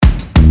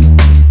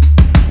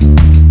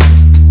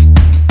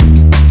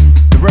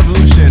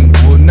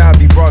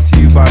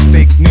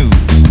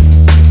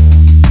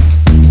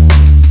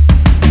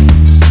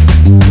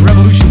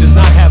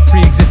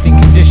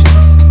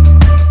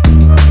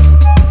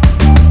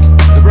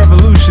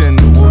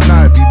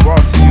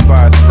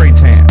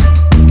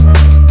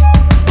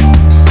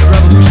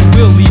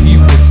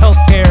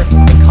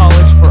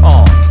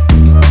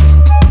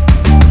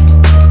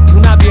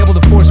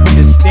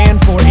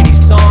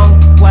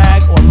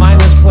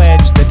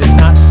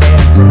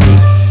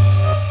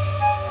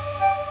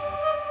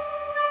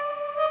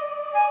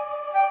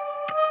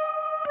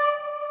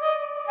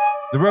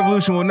The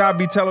revolution will not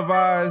be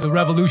televised. The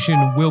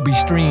revolution will be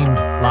streamed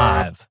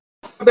live.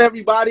 Welcome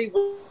everybody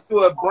to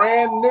a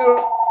brand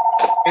new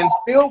and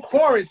still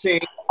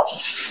quarantined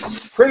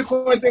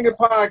Critical and Thinking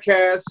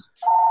podcast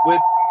with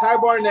Ty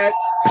Barnett.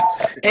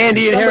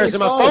 Andy and Harrison.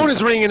 My phone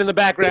is ringing in the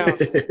background.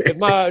 If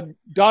my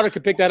daughter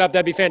could pick that up,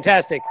 that'd be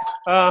fantastic.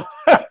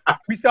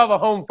 We still have a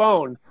home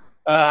phone.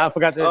 I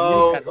forgot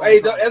to. Hey,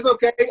 that's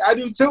okay. I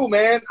do too,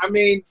 man. I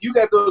mean, you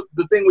got the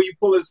thing where you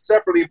pull it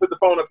separately and put the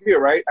phone up here,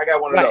 right? I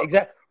got one of those.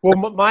 Exactly.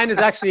 Well, mine is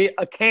actually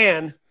a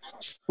can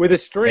with a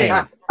string.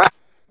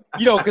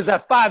 You know, because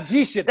that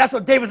 5G shit, that's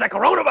what gave us that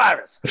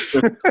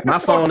coronavirus. My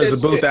phone is a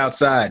booth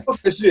outside.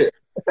 Shit.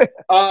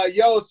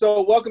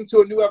 So welcome to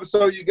a new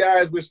episode, you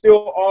guys. We're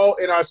still all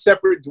in our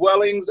separate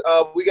dwellings.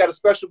 We got a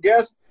special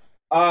guest.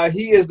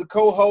 He is the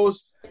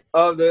co-host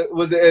of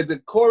is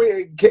it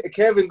Corey,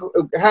 Kevin,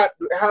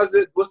 how's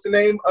it, what's the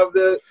name of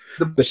the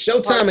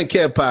Showtime and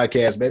Kev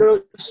podcast, baby.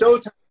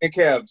 Showtime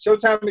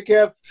and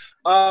Kev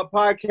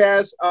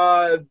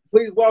podcast.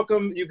 Please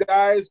welcome you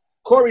guys,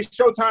 Corey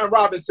Showtime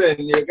Robinson,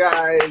 you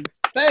guys.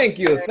 Thank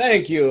you.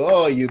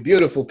 Oh, you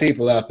beautiful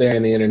people out there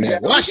in the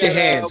internet. Wash your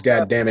hands,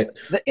 goddammit.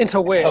 The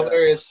interweb.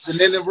 Hilarious. And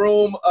in the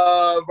room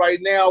right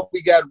now,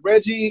 we got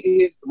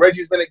Reggie.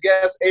 Reggie's been a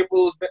guest.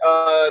 April's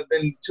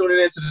been tuning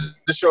into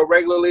the show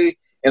regularly,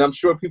 and I'm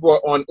sure people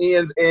are on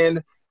Ian's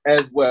end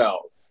as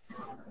well.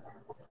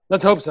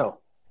 Let's hope so.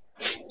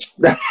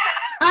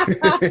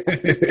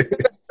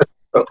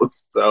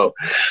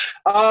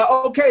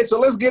 Okay, so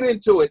let's get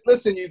into it.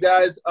 Listen, you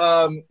guys,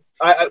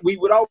 we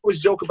would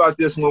always joke about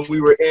this when we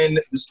were in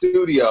the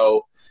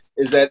studio,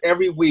 is that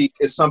every week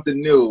is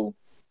something new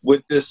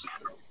with this,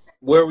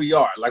 where we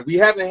are. Like, we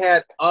haven't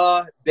had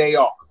a day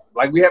off.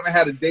 Like, we haven't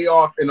had a day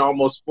off in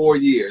almost 4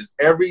 years.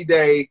 Every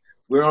day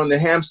we're on the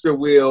hamster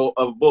wheel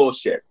of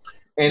bullshit.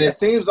 And it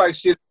seems like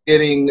shit's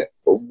getting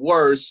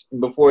worse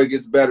before it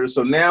gets better.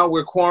 So now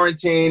we're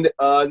quarantined.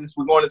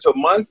 We're going into a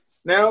month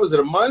now. Is it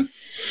a month?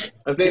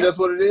 I think that's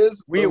what it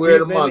is. We're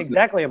at a month.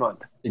 Exactly a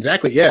month.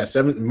 Exactly, yeah.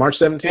 March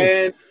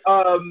 17th.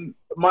 And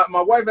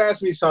my wife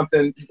asked me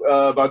something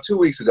about 2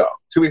 weeks ago.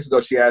 2 weeks ago,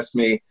 she asked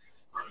me,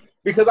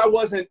 because I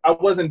wasn't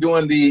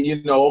doing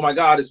the, oh my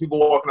God, there's people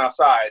walking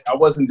outside. I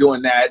wasn't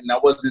doing that, and I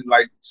wasn't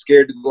like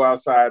scared to go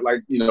outside,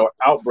 like,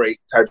 outbreak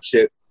type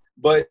shit.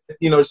 But,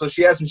 so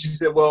she asked me, she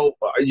said, well,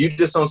 you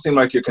just don't seem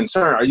like you're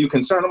concerned. Are you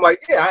concerned? I'm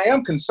like, yeah, I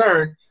am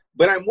concerned,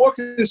 but I'm more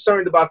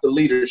concerned about the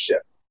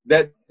leadership.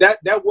 That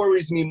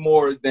worries me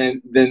more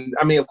than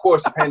I mean, of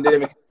course, the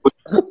pandemic, but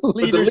the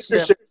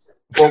leadership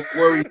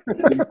worries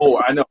me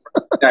more. I know,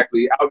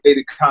 exactly,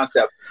 outdated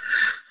concept.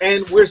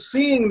 And we're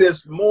seeing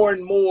this more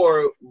and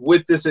more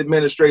with this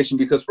administration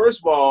because, first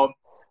of all,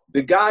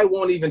 the guy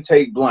won't even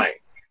take blame.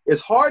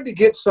 It's hard to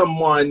get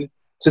someone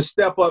to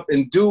step up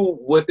and do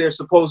what they're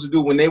supposed to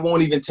do when they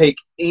won't even take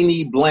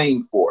any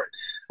blame for it.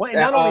 Well, and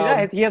not only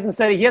that, he hasn't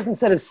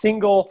said a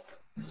single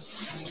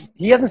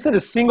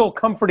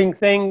comforting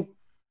thing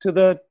to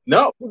the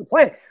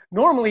planet.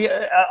 Normally,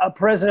 a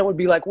president would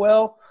be like,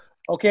 "Well,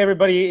 okay,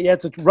 everybody, yeah,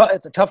 it's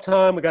a tough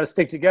time. We got to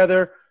stick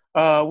together.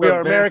 We are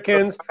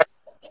Americans."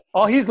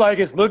 All he's like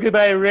is, "Look at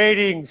my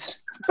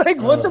ratings." Like,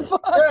 what the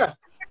fuck? Yeah.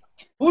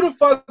 Who the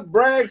fuck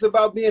brags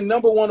about being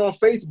number one on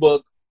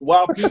Facebook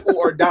while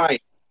people are dying?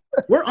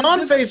 We're on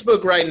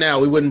Facebook right now.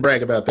 We wouldn't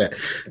brag about that.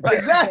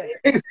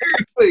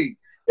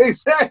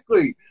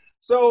 Exactly.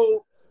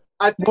 So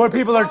I think more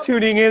people are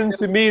tuning in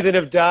to me than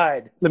have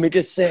died. Let me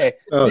just say.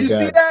 Oh, you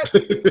see that?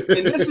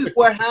 And this is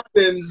what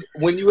happens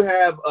when you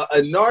have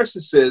a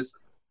narcissist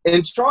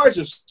in charge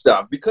of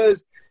stuff.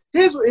 Because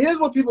here's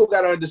what people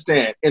got to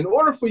understand. In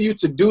order for you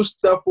to do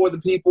stuff for the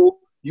people,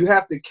 you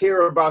have to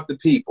care about the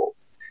people.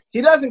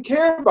 He doesn't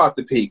care about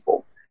the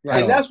people,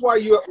 and that's why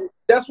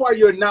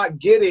you're not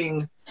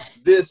getting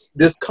this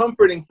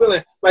comforting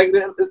feeling. Like,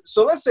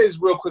 so let's say this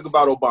real quick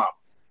about Obama.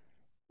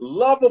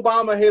 Love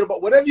Obama, hate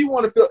Obama, whatever you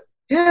want to feel.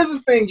 Here's the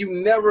thing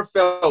you never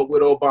felt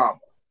with Obama,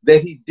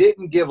 that he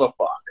didn't give a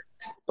fuck.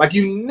 Like,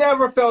 you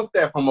never felt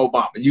that from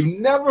Obama. You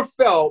never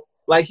felt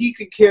like he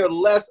could care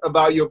less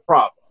about your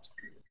problems.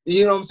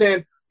 You know what I'm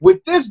saying?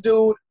 With this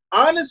dude,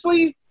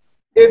 honestly,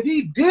 if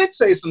he did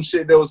say some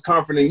shit that was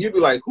comforting, you'd be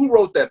like, who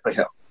wrote that for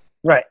him?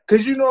 Right.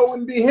 Because it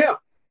wouldn't be him.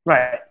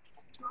 Right.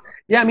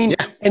 Yeah, I mean,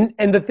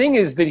 and the thing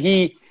is that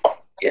he,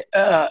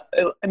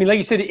 like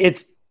you said,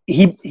 it's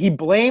he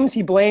blames,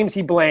 he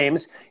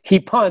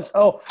punts.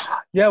 Oh,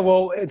 yeah,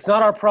 well, it's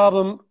not our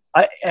problem.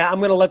 I'm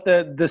going to let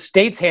the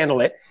states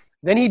handle it.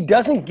 Then he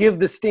doesn't give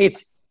the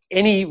states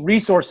any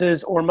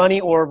resources or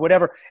money or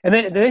whatever, and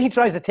then he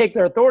tries to take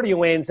their authority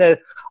away and says,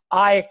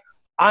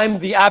 I'm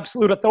the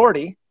absolute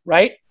authority,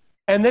 right?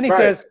 And then he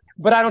says,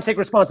 but I don't take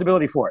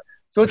responsibility for it.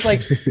 So it's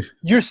like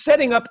you're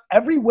setting up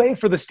every way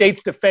for the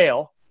states to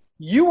fail.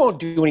 You won't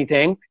do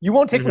anything. You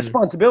won't take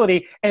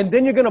responsibility, and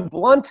then you're going to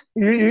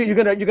you're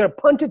going to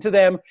punt it to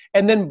them,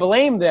 and then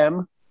blame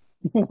them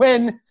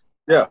when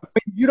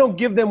you don't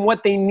give them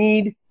what they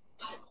need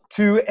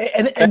to,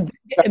 and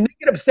they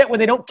get upset when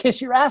they don't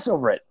kiss your ass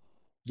over it.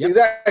 Yep.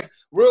 Exactly.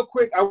 Real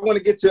quick, I want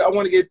to get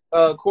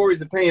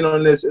Corey's opinion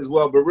on this as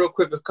well. But real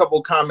quick, a couple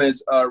of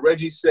comments.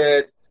 Reggie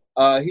said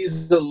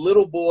he's a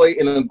little boy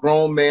in a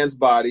grown man's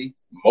body.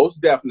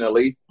 Most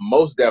definitely.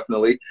 In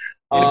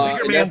a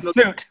bigger man's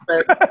suit.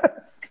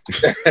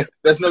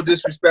 That's no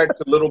disrespect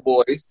to little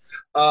boys.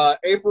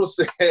 April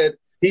said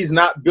he's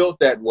not built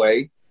that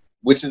way,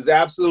 which is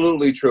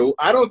absolutely true.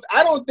 I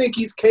don't think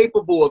he's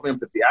capable of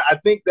empathy. I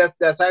think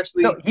that's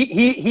actually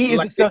he is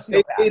like, a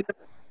sociopath.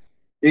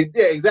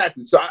 Yeah,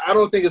 exactly. So I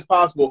don't think it's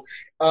possible.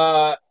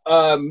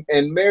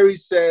 And Mary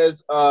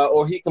says,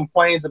 or he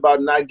complains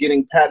about not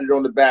getting patted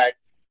on the back,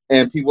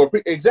 and people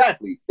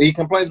exactly. He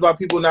complains about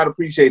people not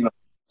appreciating him.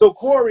 So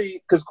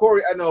Corey, because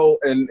Corey, I know,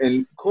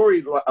 and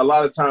Corey, a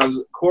lot of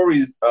times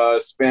Corey's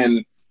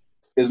spin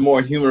is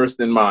more humorous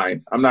than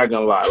mine. I'm not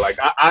gonna lie. Like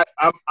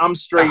I'm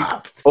straight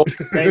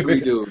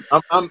angry dude.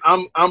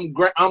 I'm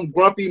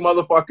grumpy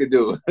motherfucker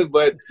dude.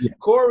 But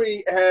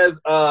Corey has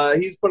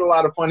he's put a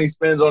lot of funny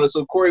spins on it.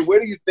 So Corey, where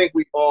do you think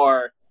we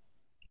are,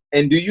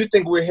 and do you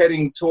think we're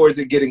heading towards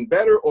it getting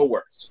better or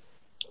worse?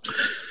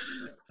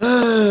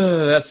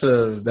 That's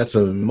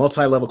a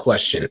multi-level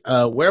question.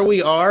 Where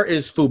we are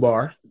is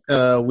FUBAR.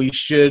 We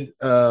should.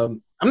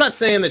 I'm not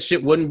saying that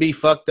shit wouldn't be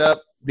fucked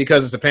up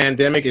because it's a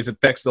pandemic. It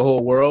affects the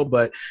whole world,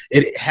 but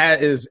it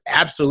has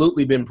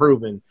absolutely been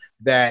proven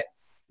that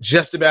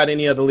just about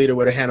any other leader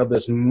would have handled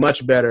this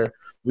much better.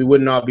 We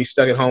wouldn't all be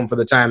stuck at home for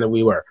the time that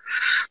we were.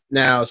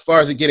 Now, as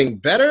far as it getting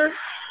better,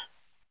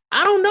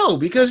 I don't know,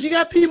 because you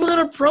got people that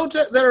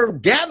are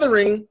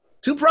gathering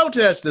to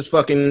protest this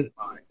fucking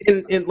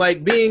in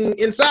like being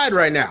inside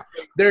right now.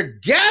 They're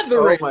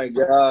gathering. Oh my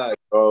god,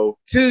 bro!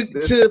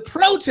 To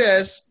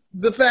protest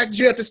the fact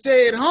you have to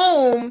stay at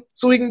home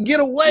so we can get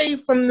away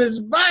from this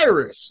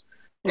virus.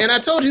 And I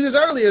told you this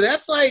earlier.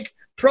 That's like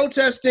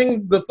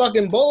protesting the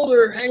fucking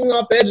boulder hanging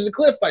off the edge of the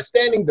cliff by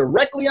standing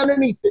directly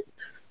underneath it.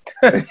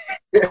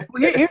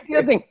 Here's the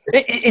other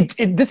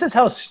thing. This is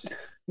how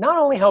not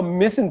only how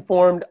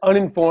misinformed,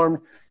 uninformed,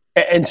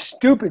 and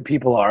stupid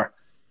people are,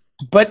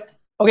 but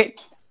okay,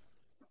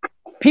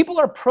 people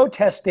are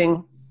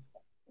protesting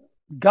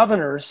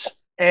governors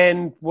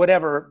and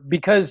whatever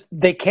because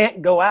they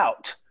can't go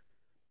out.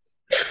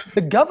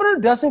 The governor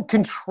doesn't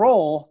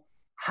control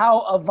how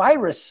a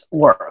virus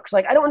works.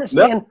 Like, I don't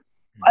understand.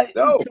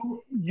 No.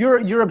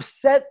 You're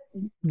upset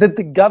that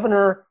the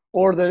governor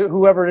or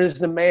whoever it is,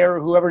 the mayor, or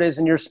whoever it is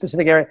in your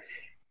specific area,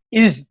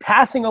 is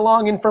passing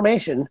along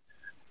information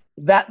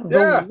that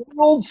the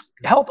world's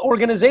health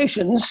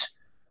organizations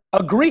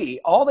agree.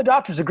 All the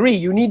doctors agree.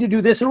 You need to do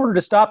this in order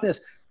to stop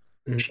this.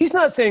 Mm-hmm. She's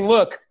not saying,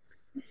 look,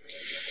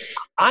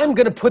 I'm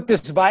going to put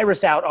this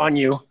virus out on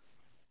you.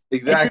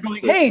 Exactly.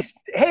 And you're going,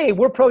 hey,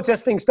 we're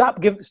protesting. Stop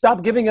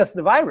giving us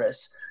the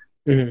virus.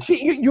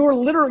 Mm-hmm. You're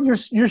literally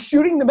you're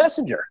shooting the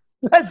messenger.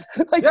 That's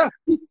like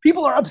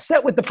people are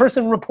upset with the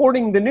person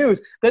reporting the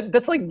news.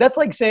 That's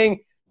like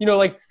saying,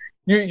 like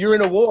you're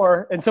in a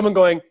war and someone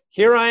going,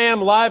 here I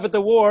am live at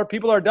the war.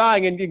 People are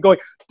dying, and you're going,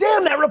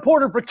 damn that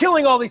reporter for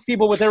killing all these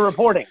people with their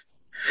reporting.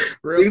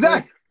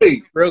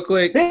 Real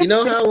quick, you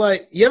know how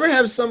like you ever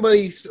have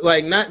somebody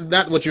like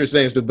not what you were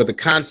saying, but the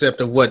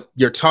concept of what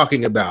you're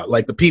talking about,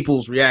 like the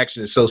people's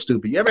reaction is so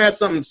stupid. You ever had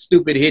something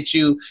stupid hit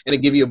you and it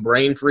give you a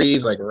brain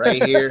freeze, like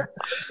right here?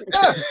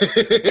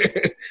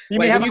 You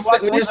mean having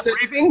watched the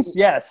briefings?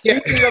 Yes.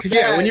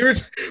 Yeah. When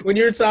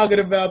you were talking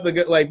about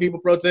the like people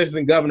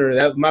protesting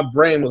governor, my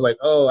brain was like,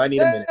 oh, I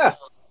need a minute.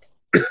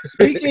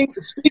 Speaking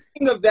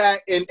of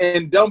that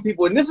and dumb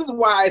people, and this is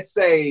why I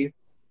say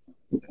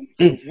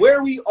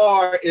where we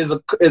are is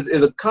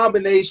a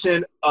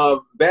combination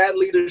of bad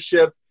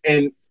leadership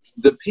and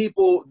the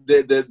people,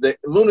 the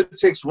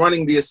lunatics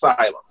running the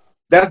asylum.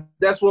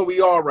 That's where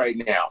we are right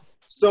now.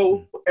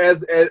 So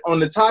as on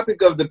the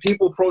topic of the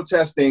people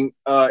protesting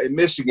in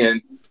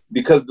Michigan,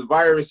 because the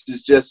virus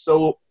is just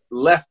so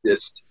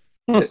leftist.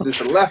 It's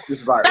just a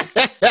leftist virus.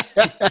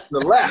 The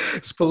left.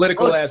 It's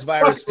political ass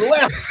virus.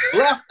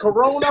 Left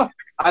corona.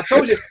 I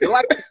told you, they're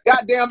like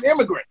goddamn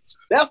immigrants.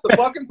 That's the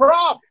fucking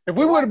problem. If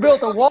we would have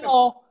built a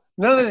wall,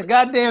 none of this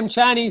goddamn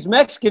Chinese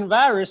Mexican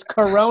virus,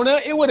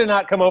 corona, it would have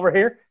not come over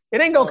here. It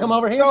ain't gonna come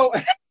over here. No.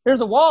 There's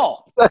a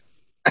wall.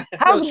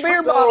 How's a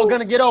beer bottle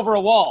gonna get over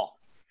a wall?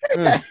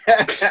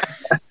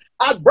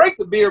 I'd break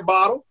the beer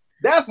bottle.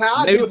 That's how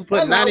I do it.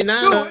 Put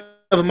 99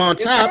 of them on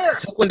top,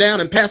 took one down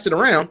and passed it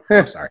around.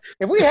 I'm sorry.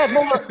 If we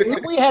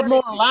had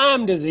more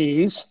Lyme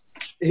disease.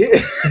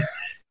 Here's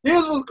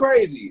what's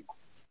crazy.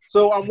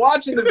 So I'm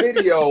watching the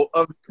video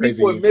of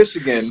people in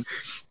Michigan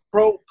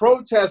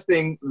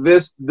protesting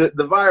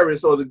the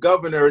virus or the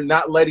governor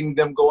not letting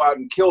them go out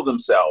and kill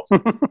themselves.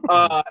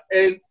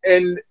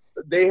 And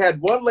they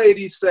had one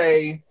lady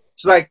say,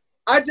 she's like,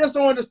 I just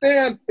don't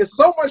understand. There's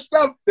so much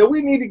stuff that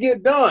we need to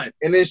get done.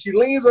 And then she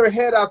leans her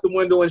head out the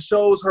window and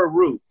shows her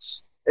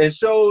roots. And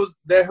shows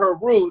that her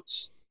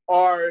roots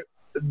are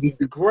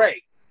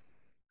gray.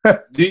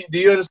 Do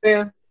you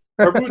understand?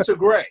 Her roots are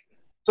gray.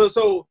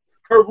 So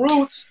her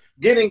roots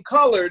getting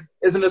colored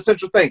is an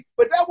essential thing.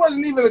 But that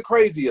wasn't even the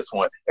craziest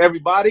one,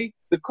 everybody.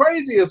 The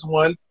craziest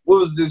one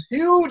was this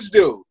huge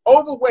dude,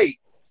 overweight,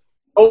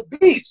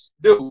 obese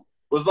dude,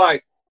 was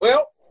like,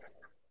 well,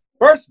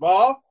 first of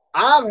all,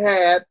 I've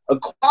had a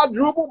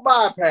quadruple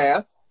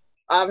bypass,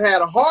 I've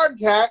had a heart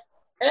attack,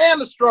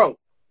 and a stroke,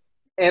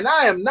 and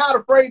I am not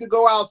afraid to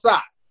go outside.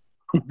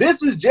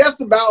 This is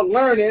just about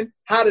learning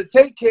how to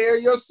take care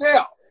of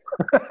yourself.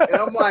 And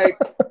I'm like,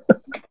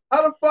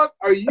 how the fuck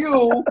are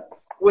you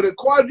with a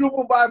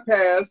quadruple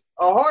bypass,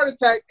 a heart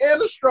attack,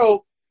 and a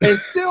stroke, and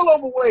still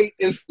overweight,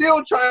 and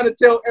still trying to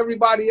tell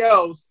everybody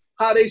else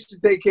how they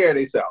should take care of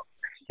themselves?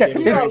 Yeah,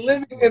 We are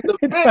living in the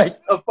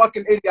midst of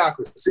fucking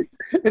idiocracy.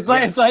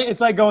 It's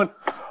like going,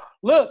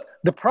 look,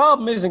 the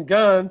problem isn't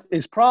guns,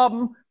 it's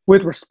problem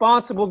with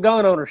responsible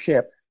gun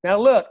ownership. Now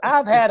look,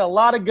 I've had a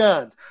lot of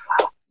guns.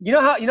 You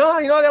know how I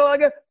got a lot of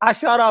guns? I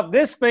shot off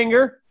this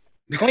finger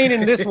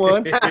cleaning this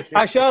one.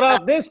 I shot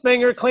off this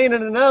finger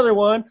cleaning another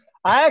one.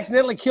 I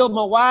accidentally killed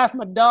my wife,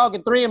 my dog,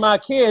 and 3 of my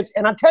kids.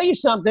 And I'll tell you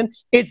something,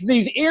 it's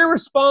these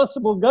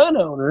irresponsible gun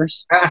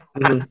owners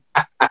that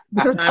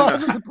are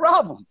causing the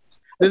problem.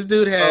 This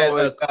dude had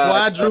a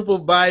quadruple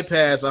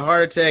bypass, a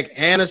heart attack,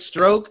 and a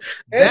stroke.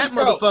 That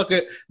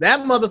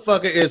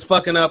motherfucker is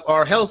fucking up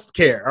our health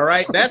care, all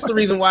right? That's the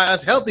reason why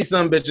us healthy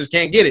son bitches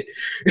can't get it.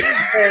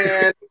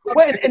 And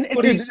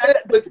what he said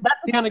was,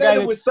 that's the kind of guy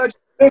was such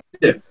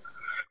fiction.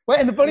 Well,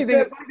 and the funny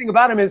thing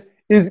about him is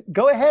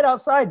go ahead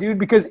outside, dude,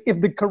 because if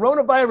the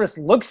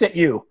coronavirus looks at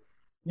you,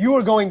 you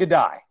are going to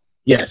die.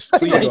 Yes,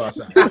 please go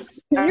outside.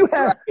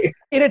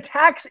 It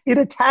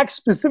attacks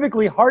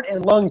specifically heart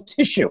and lung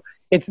tissue.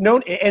 It's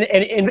known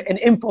and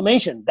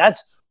inflammation.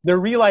 They're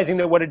realizing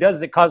that what it does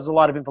is it causes a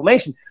lot of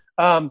inflammation,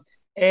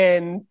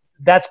 and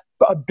that's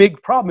a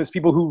big problem. Is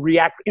people who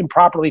react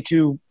improperly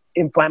to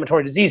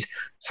inflammatory disease.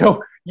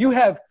 So you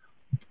have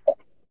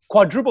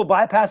quadruple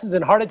bypasses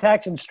and heart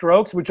attacks and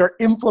strokes, which are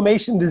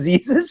inflammation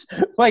diseases,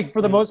 like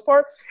for the most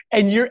part,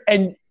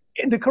 and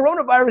the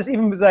coronavirus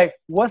even was like,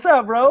 "What's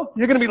up, bro?"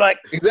 You're gonna be like,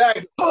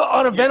 exactly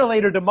on a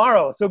ventilator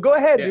tomorrow. So go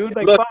ahead, dude.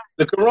 Like, look,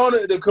 the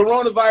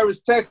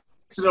coronavirus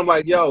texted him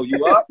like, "Yo,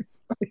 you up?"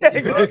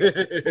 Like,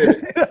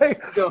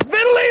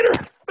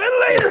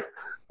 ventilator.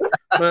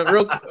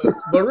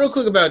 But real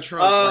quick about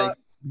Trump,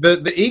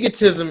 the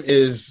egotism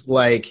is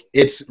like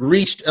it's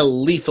reached a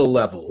lethal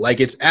level. Like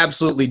it's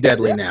absolutely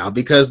deadly now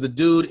because the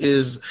dude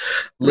is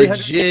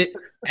legit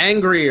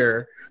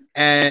angrier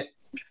at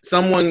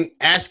someone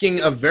asking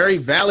a very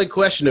valid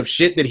question of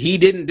shit that he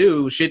didn't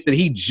do, shit that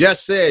he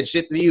just said,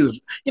 shit that he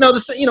was,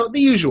 the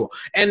usual.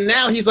 And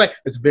now he's like,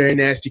 it's a very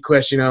nasty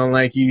question. I don't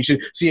like you. You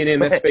should CNN.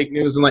 That's fake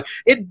news. And like,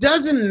 it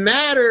doesn't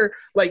matter.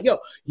 Like, yo,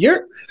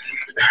 your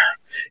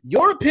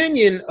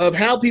opinion of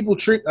how people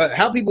take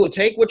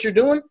what you're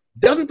doing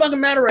doesn't fucking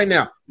matter right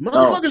now.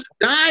 Motherfuckers are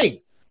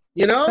dying.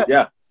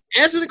 Yeah.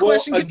 Answer the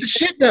question. Get the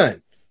shit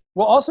done.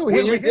 Well, also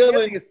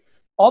is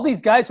all these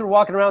guys who are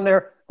walking around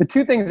there. The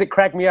two things that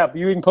crack me up,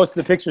 you even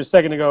posted the picture a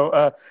second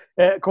ago,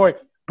 Corey,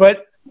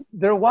 but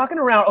they're walking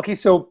around. Okay,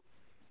 so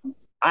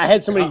I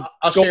had somebody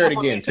I'll share it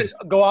again.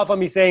 Go off on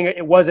me saying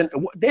it wasn't.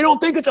 They don't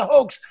think it's a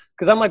hoax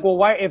because I'm like, well,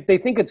 why? If they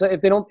think it's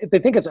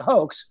a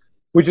hoax,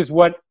 which is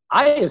what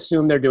I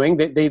assume they're doing,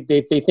 they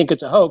think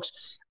it's a hoax,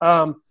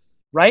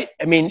 right?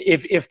 I mean,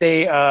 if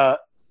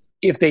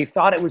they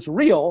thought it was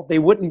real, they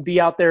wouldn't be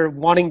out there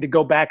wanting to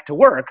go back to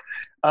work.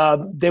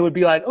 They would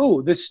be like,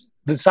 oh,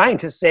 the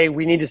scientists say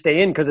we need to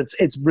stay in because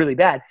it's really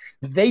bad.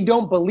 They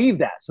don't believe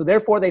that. So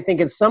therefore they think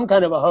it's some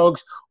kind of a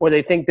hoax or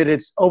they think that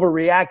it's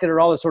overreacted or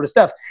all this sort of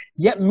stuff.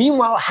 Yet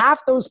meanwhile,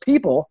 half those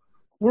people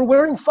were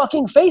wearing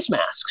fucking face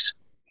masks.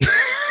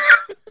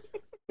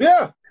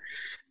 Yeah.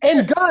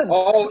 And guns.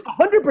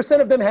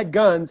 100% of them had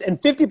guns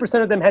and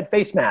 50% of them had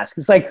face masks.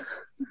 It's like,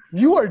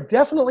 you are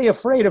definitely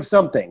afraid of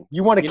something.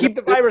 You want to keep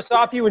the virus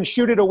off you and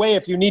shoot it away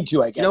if you need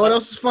to, I guess. You know what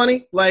else is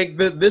funny? Like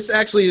this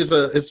actually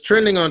it's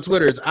trending on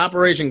Twitter. It's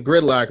Operation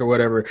Gridlock or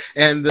whatever.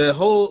 And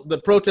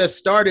the protest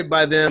started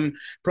by them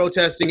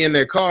protesting in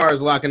their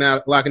cars, locking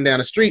down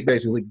a street,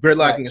 basically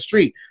gridlocking a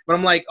street. But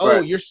I'm like,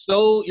 you're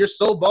so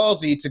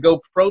ballsy to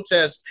go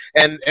protest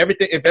and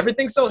everything. If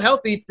everything's so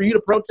healthy for you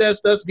to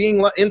protest us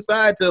being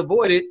inside to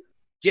avoid it,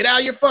 get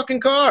out of your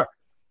fucking car.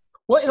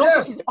 Well,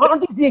 also,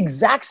 aren't these the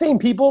exact same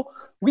people?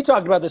 We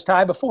talked about this,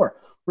 Ty, before.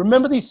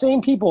 Remember these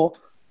same people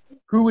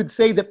who would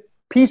say that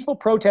peaceful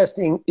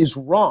protesting is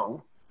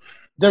wrong?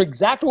 Their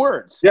exact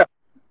words. Yeah.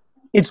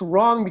 It's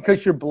wrong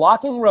because you're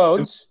blocking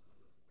roads.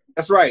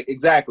 That's right.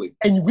 Exactly.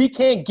 And we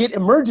can't get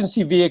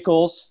emergency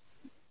vehicles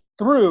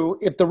through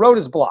if the road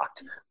is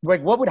blocked.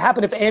 Like, what would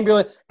happen if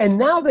ambulance? And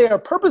now they are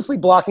purposely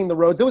blocking the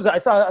roads. I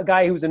saw a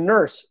guy who was a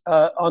nurse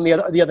on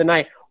the other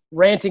night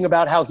ranting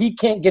about how he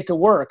can't get to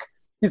work.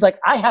 He's like,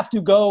 I have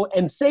to go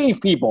and save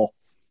people.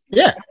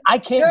 Yeah. I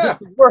can't get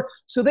to work.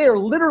 So they are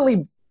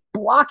literally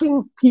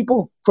blocking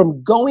people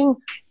from going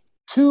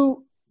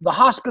to the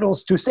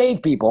hospitals to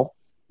save people.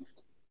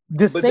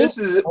 Go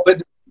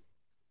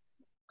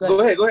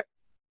ahead.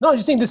 No, I'm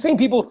just saying the same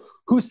people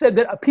who said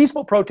that a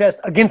peaceful protest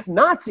against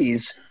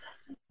Nazis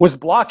was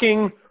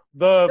blocking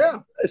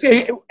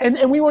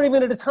And we weren't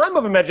even at a time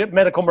of a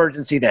medical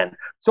emergency then.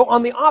 So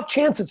on the off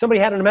chance that somebody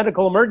had a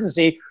medical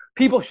emergency,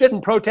 people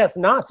shouldn't protest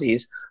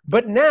Nazis.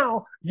 But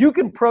now you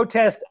can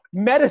protest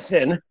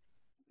medicine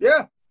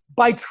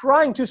by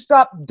trying to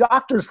stop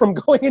doctors from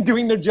going and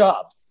doing their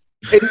job.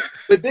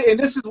 And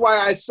this is why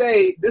I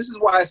say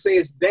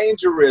it's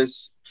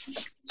dangerous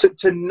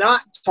to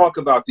not talk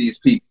about these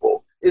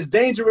people. It's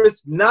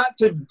dangerous not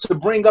to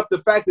bring up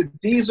the fact that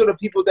these are the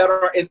people that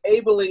are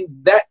enabling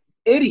that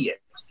idiot.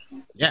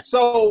 Yeah.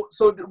 So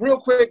real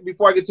quick,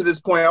 before I get to this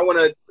point, I want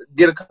to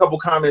get a couple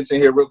comments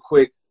in here real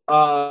quick.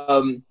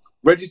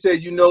 Reggie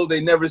said, they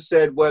never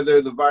said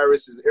whether the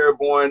virus is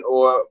airborne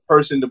or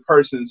person to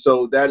person.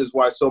 So that is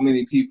why so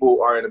many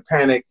people are in a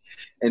panic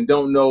and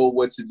don't know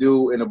what to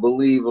do and to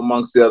believe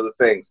amongst the other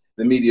things.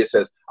 The media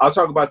says. We'll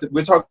talk about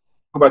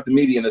the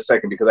media in a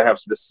second because I have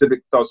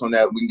specific thoughts on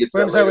that. We can get to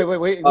that later.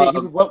 Wait.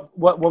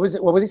 What was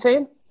it? What was he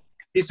saying?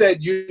 He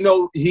said,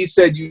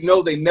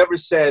 they never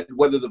said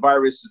whether the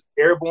virus is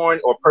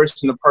airborne or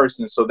person to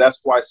person. So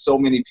that's why so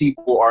many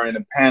people are in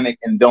a panic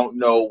and don't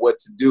know what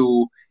to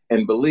do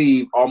and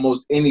believe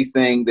almost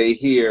anything they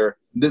hear.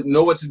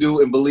 Know what to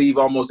do and believe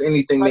almost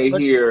anything they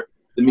hear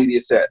the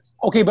media says.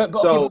 Okay, but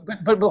hold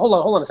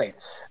on a second.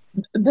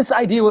 This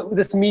idea with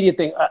this media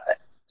thing,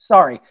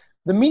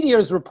 the media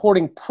is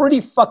reporting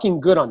pretty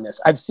fucking good on this.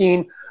 I've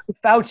seen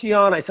Fauci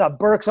on. I saw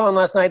Birx on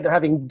last night. They're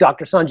having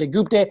Dr. Sanjay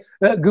Gupta.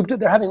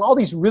 They're having all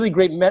these really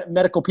great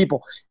medical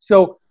people.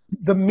 So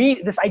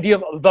this idea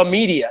of the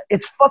media,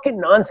 it's fucking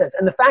nonsense.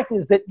 And the fact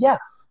is that,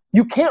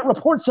 you can't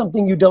report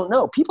something you don't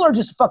know. People are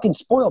just fucking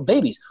spoiled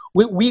babies.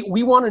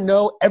 We want to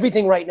know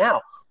everything right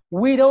now.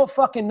 We don't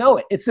fucking know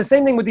it. It's the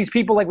same thing with these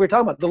people like we were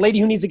talking about, the lady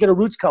who needs to get her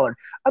roots colored.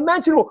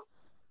 Imagine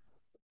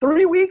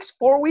 3 weeks,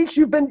 4 weeks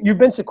you've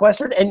been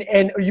sequestered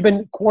and you've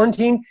been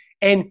quarantined,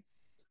 and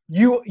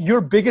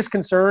your biggest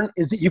concern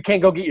is that you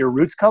can't go get your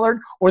roots colored,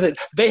 or that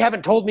they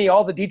haven't told me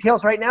all the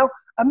details right now.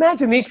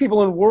 Imagine these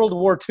people in World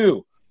War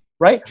II,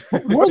 right?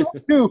 World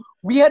War II,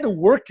 we had to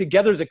work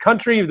together as a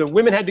country. The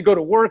women had to go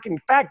to work in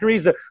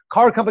factories. The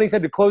car companies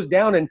had to close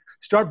down and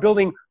start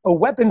building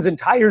weapons and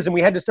tires, and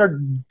we had to start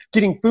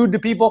getting food to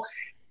people.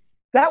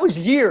 That was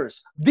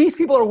years. These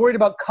people are worried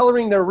about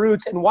coloring their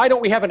roots, and why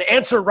don't we have an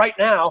answer right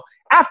now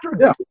after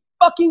 2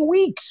 fucking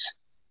weeks?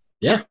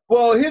 Yeah.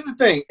 Well, here's the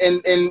thing,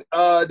 and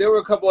there were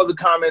a couple other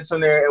comments on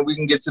there, and we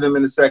can get to them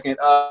in a second.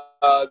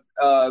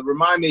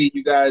 Remind me,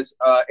 you guys,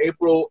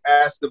 April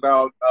asked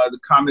about the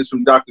comments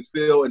from Dr.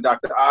 Phil and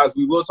Dr. Oz.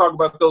 We will talk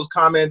about those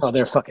comments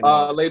they're fucking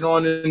later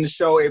on in the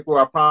show, April,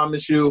 I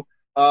promise you.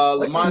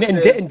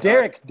 And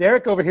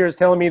Derek over here is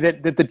telling me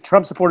that the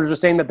Trump supporters are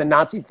saying that the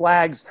Nazi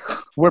flags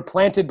were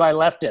planted by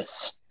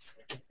leftists.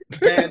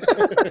 Man,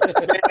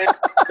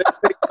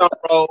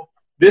 bro.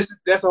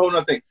 That's a whole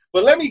nother thing.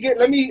 But let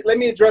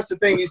me address the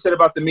thing you said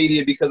about the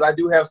media, because I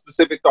do have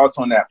specific thoughts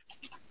on that.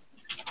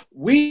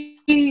 We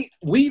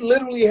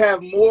literally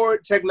have more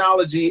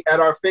technology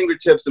at our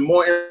fingertips and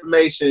more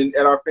information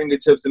at our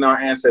fingertips than our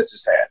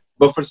ancestors had.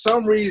 But for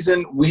some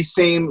reason, we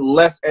seem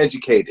less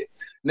educated.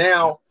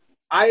 Now,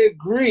 I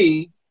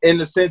agree in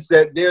the sense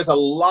that there's a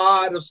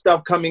lot of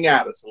stuff coming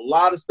at us. A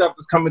lot of stuff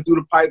is coming through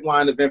the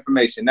pipeline of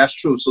information. That's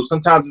true. So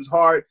sometimes it's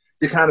hard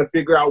to kind of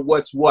figure out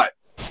what's what.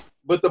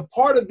 But the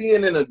part of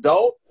being an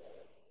adult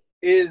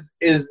is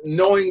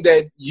knowing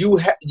that you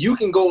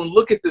can go and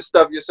look at this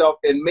stuff yourself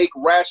and make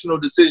rational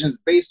decisions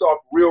based off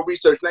real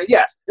research. Now,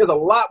 yes, there's a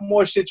lot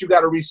more shit you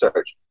got to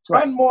research.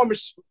 Ton more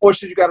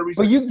shit you got to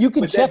research. Well, you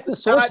can check the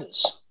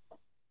sources.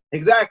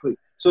 Exactly.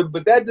 So,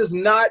 but that does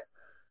not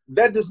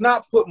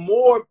put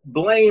more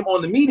blame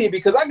on the media,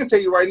 because I can tell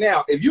you right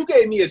now, if you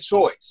gave me a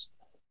choice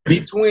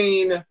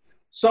between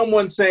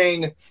someone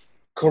saying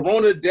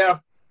corona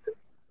death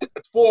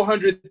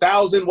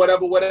 400,000,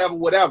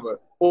 whatever,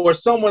 or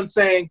someone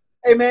saying,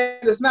 hey man,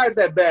 it's not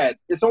that bad,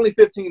 it's only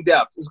 15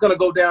 deaths, it's going to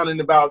go down in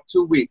about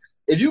 2 weeks.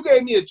 If you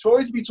gave me a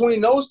choice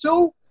between those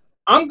two,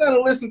 I'm going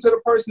to listen to the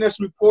person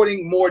that's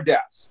reporting more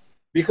deaths,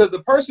 because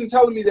the person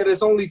telling me that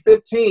it's only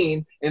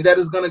 15 and that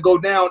it's going to go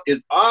down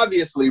is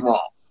obviously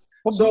wrong.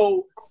 Go ahead.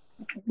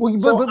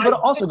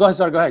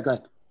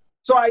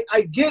 So I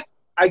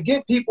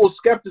get people's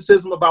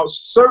skepticism about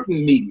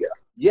certain media.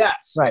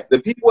 Yes, right. The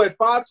people at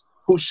Fox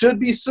who should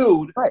be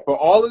sued for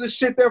all of the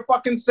shit they're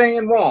fucking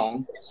saying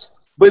wrong,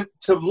 but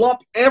to lump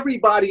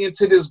everybody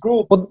into this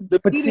group, the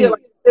media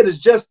like it is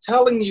just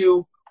telling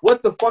you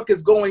what the fuck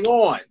is going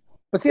on.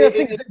 But see,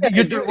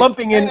 they're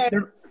lumping in.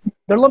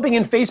 They're lumping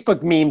in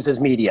Facebook memes as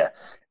media,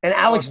 and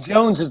Alex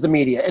Jones is the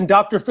media, and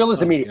Dr. Phil is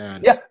the media.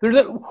 God. Yeah,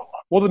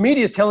 well, the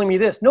media is telling me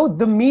this. No,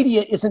 the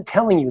media isn't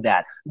telling you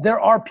that. There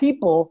are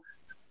people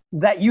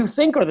that you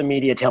think are the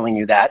media telling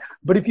you that.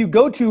 But if you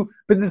go to,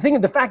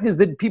 the fact is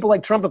that people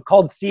like Trump have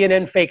called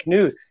CNN fake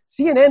news.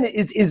 CNN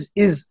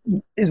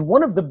is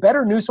one of the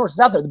better news sources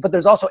out there. But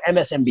there's also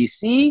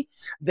MSNBC.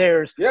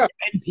 There's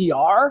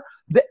NPR,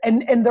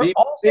 and they're BBC,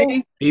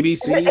 also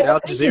BBC, Al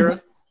Jazeera.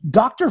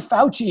 Dr.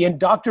 Fauci and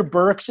Dr.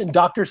 Birx and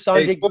Dr.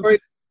 Sanjay.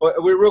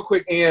 We're real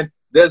quick, Ian.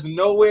 There's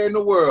nowhere in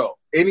the world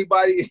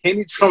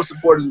any Trump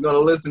supporter is going to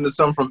listen to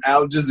something from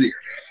Al Jazeera.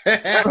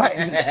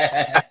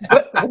 Right.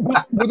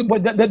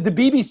 but the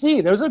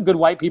BBC, those are good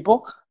white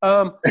people.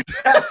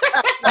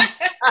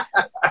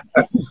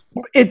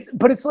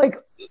 It's like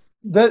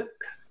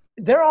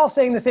they're all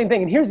saying the same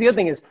thing. And here's the other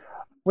thing is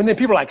when the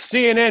people are like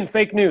CNN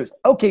fake news.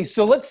 Okay,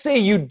 so let's say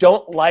you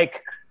don't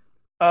like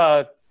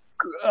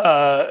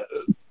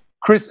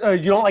Chris,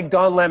 you don't like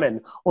Don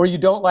Lemon, or you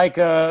don't like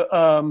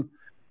the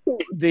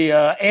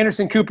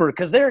Anderson Cooper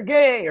because they're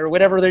gay or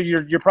whatever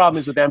your problem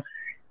is with them.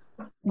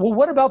 Well,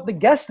 what about the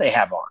guests they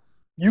have on?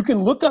 You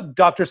can look up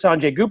Dr.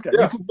 Sanjay Gupta.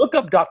 Yeah. You can look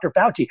up Dr.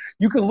 Fauci.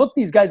 You can look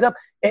these guys up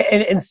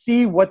and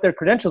see what their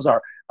credentials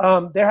are.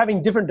 They're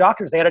having different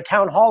doctors. They had a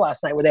town hall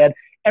last night where they had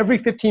every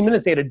 15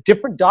 minutes, they had a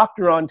different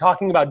doctor on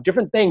talking about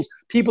different things,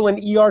 people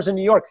in ERs in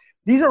New York.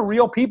 These are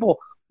real people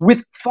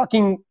with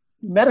fucking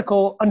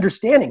medical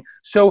understanding.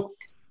 So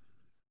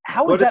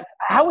how is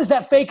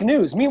that fake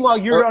news? Meanwhile,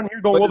 you're on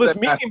here going, well, this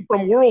meme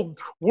from World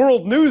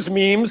News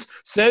Memes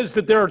says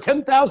that there are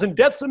 10,000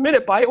 deaths a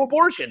minute by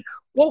abortion.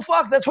 Well,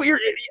 fuck, that's what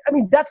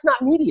that's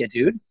not media,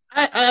 dude.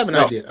 I have an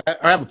idea.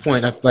 I have a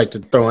point I'd like to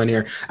throw in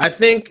here. I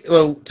think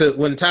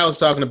when Ty was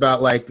talking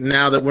about, like,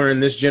 now that we're in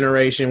this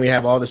generation, we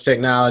have all this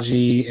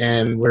technology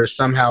and we're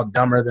somehow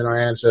dumber than our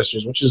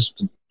ancestors, which is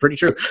pretty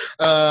true.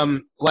 I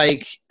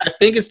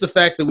think it's the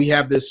fact that we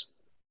have this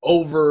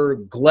over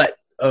glut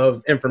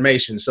of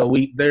information. So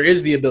there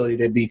is the ability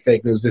to be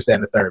fake news, this, that,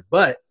 and the third.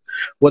 But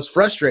what's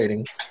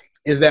frustrating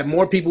is that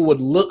more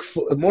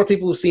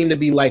people seem to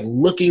be like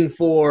looking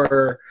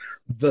for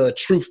the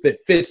truth that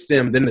fits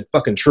them than the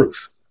fucking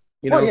truth.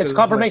 You know, it's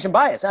confirmation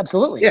bias.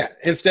 Absolutely. Yeah.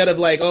 Instead of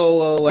like,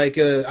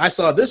 I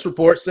saw this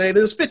report say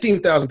there's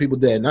 15,000 people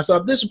dead, and I saw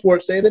this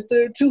report say that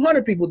there are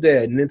 200 people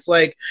dead, and it's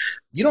like,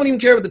 you don't even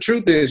care what the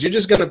truth is. You're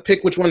just gonna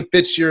pick which one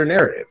fits your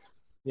narrative.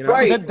 You know?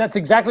 Right. That's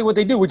exactly what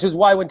they do, which is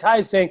why when Ty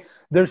is saying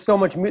there's so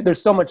much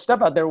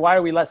stuff out there, why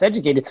are we less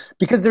educated?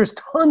 Because there's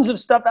tons of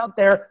stuff out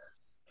there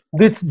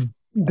that's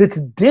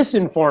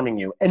disinforming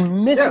you and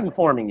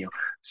misinforming you.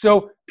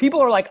 So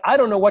people are like, I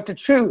don't know what to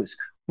choose.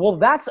 Well,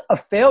 that's a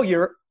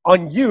failure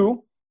on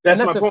you. That's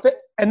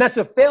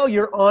a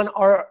failure on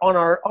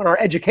our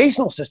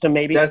educational system.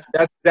 Maybe that's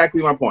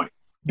exactly my point.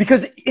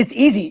 Because it's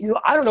easy.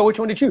 I don't know which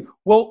one to choose.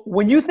 Well,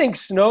 when you think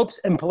Snopes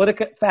and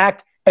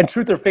PolitiFact and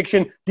Truth or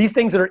Fiction, these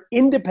things that are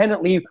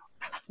independently,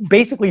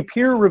 basically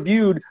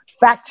peer-reviewed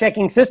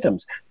fact-checking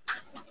systems,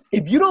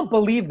 if you don't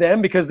believe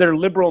them because they're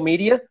liberal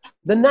media,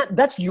 then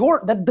that's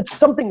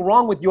something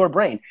wrong with your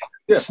brain.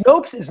 Yeah.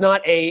 Snopes is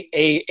not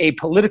a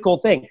political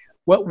thing.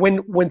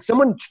 When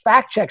someone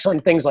fact checks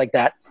on things like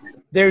that,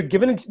 they're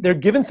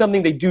given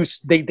something.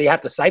 They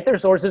have to cite their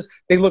sources.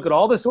 They look at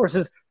all the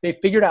sources. They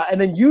figure it out, and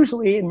then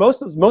usually, in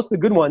most of the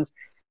good ones,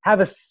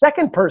 have a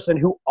second person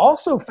who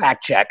also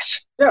fact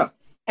checks. Yeah.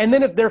 And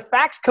then if their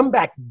facts come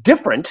back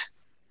different,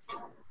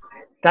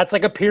 that's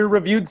like a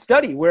peer-reviewed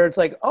study where it's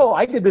like, oh,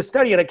 I did this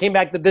study and it came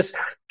back that this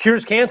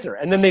cures cancer,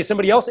 and then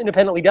somebody else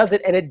independently does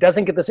it and it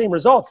doesn't get the same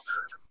results.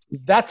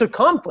 That's a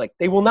conflict.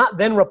 They will not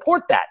then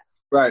report that.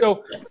 Right.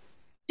 So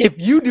if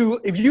you do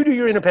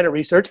your independent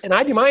research and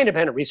I do my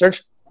independent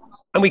research,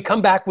 and we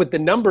come back with the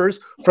numbers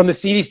from the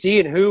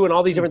CDC and WHO and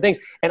all these different things,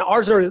 and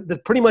ours are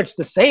pretty much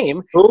the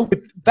same.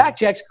 With fact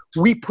checks,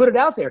 we put it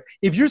out there.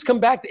 If yours come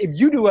back, if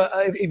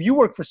you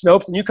work for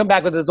Snopes and you come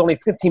back with there's only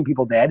 15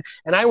 people dead,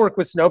 and I work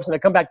with Snopes and I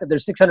come back that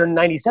there's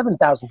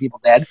 697,000 people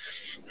dead,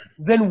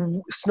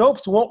 then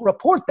Snopes won't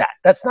report that.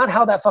 That's not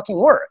how that fucking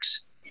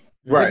works.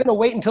 Right. They're going to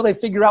wait until they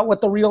figure out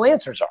what the real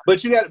answers are.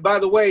 But you got, by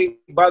the way,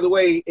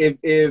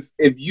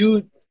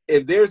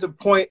 if there's a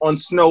point on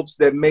Snopes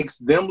that makes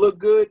them look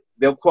good,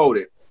 they'll quote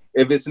it.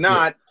 If it's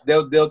not,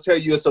 they'll tell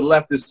you it's a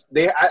leftist.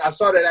 I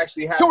saw that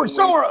actually happen. George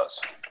Soros.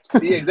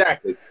 Yeah,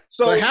 exactly.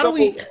 So how do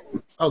we?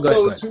 Oh,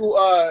 go ahead.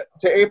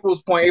 To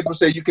April's point, April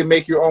said you can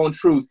make your own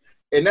truth,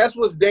 and that's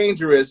what's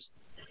dangerous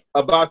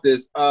about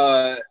this.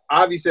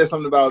 Avi said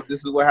something about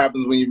this is what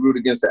happens when you root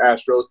against the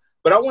Astros.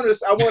 But I wanted.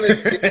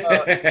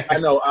 I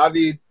know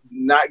Avi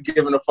not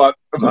giving a fuck,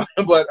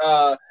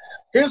 but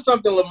here's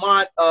something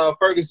Lamont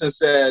Ferguson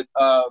said.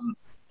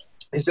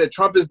 He said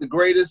Trump is the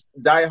greatest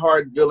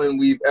diehard villain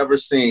we've ever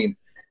seen,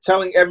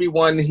 telling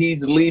everyone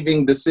he's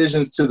leaving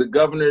decisions to the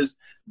governors,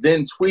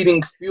 then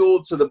tweeting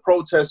fuel to the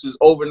protesters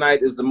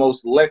overnight is the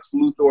most Lex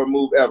Luthor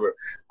move ever.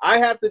 I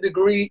have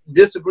to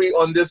disagree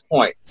on this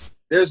point.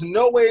 There's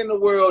no way in the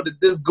world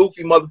that this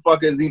goofy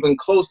motherfucker is even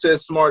close to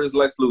as smart as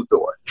Lex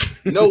Luthor.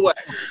 No way.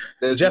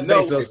 There's Jeff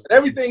no Bezos. way.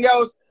 Everything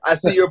else, I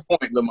see your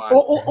point, Lamont.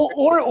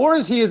 Or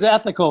is he as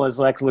ethical as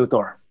Lex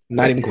Luthor?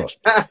 Not even close.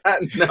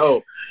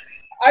 No.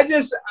 I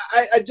just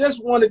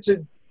wanted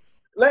to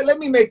let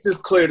me make this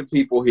clear to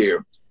people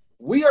here.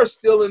 We are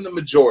still in the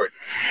majority.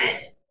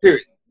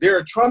 Period. There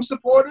are Trump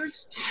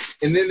supporters,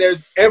 and then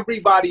there's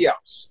everybody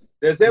else.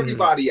 There's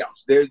everybody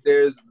else.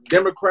 There's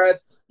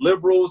Democrats,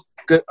 liberals,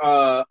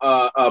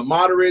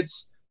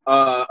 moderates,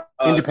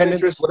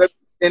 independents. Centrists, whatever,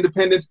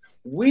 independents.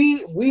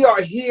 We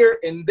are here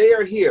and they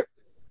are here.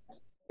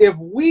 If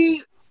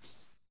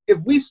if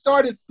we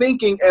started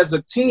thinking as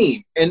a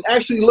team and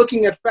actually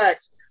looking at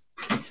facts,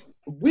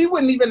 we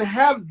wouldn't even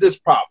have this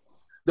problem.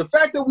 The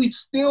fact that we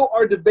still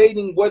are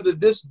debating whether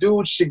this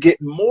dude should get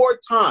more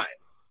time.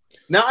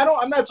 Now,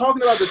 I'm not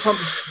talking about the Trump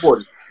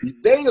supporters.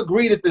 They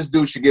agree that this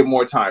dude should get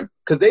more time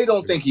because they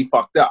don't think he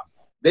fucked up.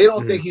 They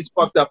don't think he's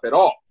fucked up at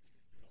all.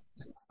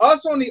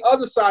 Us on the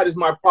other side is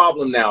my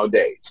problem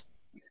nowadays.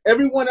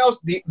 Everyone else,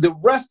 the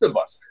rest of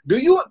us.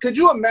 Could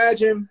you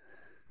imagine?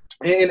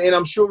 And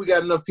I'm sure we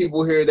got enough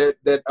people here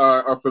that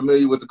are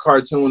familiar with the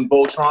cartoon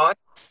Voltron.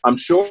 I'm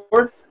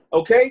sure.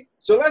 Okay,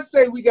 so let's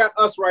say we got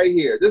us right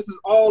here. This is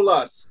all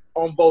us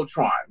on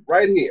Voltron,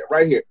 right here,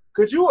 right here.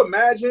 Could you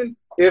imagine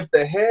if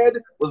the head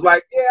was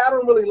like, yeah, I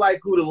don't really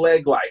like who the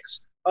leg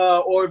likes,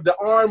 or if the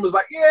arm was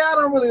like, yeah, I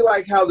don't really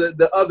like how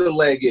the other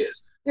leg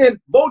is. Then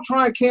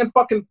Voltron can't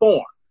fucking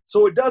form.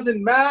 So it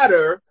doesn't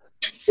matter.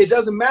 It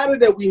doesn't matter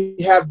that we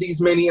have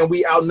these many and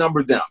we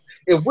outnumber them.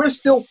 If we're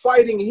still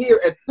fighting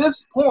here at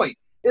this point,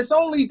 it's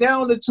only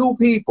down to 2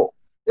 people.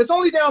 It's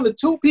only down to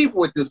 2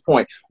 people at this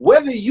point.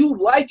 Whether you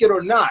like it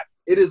or not,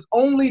 it is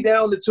only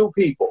down to 2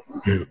 people.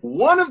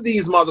 One of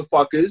these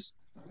motherfuckers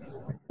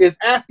is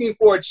asking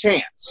for a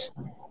chance.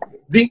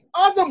 The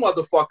other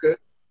motherfucker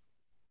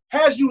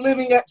has you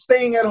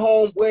staying at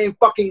home, wearing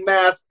fucking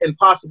masks, and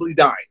possibly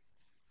dying.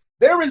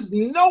 There is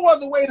no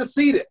other way to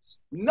see this.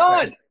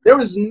 None. There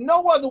is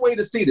no other way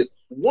to see this.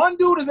 One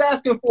dude is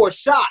asking for a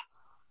shot.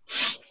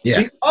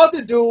 Yeah. The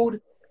other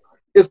dude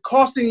is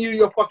costing you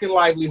your fucking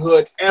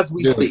livelihood as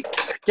we speak.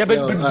 Yeah, but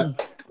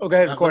go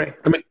ahead, Corey.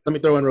 Let me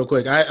throw in real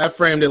quick. I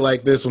framed it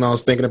like this when I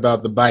was thinking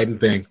about the Biden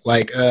thing.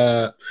 Like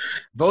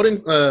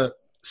voting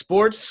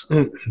sports.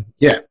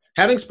 Yeah.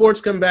 Having sports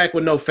come back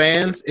with no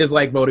fans is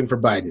like voting for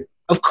Biden.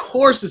 Of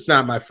course it's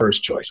not my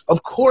first choice.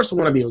 Of course I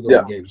want to be able to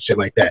go to games and shit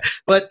like that.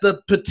 But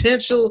the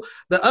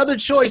other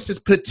choice is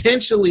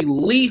potentially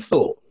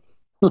lethal.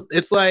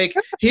 It's like,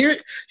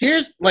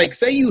 here's like,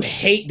 say you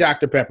hate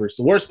Dr. Pepper. It's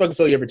the worst fucking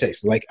soda you ever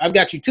tasted. Like, I've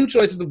got you 2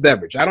 choices of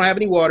beverage. I don't have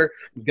any water.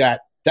 You've got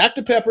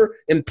Dr. Pepper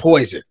and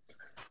poison.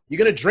 You're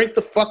going to drink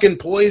the fucking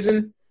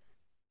poison?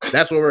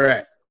 That's where we're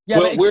at. Yeah,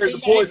 well, where did the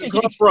poison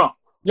come from?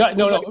 Yeah,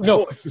 no.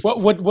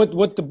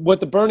 What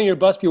the Bernie or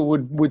Bus people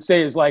would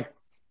say is like,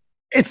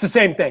 it's the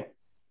same thing.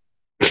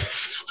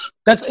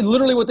 That's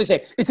literally what they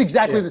say. It's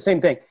exactly the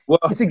same thing. Well,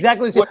 it's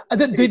exactly the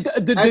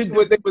same.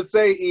 What they would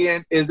say,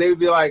 Ian, is they would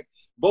be like,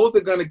 both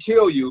are going to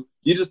kill you.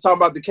 You're just talking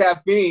about the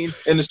caffeine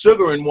and the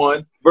sugar in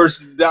one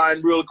versus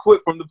dying real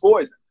quick from the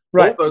poison.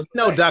 Right.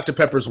 No, Dr.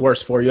 Pepper's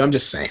worse for you. I'm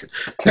just saying.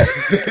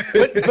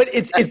 but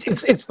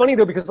it's funny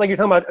though, because like you're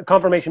talking about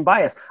confirmation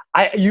bias.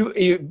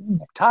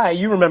 Ty,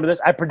 you remember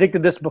this? I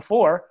predicted this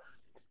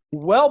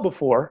well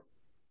before,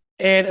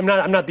 and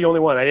I'm not the only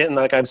one. I didn't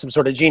like I'm some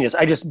sort of genius.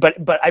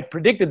 But I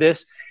predicted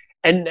this,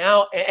 and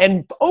now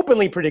and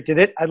openly predicted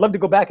it. I'd love to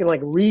go back and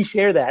like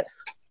reshare that.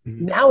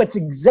 Mm-hmm. Now it's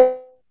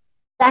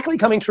exactly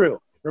coming true.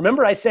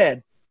 Remember, I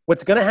said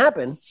what's going to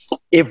happen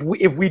if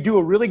we do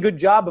a really good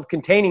job of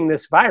containing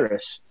this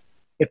virus.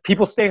 If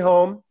people stay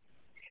home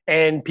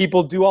and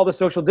people do all the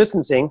social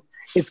distancing,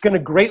 it's going to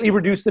greatly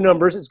reduce the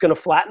numbers. It's going to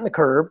flatten the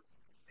curve.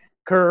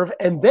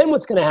 And then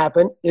what's going to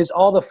happen is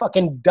all the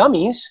fucking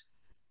dummies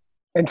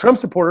and Trump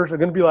supporters are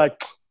going to be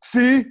like,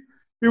 see,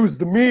 it was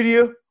the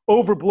media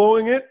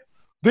overblowing it.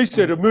 They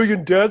said 1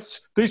 million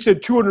deaths. They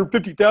said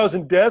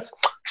 250,000 deaths.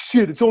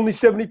 Shit, it's only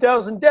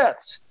 70,000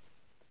 deaths.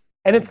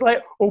 And it's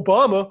like,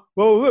 Obama,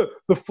 well, look,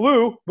 the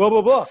flu, blah,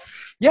 blah, blah.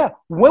 Yeah,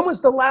 when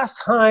was the last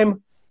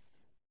time?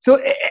 So,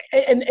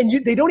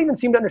 they don't even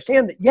seem to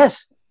understand that,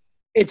 yes,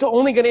 it's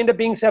only going to end up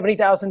being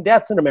 70,000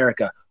 deaths in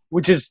America,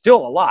 which is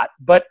still a lot.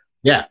 But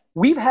yeah,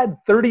 we've had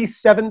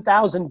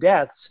 37,000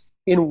 deaths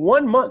in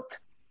 1 month.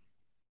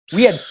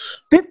 We had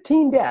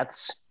 15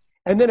 deaths.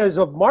 And then as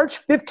of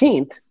March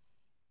 15th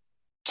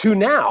to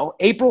now,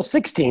 April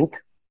 16th,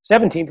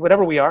 17th,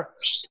 whatever we are,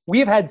 we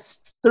have had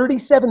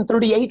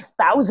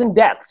 38,000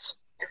 deaths.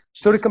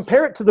 So to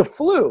compare it to the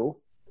flu,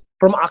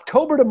 from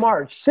October to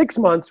March, 6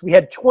 months, we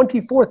had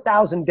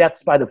 24,000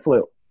 deaths by the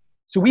flu.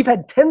 So we've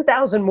had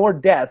 10,000 more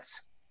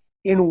deaths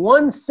in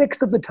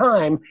 1/6 of the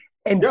time.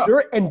 And,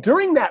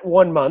 during that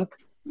 1 month,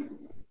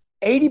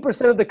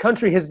 80% of the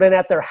country has been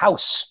at their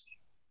house.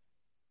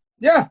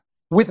 Yeah.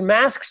 With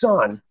masks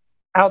on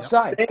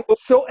outside.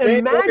 So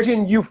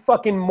imagine, you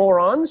fucking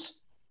morons,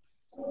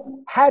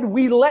 had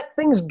we let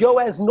things go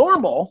as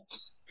normal,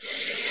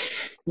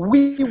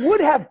 we would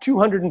have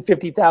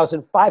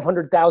 250,000,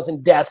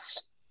 500,000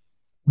 deaths.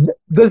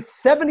 The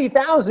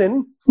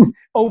 70,000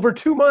 over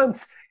 2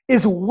 months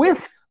is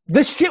with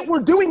the shit we're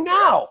doing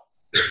now.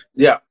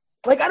 Yeah.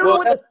 Like, I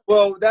don't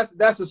know.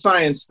 That's a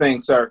science thing,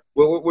 sir.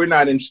 We're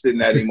not interested in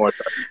that anymore.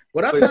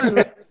 What I find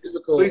really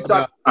difficult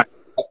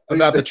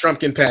about the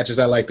Trumpkin patches,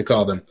 I like to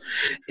call them,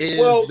 is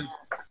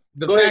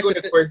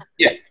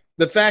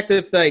the fact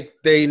that like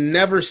they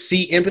never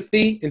see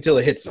empathy until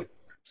it hits them.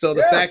 So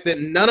the fact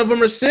that none of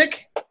them are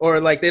sick, or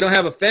like they don't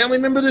have a family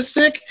member that's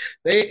sick,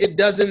 it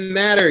doesn't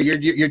matter.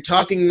 You're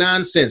talking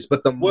nonsense.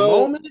 But the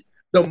moment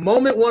The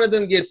moment one of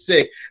them gets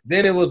sick,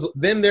 then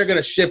they're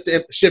gonna shift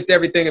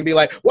everything and be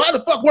like, why the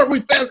fuck weren't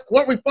we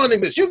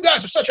funding this? You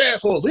guys are such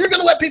assholes. You're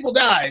gonna let people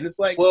die. And it's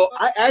like, well,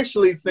 I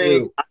actually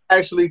think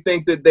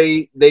that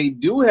they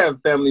do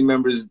have family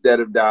members that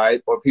have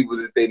died or people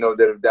that they know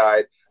that have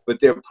died, but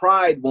their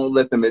pride won't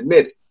let them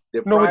admit it.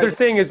 No, what they're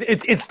saying is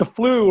it's the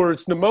flu or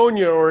it's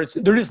pneumonia or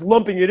they're just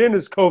lumping it in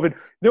as COVID.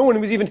 No one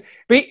was even.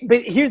 But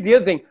here's the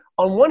other thing.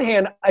 On one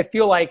hand, I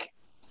feel like.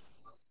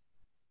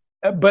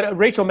 But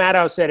Rachel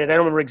Maddow said it. I don't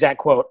remember exact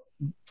quote,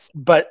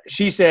 but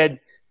she said,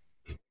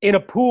 "In a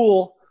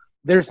pool,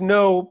 there's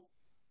no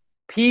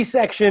pee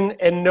section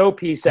and no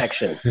pee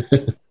section."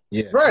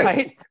 Yeah,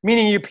 right.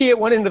 Meaning you pee at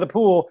one end of the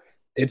pool,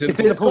 it's in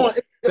the pool.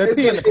 There's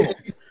pee in the pool.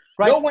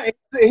 Right. No one.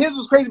 Here's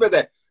what's crazy about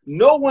that.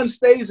 No one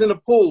stays in a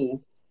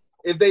pool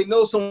if they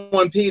know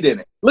someone peed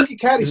in it. Look at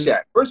Caddyshack.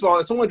 Mm-hmm. First of all,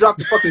 if someone dropped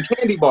the fucking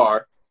candy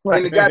bar. Right.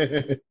 And the guy in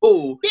the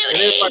pool, and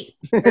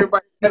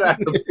everybody got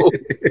out of the pool.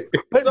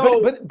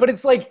 But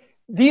it's like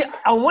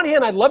on one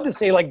hand, I'd love to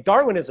say like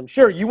Darwinism.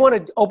 Sure, you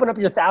want to open up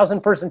your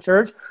 1,000-person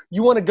church.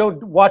 You want to go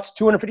watch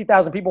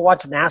 250,000 people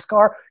watch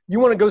NASCAR. You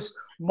want to go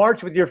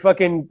march with your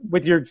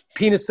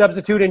penis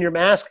substitute and your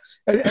mask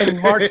and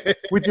march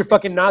with your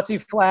fucking Nazi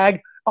flag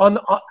on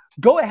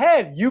go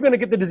ahead. You're going to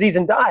get the disease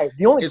and die.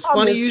 It's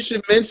funny you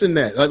should mention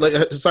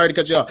that. Sorry to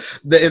cut you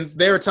off.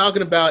 They were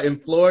talking about in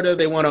Florida,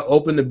 they want to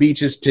open the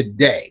beaches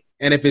today.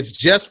 And if it's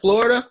just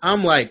Florida,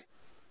 I'm like,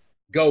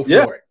 go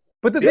for it.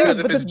 But the thing is,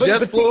 if it's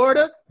just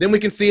Florida, then we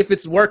can see if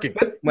it's working.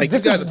 Like, you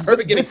guys are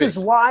perfect guinea pigs.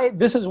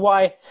 This is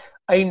why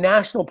a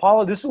national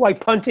policy, this is why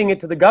punting it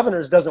to the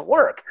governors doesn't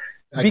work.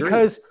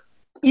 Because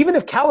even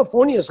if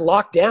California is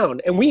locked down,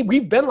 and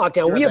we've been locked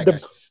down,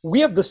 we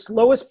have the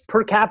slowest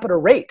per capita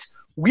rate.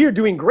 We're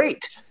doing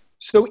great.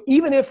 So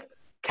even if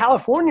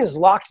California is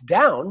locked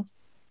down,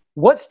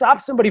 what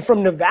stops somebody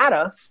from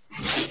Nevada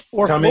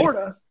or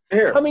Florida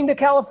coming to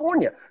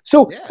California?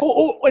 So,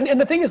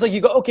 and the thing is, like,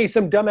 you go, okay,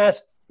 some dumbass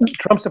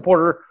Trump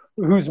supporter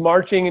who's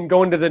marching and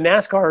going to the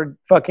NASCAR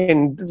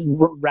fucking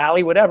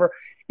rally, whatever.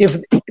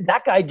 If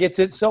that guy gets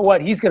it, so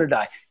what? He's going to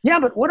die. Yeah,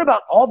 but what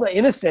about all the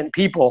innocent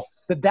people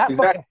that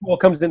fucking fool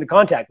comes into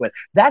contact with?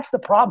 That's the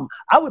problem.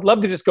 I would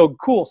love to just go,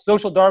 cool,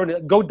 social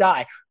Darwin, go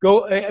die.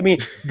 Go to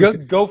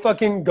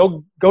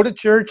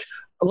church,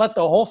 let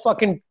the whole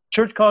fucking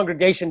church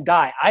congregation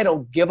die. I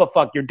don't give a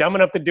fuck. You're dumb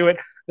enough to do it.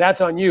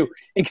 That's on you.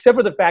 Except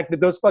for the fact that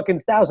those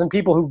fucking 1,000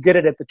 people who get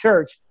it at the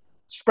church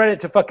spread it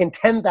to fucking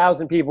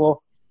 10,000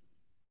 people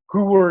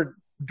who were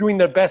doing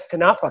their best to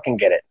not fucking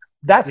get it.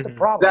 That's the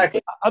problem.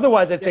 Exactly.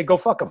 Otherwise, I'd say go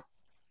fuck them.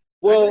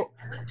 Well,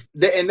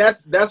 and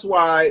that's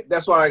why,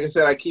 like I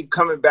said, I keep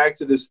coming back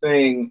to this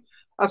thing.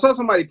 I saw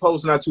somebody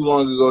post not too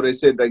long ago. They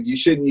said like you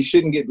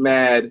shouldn't get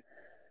mad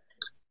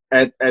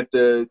at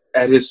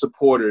his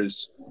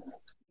supporters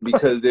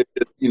because they're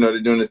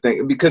doing this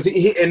thing because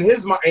he in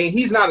his mind, and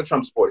he's not a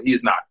Trump supporter. He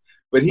is not,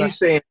 but he's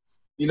saying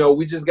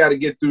we just got to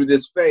get through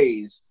this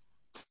phase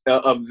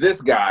of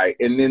this guy,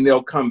 and then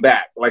they'll come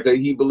back. Like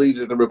he believes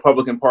that the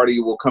Republican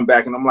Party will come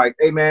back. And I'm like,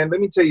 hey man,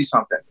 let me tell you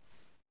something.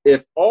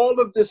 If all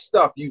of this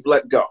stuff you've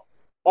let go,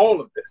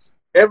 all of this,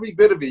 every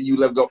bit of it you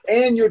let go,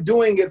 and you're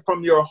doing it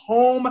from your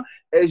home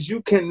as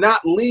you cannot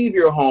leave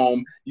your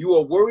home, you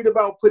are worried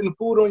about putting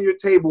food on your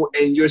table,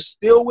 and you're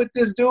still with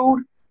this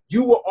dude,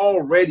 you were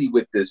already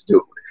with this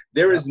dude.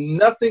 There is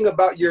nothing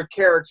about your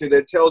character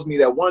that tells me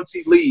that once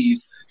he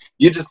leaves,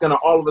 you're just going to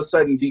all of a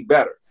sudden be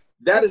better.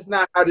 That is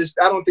not how this.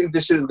 I don't think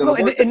this shit is going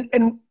to work.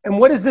 And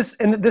what is this?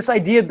 And this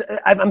idea,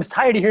 I'm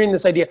tired of hearing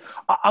this idea.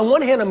 On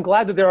one hand, I'm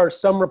glad that there are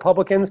some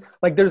Republicans,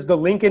 like there's the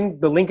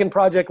Lincoln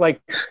Project,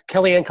 like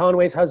Kellyanne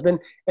Conway's husband,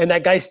 and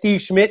that guy Steve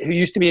Schmidt, who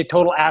used to be a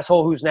total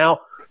asshole, who's now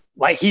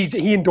like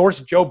he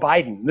endorsed Joe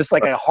Biden. This is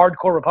like a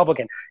hardcore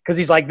Republican because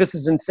he's like, this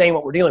is insane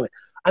what we're dealing with.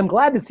 I'm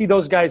glad to see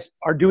those guys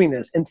are doing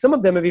this, and some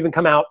of them have even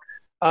come out.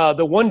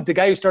 The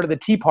guy who started the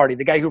Tea Party,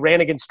 the guy who ran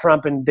against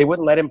Trump, and they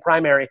wouldn't let him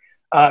primary.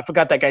 I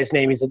forgot that guy's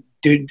name. He's a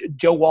dude,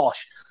 Joe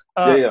Walsh.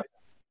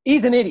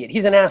 He's an idiot.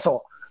 He's an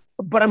asshole.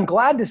 But I'm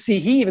glad to see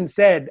he even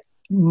said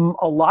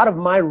a lot of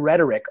my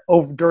rhetoric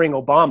during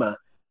Obama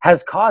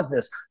has caused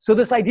this. So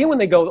this idea when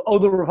they go,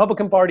 the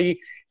Republican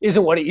Party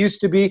isn't what it used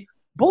to be,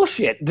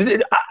 bullshit.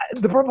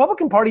 The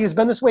Republican Party has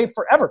been this way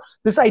forever.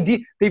 This idea,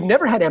 they've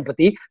never had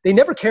empathy. They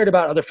never cared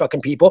about other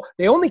fucking people.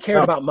 They only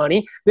cared about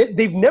money.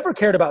 They've never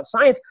cared about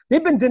science.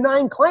 They've been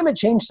denying climate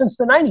change since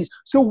the 90s.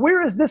 So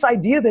where is this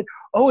idea that,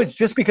 it's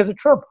just because of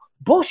Trump?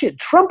 Bullshit.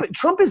 Trump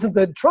is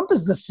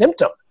the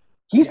symptom.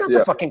 He's not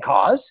the fucking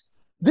cause.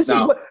 This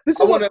is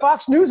what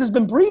Fox News has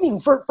been breeding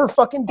for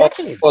fucking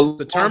decades. Well,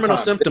 the terminal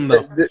symptom,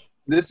 though.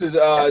 This is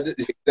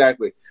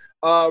exactly.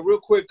 Real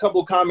quick,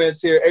 couple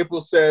comments here.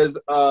 April says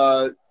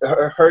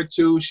her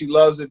too. She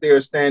loves that they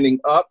are standing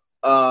up,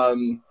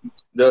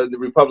 the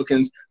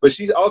Republicans. But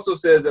she also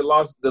says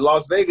that the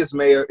Las Vegas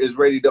mayor is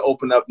ready to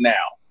open up now.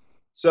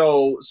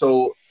 So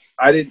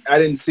I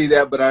didn't see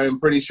that, but I am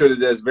pretty sure that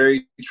that's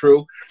very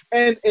true.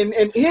 And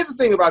here's the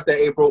thing about that,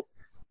 April.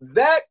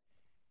 That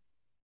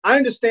I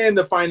understand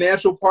the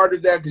financial part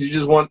of that because you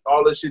just want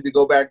all this shit to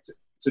go back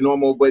to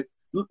normal. But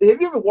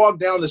Have you ever walked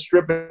down the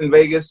strip in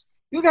Vegas?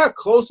 You look how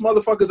close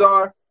motherfuckers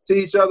are to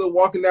each other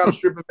walking down the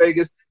strip in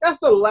Vegas. That's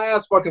the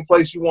last fucking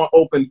place you want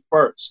open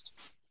first.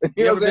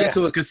 You ever been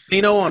to a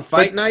casino on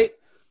fight night?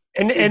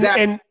 And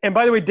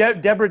by the way,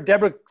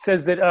 Deborah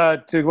says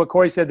that to what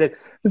Corey said, that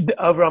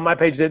over on my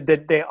page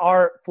that they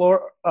are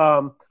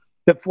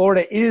that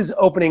Florida is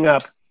opening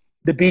up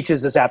the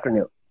beaches this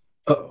afternoon.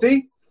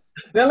 See,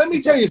 now let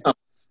me tell you something.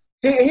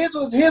 Here's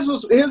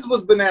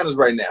what's bananas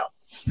right now.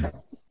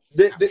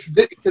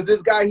 Because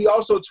this guy, he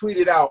also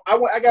tweeted out.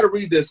 I got to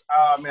read this.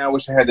 Man, I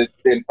wish I had it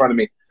in front of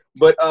me.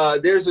 But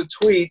there's a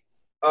tweet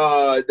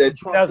that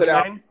Trump put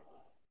out.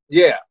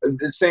 Yeah,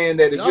 saying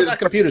that if y'all got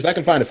computers, I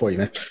can find it for you,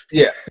 man.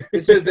 Yeah,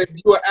 it says that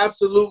you are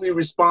absolutely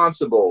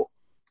responsible.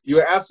 You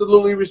are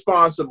absolutely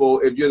responsible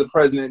if you're the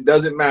president. It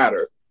doesn't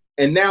matter.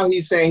 And now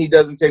he's saying he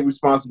doesn't take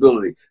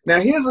responsibility. Now,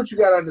 here's what you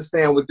got to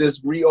understand with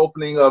this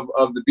reopening of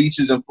the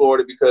beaches in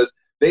Florida, because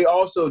they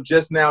also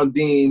just now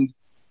deemed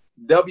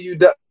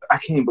I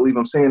can't believe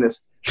I'm saying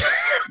this.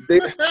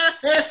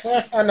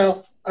 I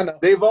know.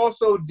 They've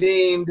also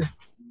deemed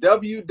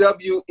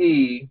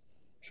WWE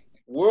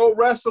World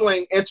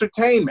Wrestling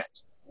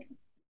Entertainment.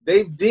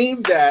 They've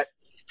deemed that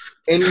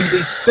an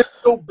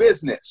essential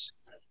business.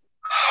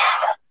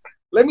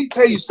 Let me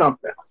tell you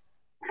something.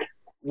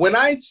 When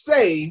I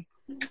say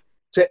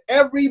to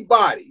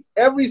everybody,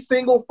 every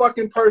single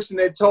fucking person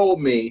that told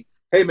me,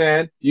 hey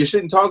man, you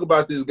shouldn't talk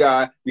about this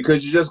guy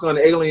because you're just going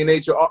to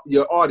alienate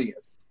your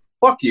audience.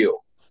 Fuck you.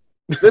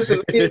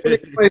 Listen, let me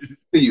explain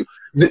to you.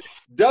 The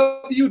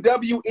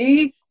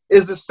WWE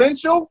is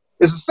essential.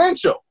 It's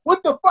essential.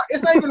 What the fuck?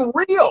 It's not even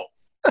real.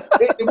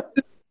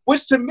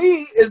 Which to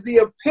me is the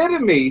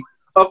epitome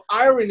of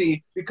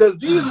irony, because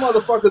these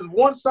motherfuckers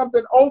want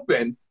something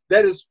open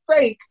that is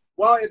fake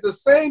while at the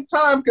same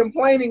time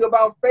complaining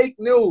about fake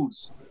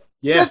news.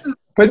 Yeah.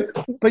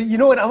 But you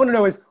know what I want to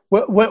know is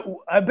what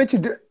I bet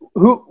you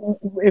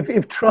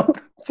if Trump,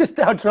 just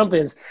how Trump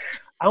is,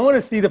 I want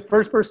to see the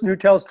first person who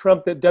tells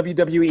Trump that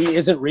WWE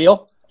isn't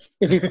real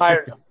if he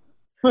fires him.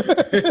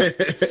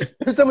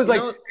 If someone's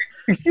like,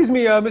 excuse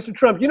me, Mr.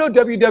 Trump, you know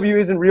WWE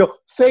isn't real.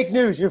 Fake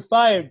news. You're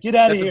fired. Get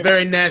out of here. That's a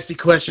very nasty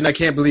question. I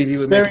can't believe you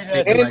would make a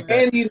statement like that.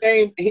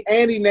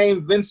 And he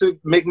named Vince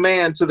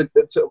McMahon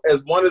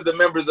as one of the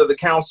members of the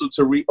council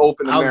to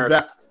reopen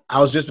America. I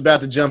was just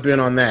about to jump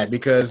in on that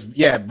because,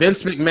 yeah,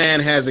 Vince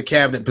McMahon has a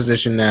cabinet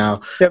position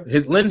now. Yep.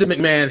 Linda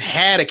McMahon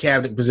had a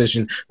cabinet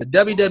position. The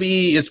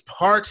WWE is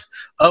part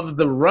of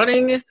the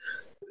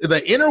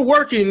inner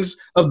workings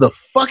of the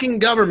fucking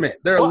government.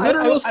 There are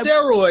literal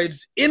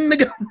steroids in the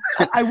government.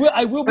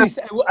 I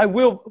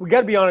will. We got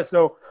to be honest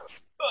though.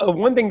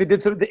 One thing that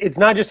did so, it's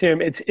not just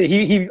him. It's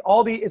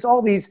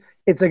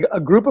a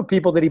group of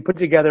people that he put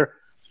together.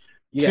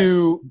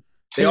 Yes.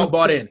 They all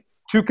bought in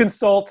to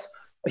consult.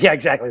 Yeah,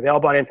 exactly. They all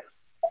bought in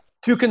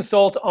to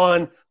consult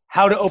on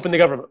how to open the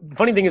government. The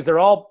funny thing is they're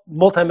all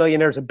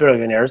multimillionaires and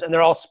billionaires, and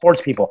they're all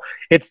sports people.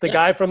 It's the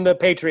guy from the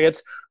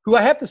Patriots, who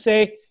I have to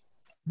say,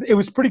 it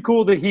was pretty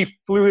cool that he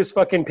flew his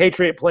fucking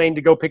Patriot plane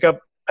to go pick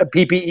up a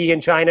PPE in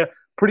China.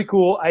 Pretty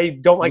cool. I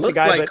don't like the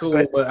guy,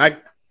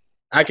 but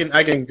I can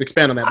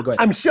expand on that. But go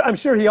ahead. I'm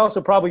sure he also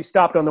probably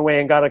stopped on the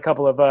way and got a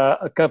couple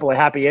of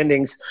happy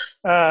endings.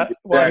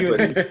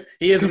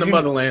 He is in the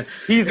motherland.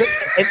 Yes,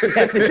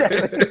 exactly.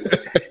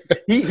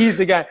 He's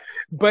the guy.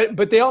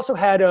 But they also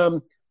had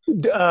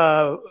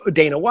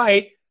Dana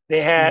White.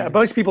 They had a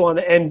bunch of people on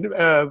the end.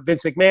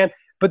 Vince McMahon.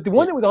 But the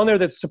one that was on there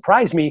that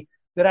surprised me,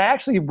 that I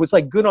actually was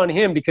like good on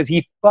him because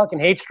he fucking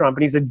hates Trump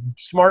and he's a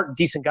smart,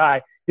 decent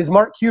guy, is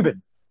Mark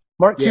Cuban.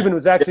 Mark Cuban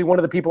was actually one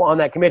of the people on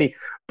that committee.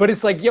 But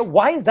it's like,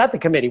 why is that the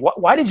committee?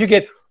 Why did you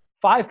get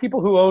 5 people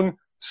who own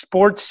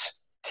sports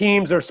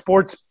teams or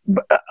sports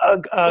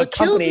what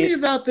kills me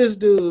about this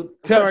dude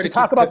to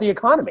talk about the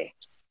economy?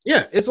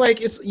 Yeah, it's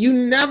like you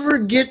never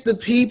get the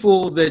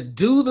people that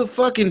do the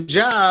fucking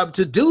job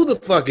to do the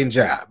fucking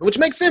job, which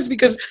makes sense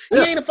because he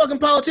ain't a fucking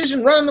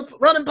politician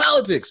running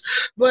politics.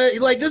 But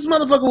like this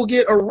motherfucker will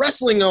get a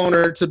wrestling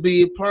owner to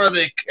be part of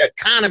the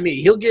economy.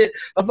 He'll get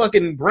a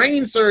fucking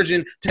brain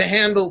surgeon to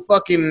handle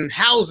fucking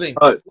housing.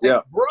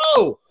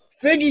 Bro,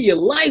 figure your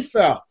life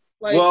out.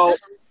 Like, well,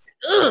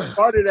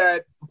 part of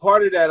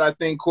that, I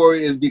think,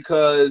 Corey, is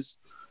because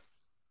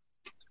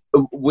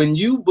when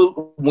you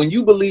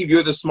believe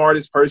you're the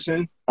smartest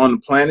person on the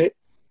planet,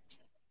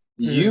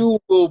 you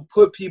will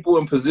put people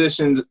in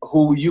positions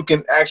who you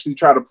can actually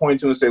try to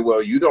point to and say,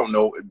 well, you don't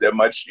know that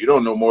much. You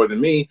don't know more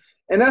than me.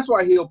 And that's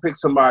why he'll pick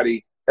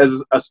somebody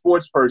as a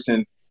sports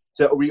person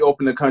to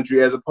reopen the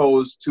country as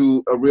opposed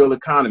to a real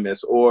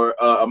economist or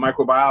a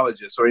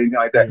microbiologist or anything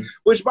like that.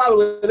 Which, by the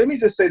way, let me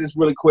just say this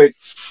really quick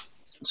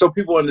so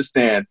people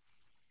understand.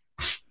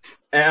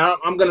 And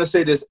I'm going to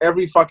say this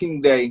every fucking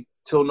day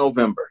till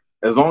November.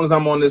 As long as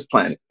I'm on this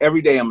planet,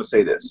 every day I'm going to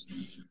say this.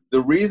 The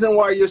reason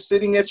why you're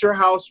sitting at your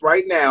house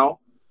right now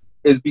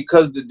is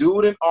because the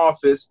dude in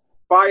office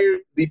fired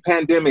the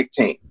pandemic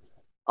team.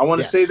 I want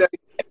to say that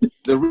again.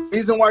 The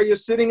reason why you're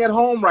sitting at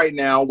home right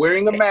now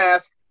wearing a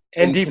mask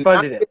and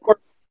defunded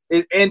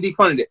it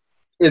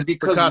is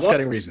because for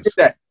cost-cutting reasons.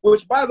 That,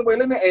 which, by the way,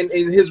 let me and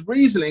his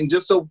reasoning,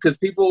 just so because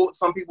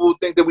some people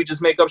think that we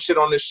just make up shit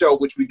on this show,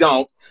 which we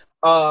don't.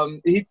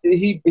 He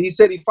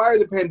said he fired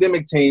the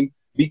pandemic team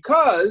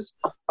because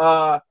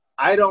I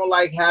don't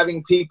like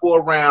having people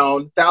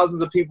around,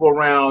 thousands of people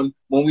around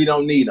when we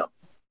don't need them.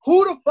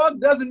 Who the fuck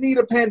doesn't need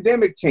a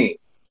pandemic team?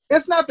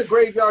 It's not the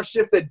graveyard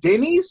shift at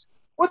Denny's.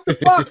 What the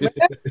fuck, man?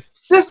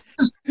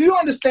 Do you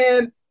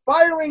understand?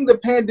 Firing the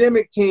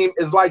pandemic team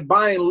is like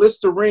buying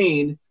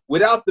Listerine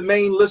without the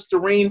main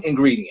Listerine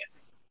ingredient.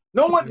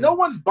 No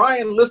one's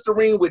buying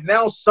Listerine with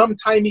now some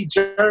tiny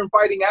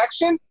germ-fighting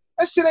action.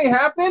 That shit ain't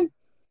happening.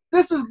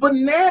 This is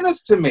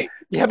bananas to me.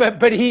 Yeah,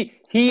 but he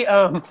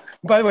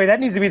by the way, that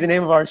needs to be the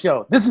name of our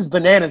show. This is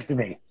bananas to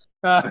me.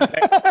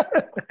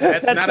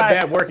 That's not a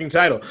bad working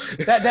title.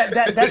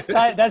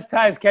 That's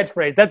Ty's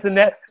catchphrase.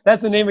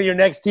 That's the name of your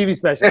next TV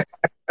special.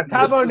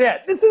 Ty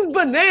Barnett. This is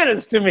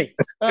bananas to me.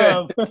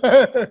 But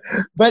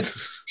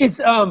it's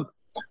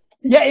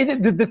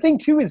the thing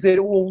too is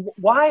that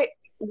why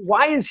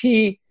is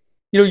he?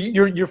 You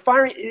know, you're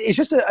firing. It's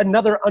just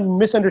another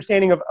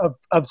misunderstanding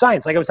of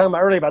science. Like I was talking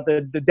about earlier about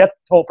the death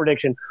toll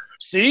prediction.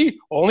 See,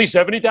 only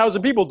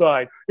 70,000 people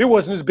died. It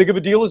wasn't as big of a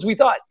deal as we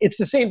thought. It's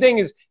the same thing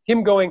as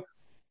him going,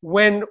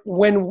 when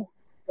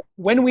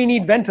we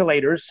need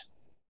ventilators,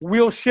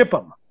 we'll ship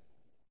them.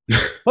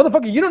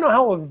 Motherfucker, you don't know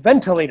how a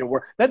ventilator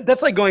works.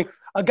 That's like going,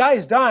 a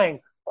guy's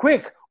dying.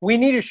 Quick, we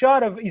need a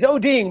shot of, he's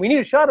ODing. We need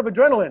a shot of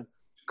adrenaline.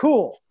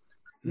 Cool.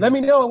 Let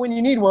me know when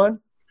you need one,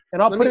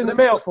 and I'll put it in the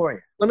mail for you.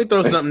 Let me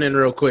throw something in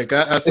real quick.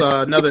 I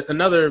saw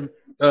another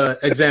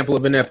example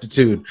of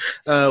ineptitude.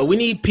 We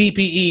need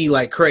PPE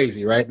like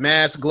crazy, right?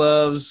 Masks,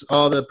 gloves,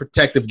 all the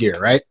protective gear,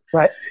 right?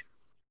 Right.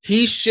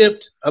 He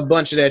shipped a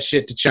bunch of that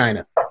shit to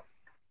China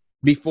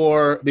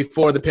before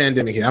the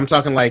pandemic hit. I'm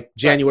talking like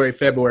January,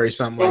 February,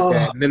 something like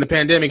that. And then the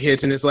pandemic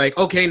hits, and it's like,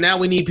 okay, now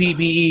we need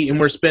PPE, and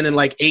we're spending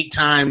like 8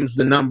 times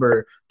the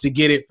number to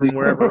get it from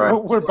wherever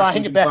we're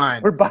buying it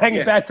back. We're buying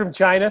it back from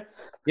China.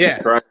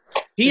 Yeah. Right.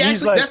 He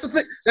actually, like, that's the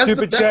thing. That's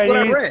what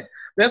I read.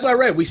 That's what I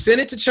read. We sent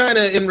it to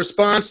China in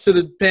response to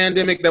the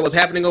pandemic that was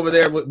happening over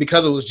there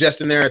because it was just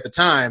in there at the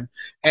time.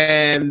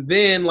 And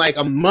then like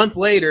a month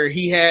later,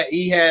 he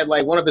had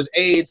like one of his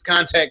aides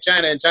contact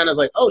China, and China's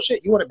like, oh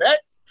shit, you want it back?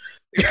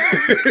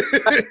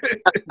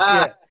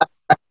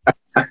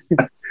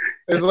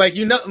 It's like,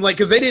 you know, like,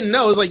 because they didn't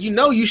know. It's like, you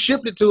know, you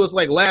shipped it to us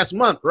like last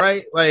month,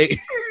 right? Like,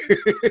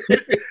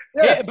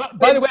 yeah. But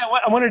by the way,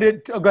 I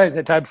wanted to go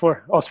ahead, Ty,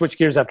 before I'll switch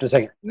gears after a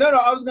second. No,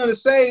 I was going to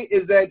say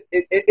is that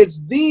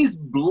it's these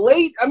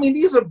blatant. I mean,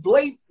 these are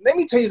blatant. Let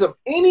me tell you something.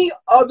 Any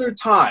other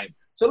time.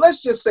 So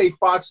let's just say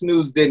Fox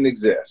News didn't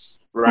exist,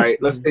 right?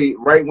 Let's say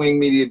right-wing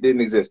media didn't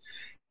exist.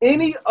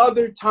 Any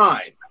other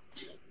time,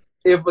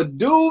 if a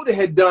dude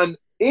had done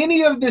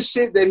any of the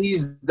shit that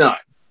he's done,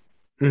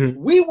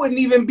 we wouldn't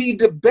even be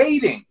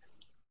debating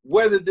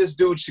whether this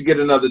dude should get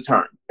another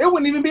term. It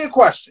wouldn't even be a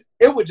question.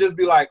 It would just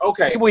be like,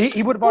 okay. Well,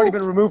 he would have already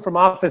been removed from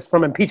office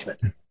from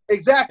impeachment.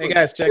 Exactly. Hey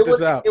guys, check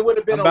this out. It would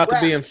have been I'm about to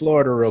be in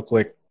Florida real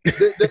quick.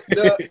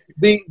 A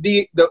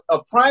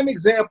prime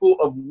example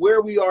of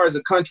where we are as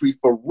a country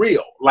for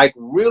real, like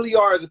really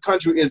are as a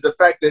country, is the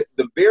fact that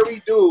the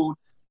very dude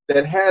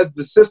that has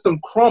the system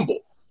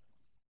crumble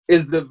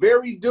is the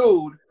very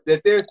dude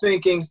that they're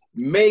thinking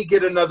may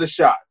get another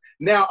shot.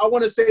 Now, I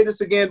want to say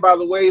this again, by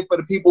the way, for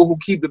the people who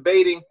keep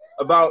debating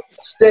about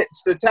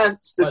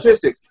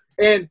statistics.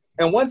 And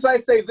once I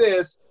say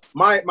this,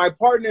 my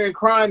partner in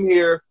crime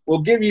here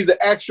will give you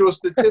the actual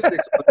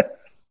statistics.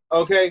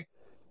 Okay?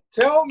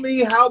 Tell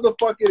me how the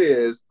fuck it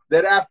is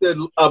that after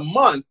a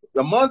month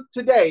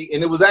today,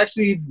 and it was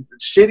actually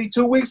shitty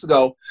 2 weeks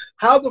ago,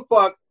 how the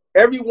fuck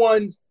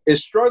everyone is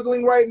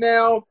struggling right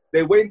now.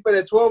 They're waiting for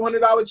that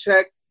 $1,200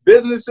 check.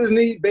 Businesses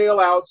need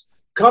bailouts.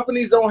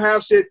 Companies don't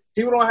have shit.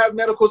 People don't have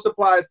medical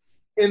supplies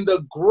in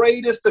the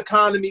greatest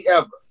economy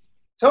ever.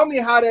 Tell me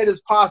how that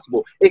is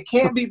possible. It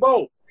can't be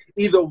both.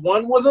 Either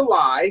one was a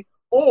lie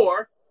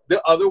or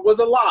the other was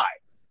a lie.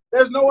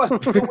 There's no other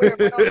way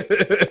around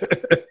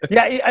it.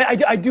 Yeah,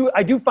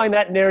 I do find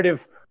that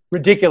narrative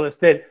ridiculous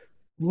that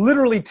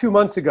literally 2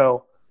 months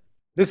ago,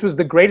 this was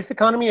the greatest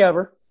economy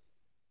ever.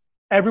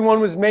 Everyone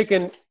was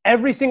making,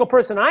 every single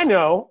person I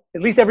know,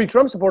 at least every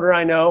Trump supporter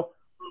I know,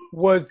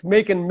 was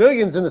making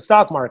millions in the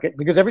stock market,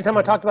 because every time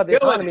I talked about the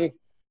economy,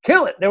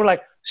 kill it. They were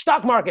like,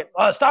 stock market's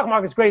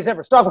greatest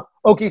ever.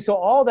 Okay, so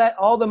all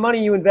the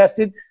money you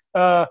invested,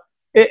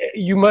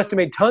 you must have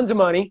made tons of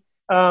money.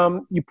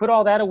 You put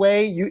all that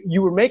away.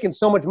 You were making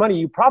so much money.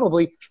 You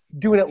probably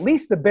doing at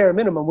least the bare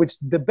minimum, which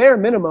the bare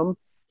minimum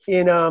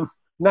in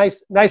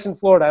nice in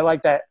Florida. I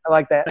like that.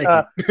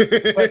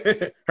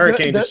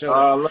 Hurricane to show.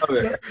 I love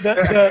it.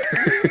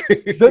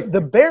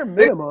 The bare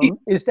minimum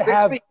is to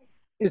have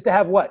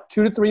what,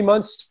 2 to 3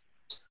 months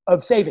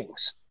of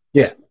savings.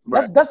 Yeah,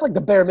 that's like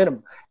the bare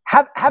minimum.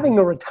 Having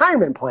a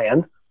retirement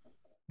plan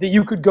that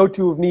you could go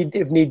to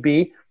if need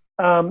be,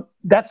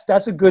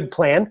 that's a good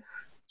plan.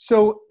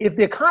 So if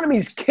the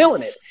economy's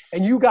killing it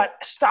and you got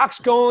stocks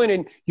going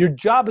and your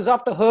job is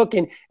off the hook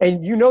and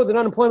you know that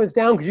unemployment's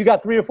down because you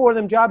got 3 or 4 of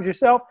them jobs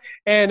yourself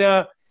and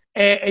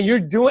you're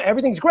doing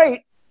everything's great,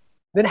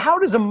 then how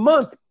does 1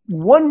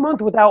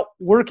 month without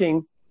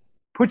working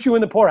put you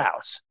in the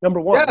poorhouse?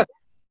 Number one. Yes.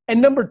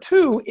 And number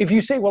two, if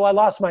you say, well, I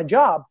lost my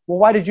job, well,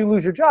 why did you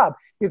lose your job?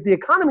 If the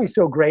economy's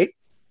so great,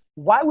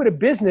 why would a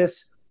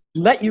business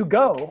let you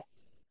go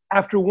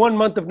after 1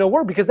 month of no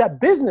work? Because that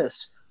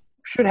business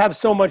should have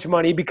so much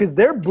money because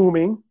they're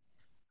booming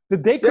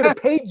that they could have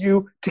paid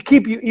you to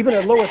keep you even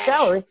a lower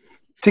salary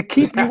to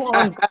keep you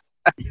on.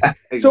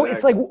 Exactly. So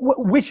it's like,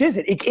 which is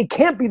it? It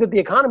can't be that the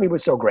economy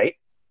was so great.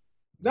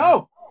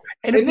 No.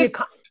 And if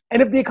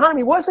the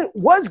economy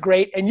was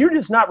great and you're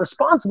just not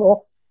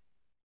responsible,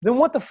 then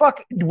what the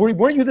fuck?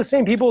 Weren't you the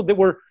same people that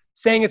were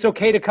saying it's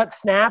okay to cut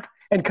SNAP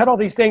and cut all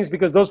these things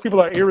because those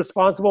people are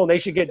irresponsible and they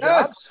should get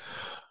jobs?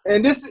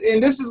 And this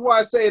is why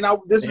I say,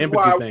 this is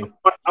why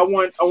I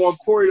want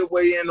Corey to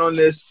weigh in on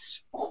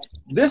this.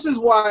 This is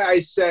why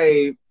I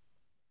say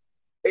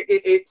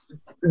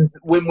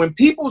when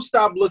people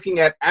stop looking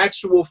at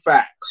actual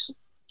facts,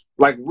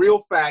 like real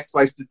facts,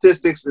 like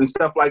statistics and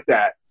stuff like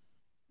that,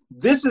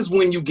 this is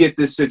when you get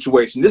this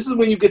situation. This is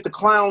when you get the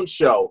clown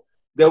show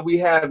that we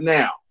have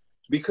now.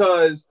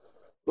 Because,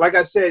 like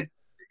I said,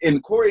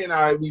 and Corey and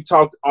I, we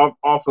talked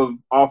off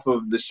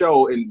of the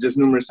show and just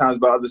numerous times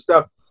about other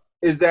stuff,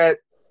 is that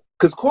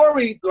because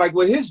Corey, like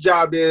what his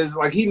job is,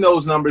 like he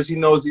knows numbers, he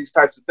knows these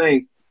types of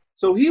things.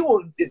 So he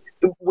will,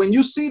 when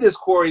you see this,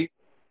 Corey,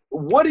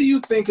 what do you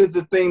think is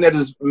the thing that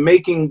is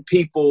making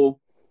people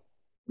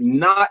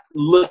not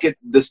look at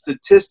the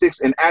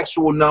statistics and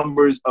actual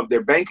numbers of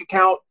their bank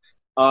account,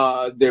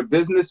 their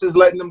businesses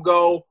letting them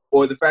go,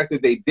 or the fact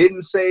that they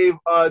didn't save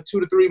 2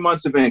 to 3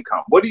 months of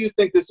income? What do you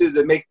think this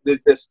is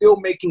that's still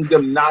making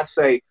them not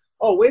say,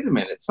 oh, wait a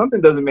minute,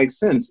 something doesn't make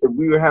sense. If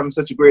we were having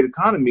such a great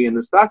economy in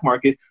the stock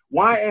market,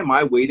 why am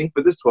I waiting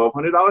for this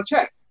 $1,200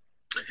 check?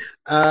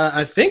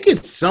 I think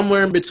it's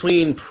somewhere in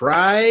between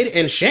pride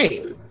and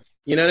shame.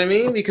 You know what I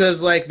mean?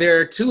 Because like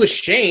they're too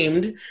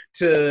ashamed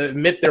to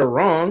admit they're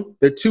wrong.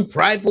 They're too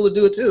prideful to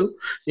do it too.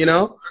 You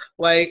know,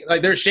 like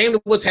they're ashamed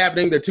of what's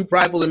happening. They're too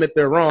prideful to admit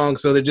they're wrong.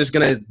 So they're just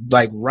gonna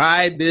like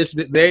ride this.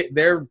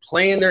 They're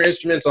playing their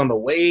instruments on the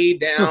way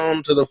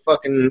down to the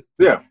fucking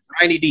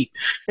briny deep.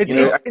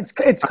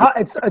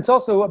 It's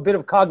also a bit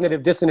of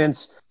cognitive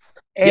dissonance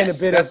and a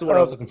bit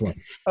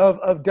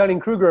of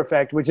Dunning-Kruger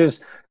effect, which is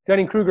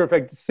Dunning-Kruger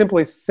effect.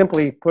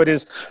 Simply put,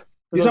 is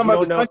you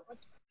talking about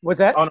what's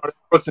that? Oh no,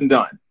 Brooks and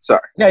Dunn.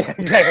 Sorry. Yeah,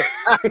 exactly.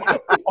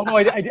 Although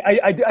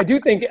I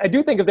do think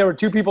if there were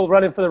 2 people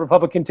running for the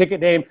Republican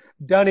ticket named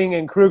Dunning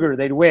and Kruger,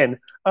 they'd win.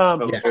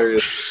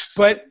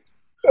 But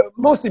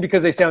mostly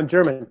because they sound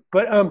German.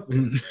 But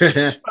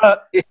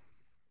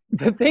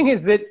the thing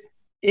is that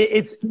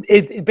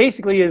it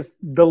basically is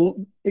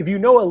if you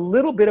know a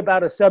little bit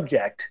about a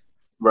subject,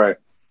 right?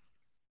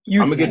 I'm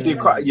gonna get to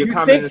your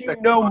comment. You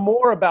know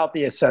more about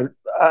the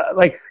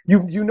like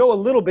you know a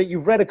little bit.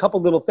 You've read a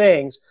couple little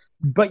things.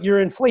 But your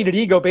inflated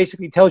ego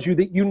basically tells you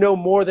that you know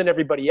more than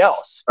everybody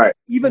else, right?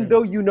 Even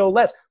though you know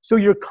less. So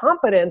your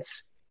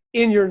confidence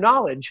in your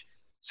knowledge,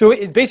 so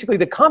it's basically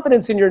the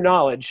confidence in your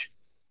knowledge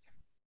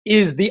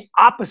is the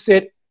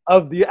opposite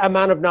of the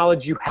amount of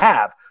knowledge you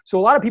have. So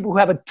a lot of people who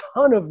have a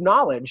ton of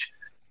knowledge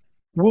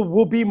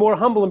will be more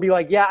humble and be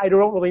like, yeah, I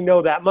don't really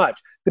know that much.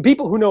 The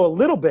people who know a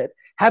little bit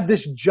have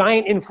this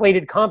giant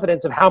inflated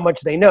confidence of how much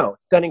they know.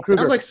 It's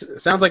Dunning-Kruger.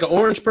 Sounds like an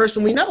orange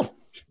person we know.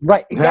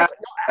 Right. Exactly.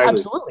 No,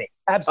 absolutely.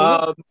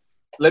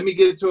 Let me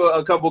get to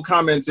a couple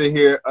comments in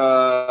here.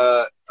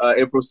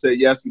 April said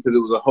yes because it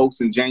was a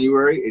hoax in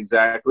January.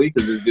 Exactly,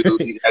 because this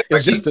dude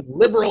it's just a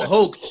liberal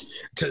hoax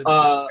to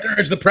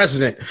disparage the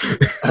president.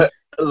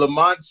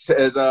 Lamont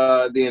says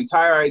the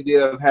entire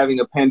idea of having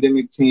a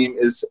pandemic team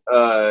is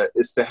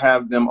to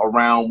have them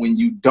around when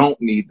you don't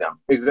need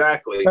them.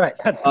 Exactly. Right.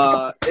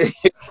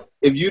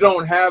 If you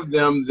don't have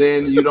them,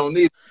 then you don't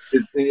need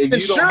them. If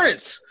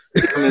insurance.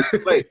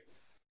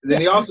 Then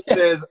he also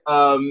says,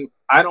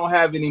 I don't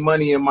have any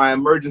money in my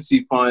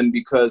emergency fund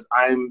because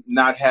I'm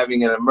not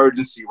having an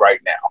emergency right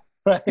now.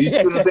 Right. You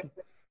see what I'm saying?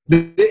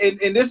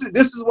 And this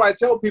is why I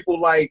tell people,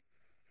 like,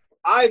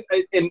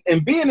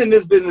 and being in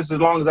this business as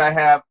long as I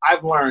have,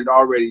 I've learned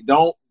already,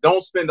 don't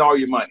spend all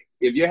your money.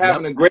 If you're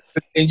having a great,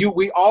 and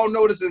we all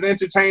know this as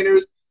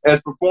entertainers,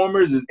 as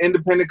performers, as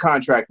independent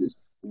contractors,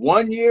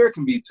 1 year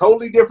can be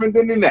totally different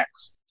than the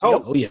next.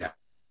 Totally. Oh yeah.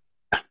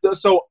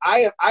 So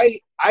I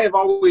have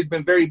always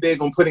been very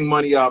big on putting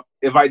money up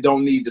if I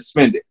don't need to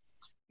spend it.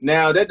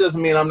 Now, that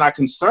doesn't mean I'm not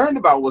concerned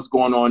about what's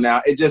going on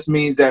now. It just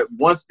means that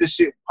once this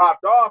shit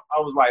popped off, I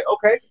was like,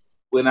 okay,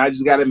 well, I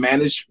just got to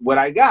manage what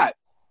I got.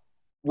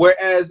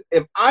 Whereas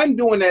if I'm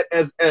doing that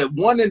as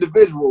one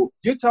individual,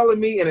 you're telling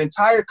me an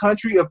entire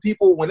country of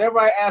people, whenever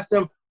I ask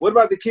them, what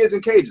about the kids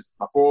in cages?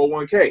 My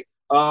 401k.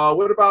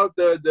 What about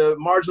the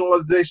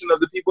marginalization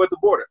of the people at the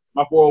border?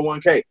 My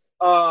 401k.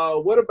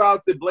 What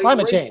about the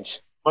climate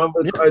change?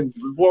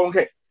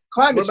 401k.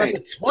 Climate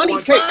change.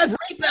 25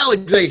 rape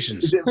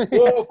allegations.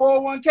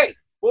 401k.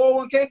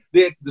 401k,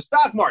 the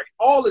stock market,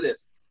 all of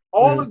this.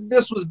 All of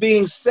this was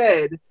being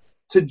said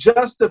to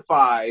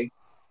justify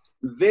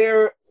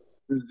their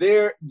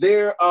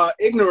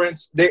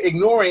ignorance, their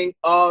ignoring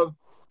of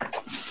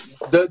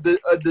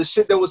the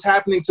shit that was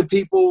happening to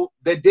people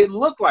that didn't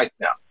look like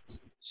them.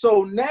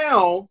 So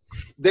now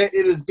that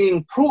it has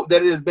been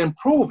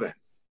proven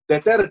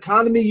that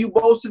economy you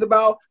boasted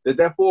about, that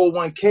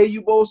 401k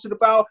you boasted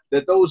about,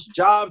 that those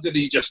jobs that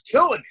are just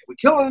killing it, we're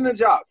killing the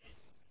job.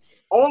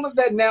 All of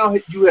that now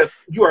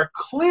you are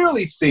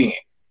clearly seeing,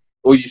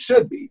 or you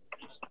should be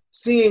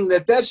seeing,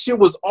 that shit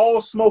was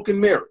all smoke and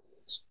mirrors.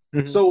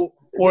 Mm-hmm. So,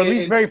 or at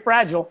least very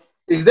fragile.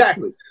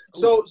 Exactly.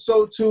 So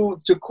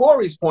to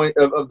Corey's point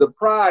of the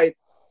pride,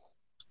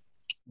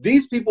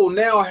 these people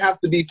now have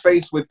to be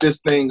faced with this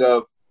thing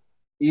of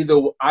either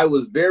I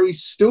was very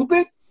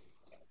stupid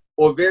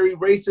or very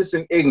racist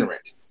and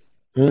ignorant.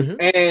 Mm-hmm.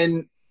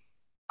 And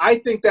I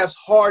think that's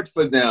hard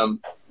for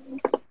them,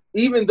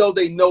 even though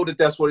they know that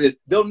that's what it is.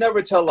 They'll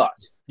never tell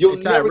us. You'll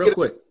never get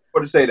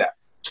to say that.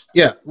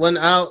 Yeah, when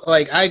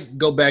I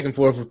go back and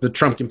forth with the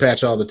Trumpkin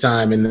patch all the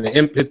time, and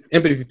the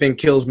empathy thing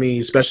kills me,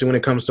 especially when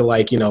it comes to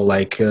like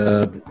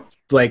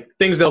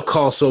things they'll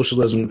call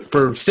socialism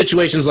for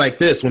situations like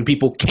this when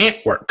people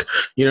can't work.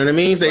 You know what I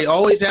mean? They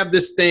always have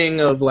this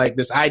thing of like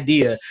this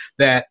idea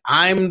that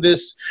I'm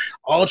this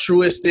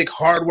altruistic,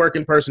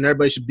 hardworking person.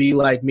 Everybody should be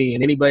like me,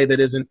 and anybody that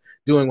isn't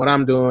doing what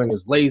I'm doing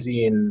is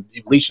lazy and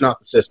leeching off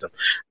the system.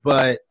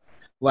 But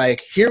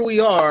like, here we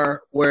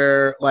are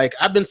where, like,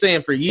 I've been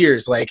saying for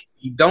years, like,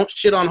 you don't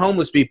shit on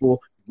homeless people.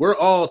 We're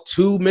all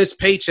 2 missed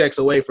paychecks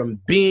away from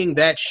being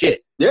that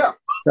shit. Yeah.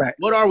 Right.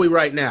 What are we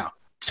right now?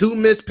 2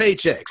 missed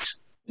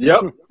paychecks.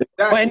 Yep.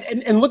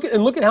 Exactly. And look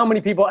at how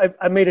many people I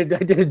did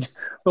a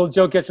little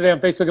joke yesterday on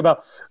Facebook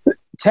about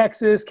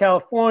Texas,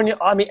 California.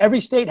 I mean,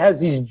 every state has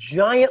these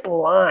giant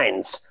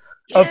lines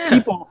of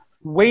people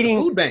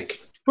waiting.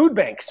 Food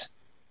banks.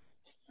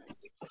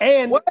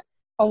 And what?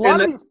 A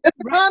lot of these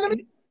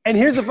economy. And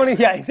here's the funny,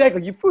 yeah,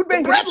 exactly. Your food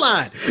bank bread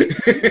line.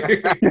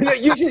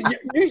 you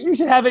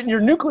should have it in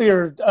your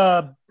nuclear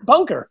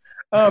bunker.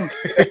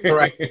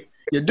 Right.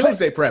 Your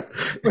doomsday prep.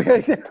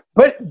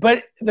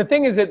 But the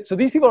thing is that so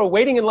these people are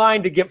waiting in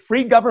line to get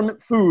free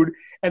government food,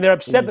 and they're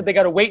upset that they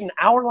got to wait an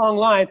hour-long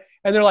line,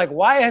 and they're like,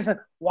 why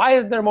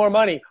isn't there more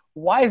money?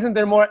 Why isn't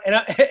there more?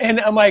 And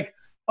I'm like,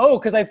 oh,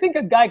 because I think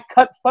a guy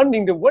cut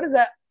funding to what is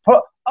that?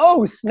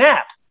 Oh,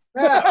 snap.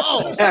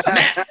 Oh,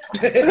 snap.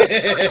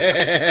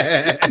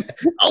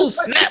 Oh,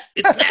 snap.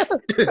 It snapped.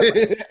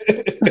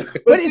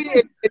 But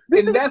see,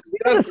 and this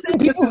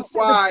is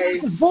why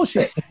it's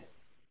bullshit.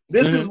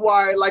 This is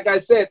why, like I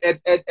said,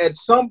 at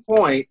some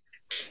point,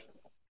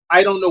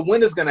 I don't know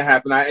when it's going to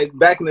happen.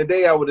 Back in the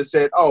day, I would have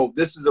said, oh,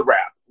 this is a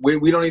wrap.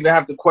 We don't even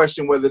have to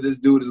question whether this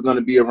dude is going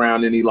to be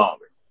around any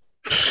longer.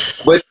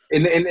 But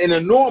in a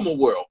normal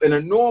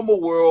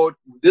world,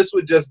 this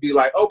would just be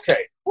like,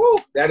 okay, woo,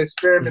 that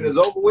experiment is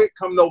over with.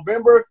 Come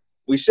November,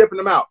 we shipping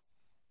them out.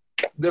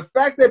 The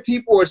fact that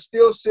people are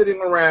still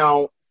sitting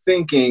around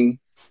thinking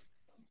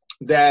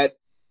that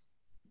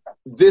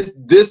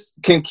this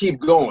can keep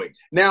going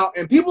now,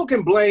 and people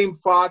can blame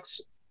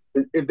Fox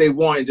if they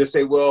want and just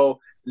say, well,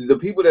 the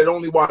people that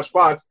only watch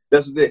Fox,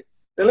 that's what they.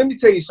 Now let me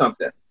tell you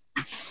something.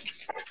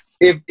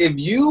 If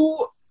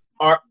you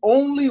are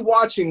only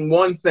watching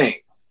one thing,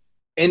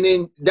 and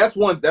then that's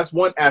one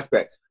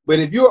aspect. But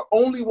if you're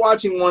only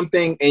watching one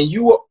thing and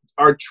you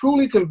are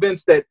truly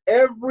convinced that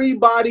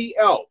everybody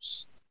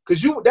else,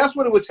 because that's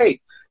what it would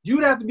take.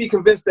 You'd have to be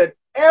convinced that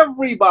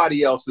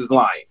everybody else is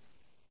lying,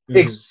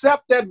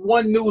 except that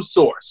one news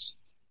source.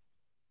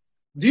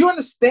 Do you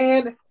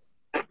understand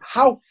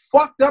how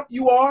fucked up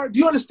you are? Do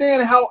you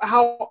understand how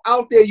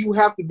out there you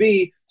have to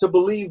be to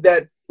believe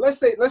that,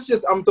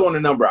 I'm throwing a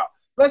number out.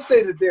 Let's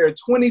say that there are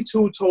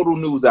 22 total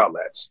news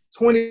outlets,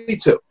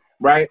 22,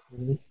 right?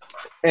 Mm-hmm.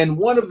 And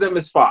one of them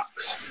is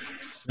Fox.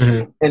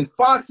 Mm-hmm. And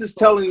Fox is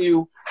telling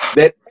you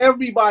that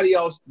everybody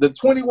else, the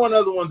 21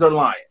 other ones, are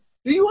lying.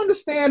 Do you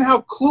understand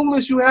how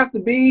clueless you have to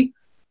be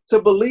to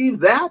believe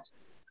that?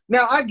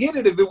 Now, I get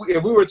it if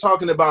we were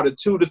talking about a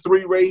 2 to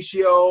 3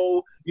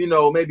 ratio,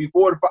 maybe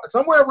 4 to 5,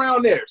 somewhere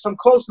around there, some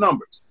close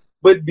numbers.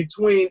 But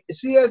between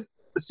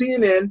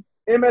CNN,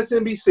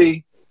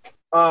 MSNBC,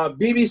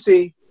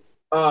 BBC,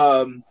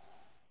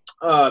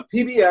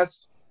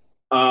 PBS,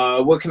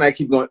 what can I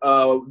keep going?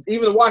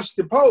 Even the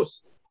Washington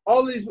Post,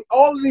 all of these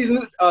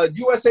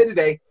USA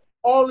Today,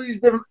 all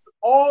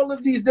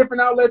of these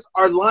different outlets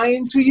are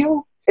lying to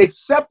you,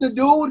 except the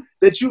dude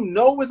that you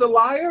know is a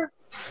liar.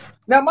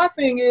 Now, my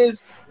thing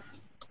is,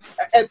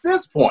 at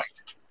this point,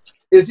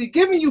 is he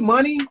giving you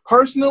money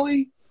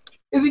personally?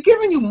 Is he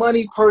giving you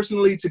money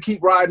personally to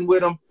keep riding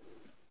with him?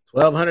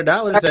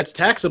 $1,200, that's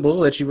taxable,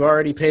 that you've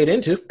already paid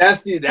into.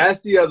 That's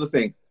the other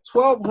thing.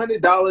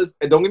 $1,200,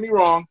 and don't get me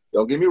wrong.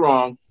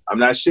 I'm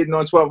not shitting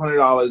on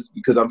 $1,200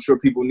 because I'm sure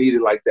people need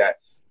it like that.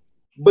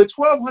 But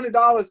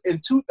 $1,200 in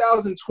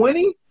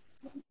 2020?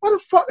 What the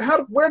fuck?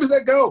 Where does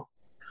that go?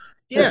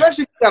 Yeah.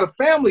 Especially if you got a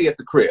family at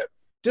the crib.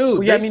 Dude,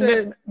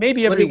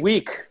 maybe every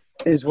week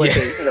is what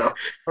they,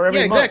 or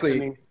every month. Exactly. I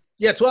mean,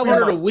 Yeah,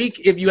 $1,200 a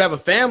week if you have a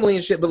family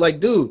and shit. But like,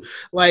 dude,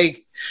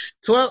 like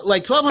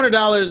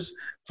 $1,200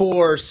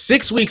 for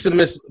 6 weeks of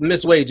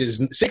missed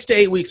wages, 6 to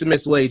 8 weeks of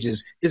missed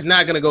wages is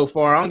not going to go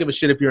far. I don't give a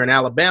shit if you're in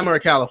Alabama or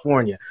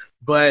California.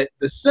 But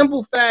the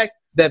simple fact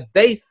that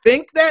they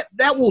think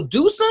that will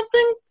do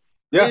something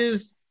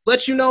is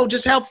let you know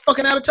just how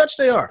fucking out of touch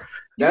they are.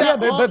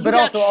 But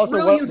also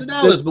trillions of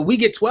dollars, but we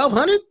get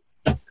 $1,200.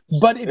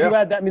 But if you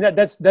add that, I mean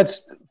that's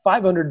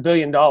 $500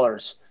 billion.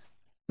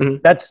 Mm-hmm.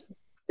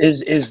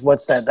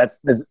 What's that?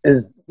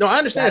 No, I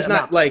understand it's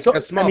not like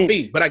a small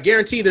fee, but I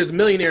guarantee there's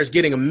millionaires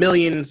getting a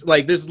millions.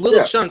 Like there's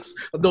little chunks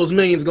of those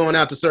millions going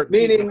out to certain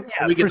people.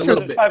 Yeah, we get for sure.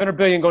 There's $500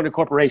 billion going to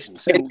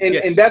corporations,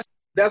 and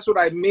that's what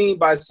I mean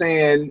by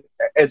saying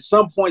at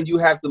some point you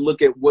have to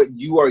look at what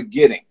you are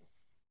getting.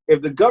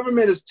 If the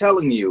government is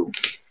telling you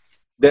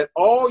that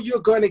all you're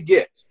going to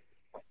get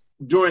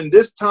during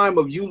this time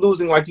of you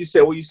losing, like you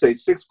said,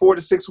 4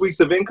 to 6 weeks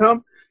of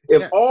income,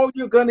 if all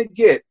you're going to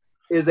get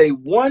is a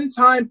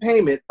one-time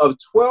payment of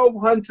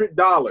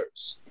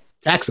 $1,200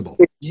 taxable.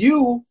 If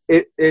you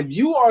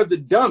are the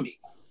dummy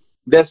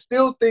that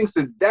still thinks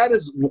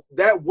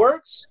that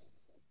works,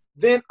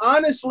 then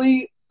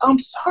honestly, I'm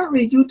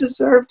sorry, you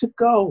deserve to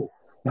go.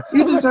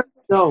 You deserve to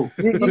go.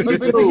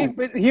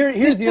 But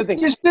here's the other thing.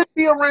 You should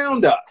be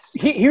around us.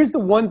 Here's the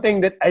one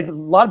thing that a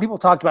lot of people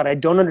talked about. I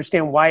don't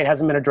understand why it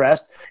hasn't been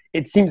addressed.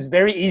 It seems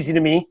very easy to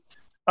me.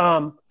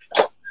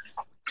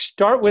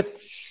 Start with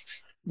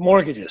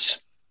mortgages.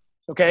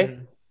 Okay?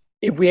 Mm-hmm.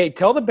 If we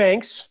tell the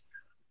banks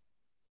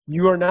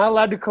you are not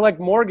allowed to collect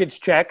mortgage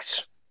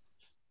checks,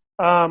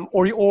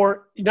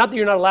 or not that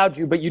you're not allowed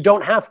to, but you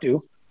don't have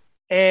to.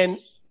 And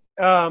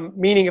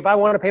meaning if I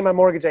want to pay my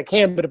mortgage, I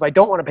can, but if I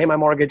don't want to pay my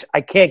mortgage,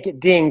 I can't get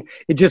dinged.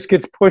 It just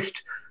gets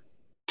pushed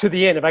to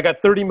the end. If I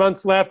got 30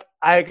 months left,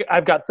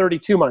 I've got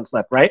 32 months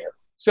left, right?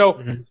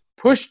 So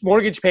push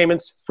mortgage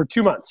payments for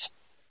 2 months.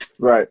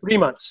 Right. 3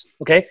 months,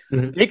 okay?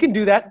 Mm-hmm. They can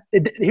do that.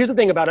 Here's the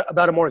thing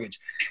about a mortgage.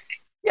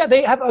 Yeah,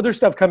 they have other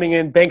stuff coming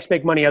in. Banks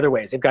make money other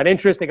ways. They've got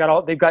interest.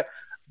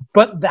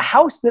 But the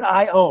house that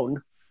I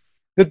own,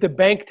 that the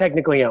bank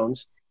technically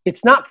owns,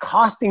 it's not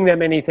costing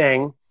them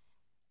anything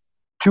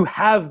to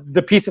have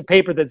the piece of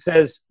paper that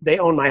says they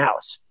own my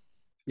house.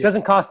 It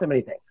doesn't cost them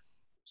anything.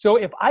 So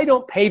if I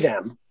don't pay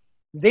them,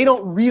 they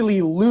don't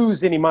really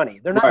lose any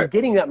money. They're not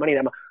getting that money.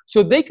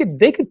 So they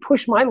could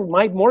push my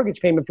mortgage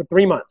payment for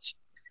 3 months.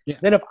 Yeah.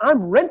 Then if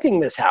I'm renting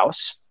this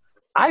house,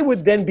 I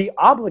would then be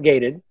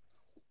obligated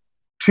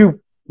to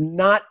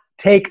not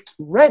take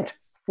rent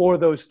for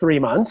those 3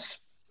 months.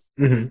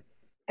 Mm-hmm.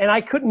 And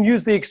I couldn't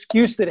use the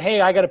excuse that,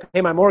 hey, I got to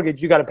pay my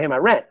mortgage, you got to pay my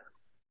rent.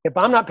 If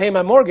I'm not paying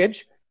my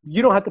mortgage,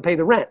 you don't have to pay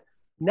the rent.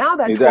 Now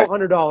that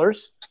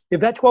 $1,200, if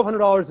that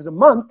 $1,200 is a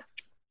month,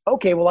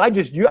 okay, well, I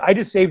just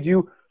saved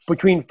you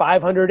between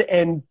 $500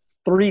 and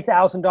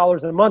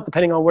 $3,000 a month,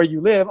 depending on where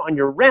you live, on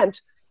your rent,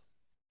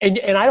 and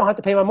I don't have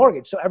to pay my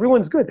mortgage. So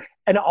everyone's good.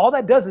 And all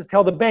that does is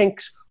tell the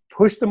banks,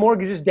 push the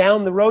mortgages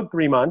down the road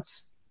 3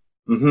 months.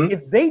 Mm-hmm.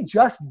 If they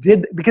just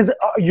did, because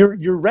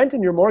your rent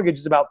and your mortgage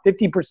is about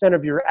 50%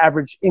 of your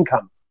average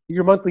income,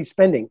 your monthly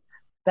spending.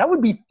 That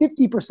would be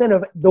 50%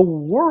 of the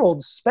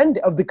world's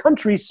of the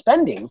country's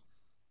spending.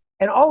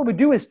 And all it would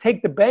do is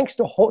take the banks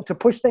to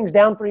push things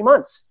down 3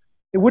 months.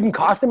 It wouldn't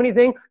cost them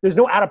anything. There's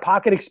no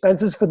out-of-pocket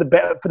expenses for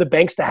the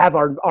banks to have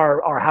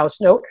our house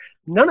note.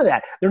 None of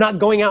that. They're not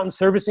going out and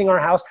servicing our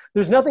house.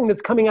 There's nothing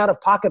that's coming out of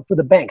pocket for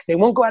the banks. They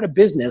won't go out of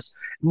business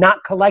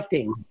not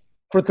collecting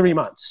for 3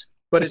 months.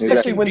 But it's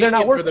especially when they're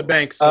not working for the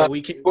banks. So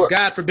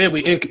God forbid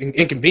we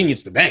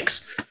inconvenience the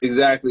banks.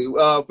 Exactly.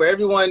 For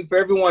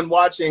everyone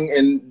watching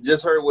and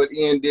just heard what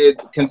Ian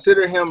did,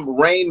 consider him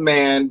Rain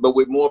Man, but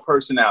with more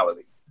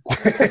personality.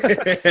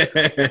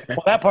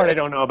 Well, that part I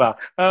don't know about.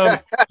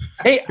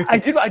 Hey, I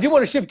do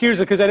want to shift gears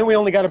because I know we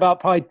only got about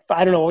probably,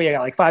 I don't know, we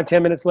got like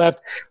 5-10 minutes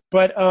left.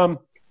 But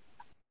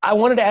I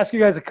wanted to ask you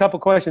guys a couple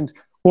questions.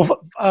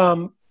 Well,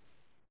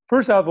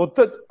 first off,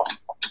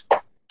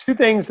 two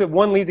things that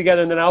one lead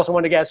together, and then I also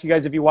wanted to ask you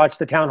guys if you watched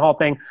the town hall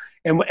thing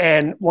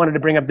and wanted to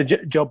bring up the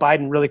Joe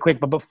Biden really quick.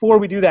 But before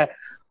we do that,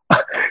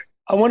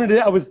 I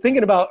was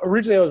thinking about,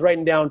 originally I was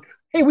writing down,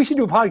 hey, we should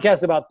do a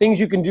podcast about things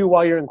you can do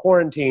while you're in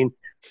quarantine.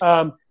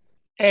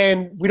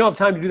 And we don't have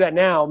time to do that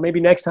now,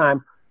 maybe next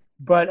time.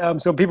 But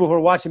so people who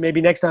are watching,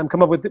 maybe next time,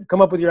 come up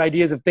with your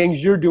ideas of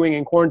things you're doing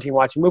in quarantine,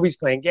 watching movies,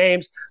 playing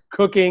games,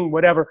 cooking,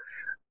 whatever.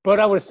 But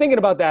I was thinking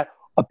about that.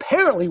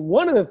 Apparently,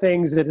 one of the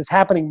things that is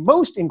happening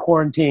most in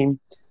quarantine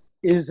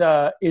is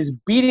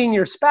beating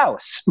your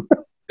spouse.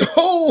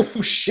 Oh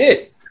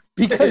shit!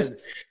 Because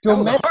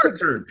domestic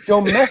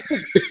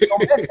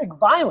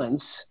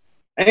violence.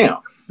 Damn.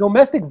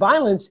 Domestic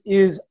violence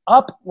is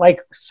up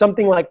like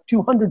something like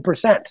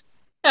 200%.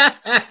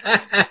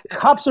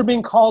 Cops are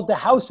being called to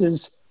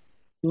houses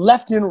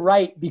left and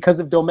right because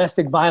of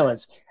domestic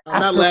violence.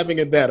 I'm not laughing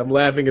at that. I'm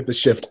laughing at the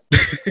shift.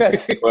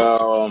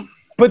 Well,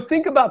 but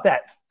think about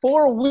that.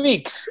 4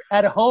 weeks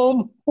at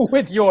home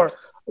with your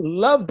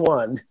loved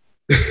one,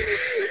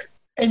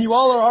 and you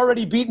all are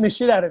already beating the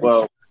shit out of each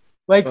other.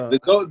 Like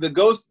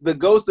the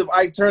ghost of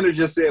Ike Turner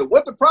just said,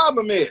 "What the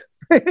problem is?"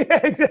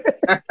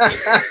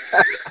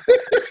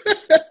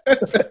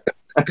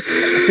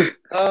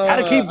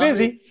 Gotta keep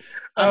busy.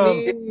 I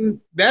mean,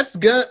 that's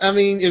good. I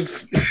mean,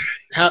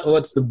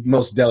 what's the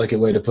most delicate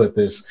way to put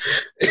this?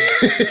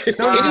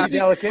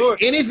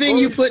 Anything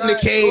you put in a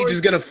cage is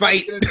gonna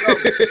fight.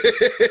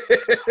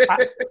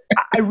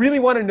 I really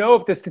want to know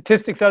if the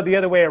statistics are the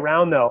other way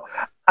around, though.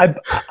 I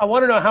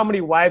want to know how many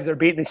wives are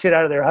beating the shit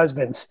out of their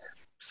husbands.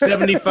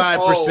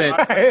 75%.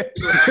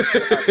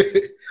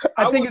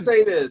 I will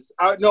say this.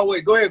 No,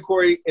 wait. Go ahead,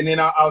 Corey, and then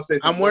I'll say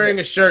something. I'm wearing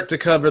a shirt to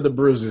cover the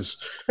bruises.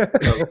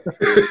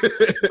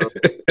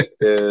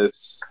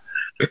 Yes.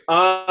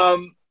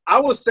 I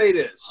will say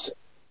this,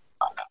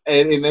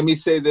 and let me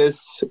say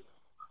this.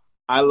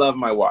 I love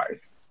my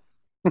wife.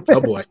 Oh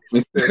boy,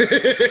 this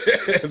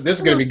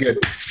is gonna be good.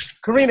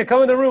 Karina,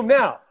 come in the room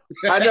now.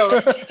 I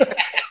know,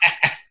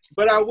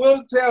 but I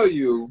will tell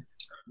you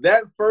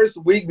that first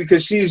week,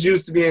 because she's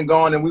used to being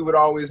gone, and we would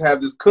always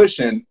have this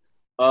cushion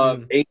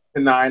of 8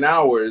 to 9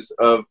 hours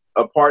of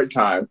a part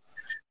time,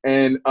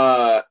 and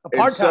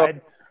apartheid.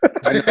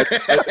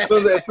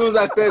 As soon as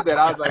I said that,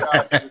 I was like,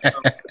 "Oh shit!"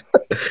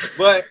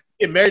 But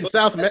get married in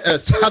South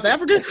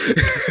Africa.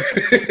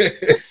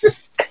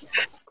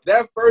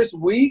 That first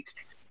week,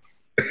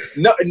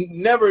 no,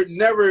 never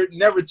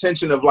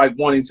tension of like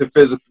wanting to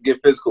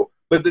get physical,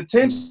 but the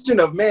tension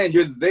of, man,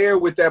 you're there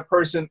with that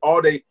person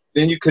all day.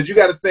 Then because you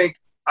got to think,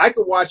 I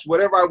could watch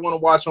whatever I want to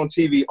watch on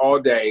TV all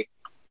day.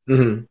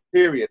 Mm-hmm.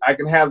 Period. I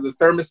can have the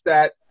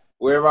thermostat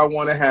wherever I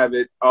want to have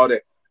it all day.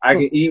 I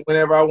can eat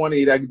whenever I want to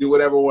eat. I can do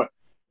whatever I want.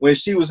 When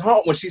she was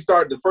home, when she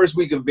started the first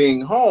week of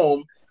being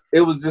home,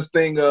 it was this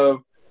thing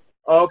of,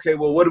 okay,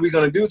 well, what are we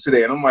going to do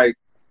today? And I'm like,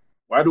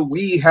 why do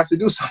we have to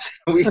do something?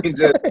 We can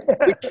just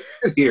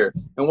sit here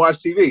and watch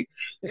TV.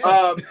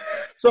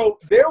 So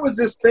there was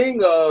this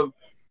thing of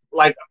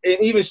like, and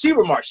even she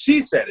remarked,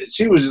 she said it.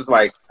 She was just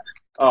like,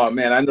 oh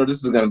man, I know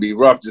this is going to be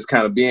rough just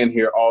kind of being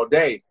here all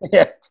day.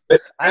 Yeah.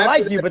 I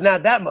like you, but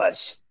not that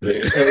much.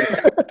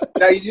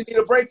 Now you need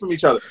a break from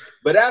each other.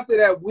 But after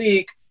that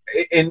week,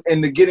 and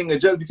the getting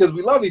adjusted, because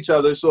we love each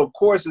other, so of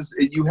course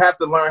you have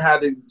to learn how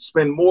to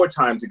spend more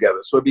time together.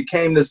 So it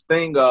became this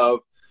thing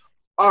of,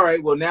 all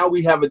right, well, now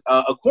we have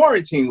a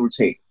quarantine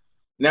routine.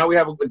 Now we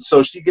have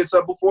so she gets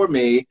up before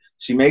me,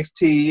 she makes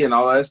tea and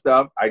all that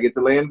stuff. I get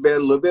to lay in bed a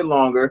little bit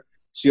longer.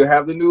 She'll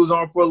have the news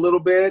on for a little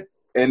bit,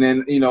 and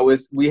then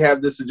we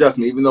have this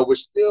adjustment, even though we're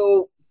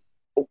still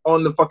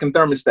on the fucking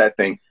thermostat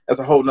thing. That's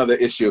a whole nother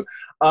issue.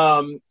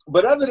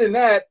 But other than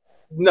that,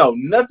 no,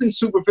 nothing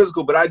super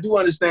physical, but I do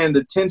understand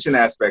the tension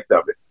aspect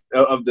of it,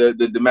 of the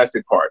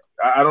domestic part.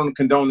 I don't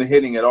condone the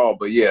hitting at all,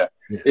 but yeah.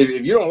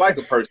 If you don't like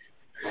a person,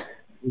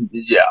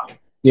 yeah.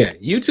 Yeah,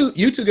 you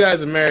two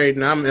guys are married,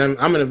 and I'm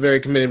in a very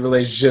committed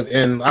relationship.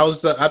 And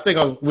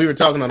we were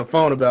talking on the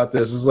phone about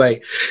this. It's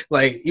like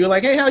you're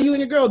like, hey, how you and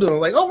your girl doing?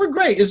 Like, oh, we're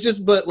great. It's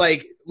just, but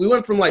like we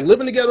went from like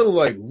living together to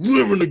like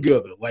living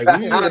together. Like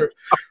we were,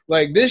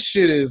 like this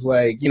shit is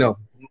like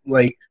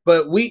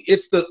but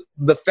it's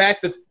the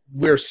fact that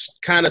we're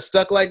kind of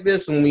stuck like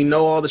this, and we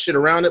know all the shit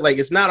around it. Like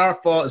it's not our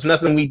fault. It's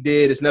nothing we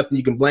did. It's nothing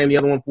you can blame the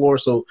other one for.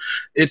 So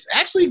it's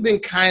actually been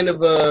kind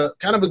of a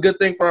good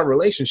thing for our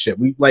relationship.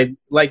 We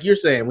like you're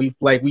saying, we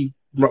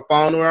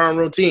fall into our own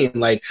routine.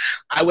 Like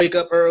I wake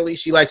up early.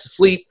 She likes to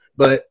sleep,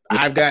 but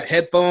I've got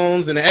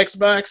headphones and an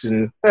Xbox,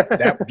 and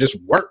that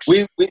just works.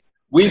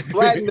 We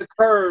flatten the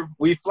curve.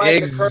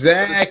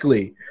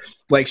 Exactly.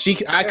 Like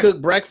I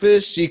cook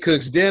breakfast. She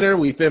cooks dinner.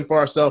 We fend for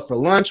ourselves for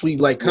lunch. We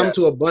come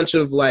to a bunch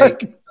of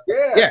like.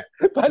 Yeah.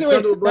 By the way,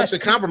 come to a bunch of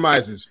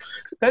compromises.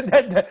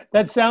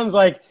 That sounds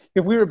like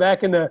if we were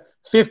back in the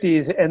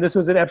 50s and this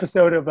was an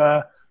episode of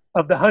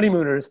the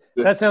Honeymooners.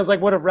 That sounds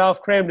like one of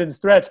Ralph Cramden's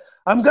threats.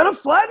 I'm gonna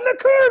flatten the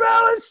curve,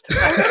 Alice.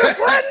 I'm gonna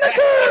flatten the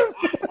curve.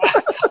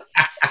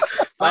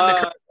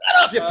 Right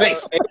off your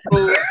face.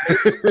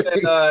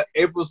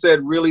 April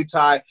said really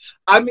tight.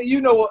 I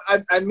mean,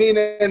 I mean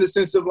it in the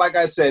sense of, like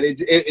I said,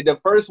 the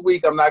first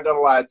week, I'm not gonna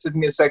lie, it took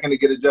me a second to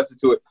get adjusted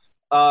to it.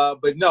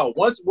 But no,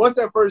 once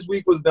that first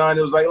week was done,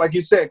 it was like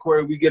you said,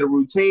 Corey, we get a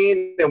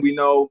routine, and we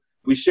know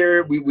we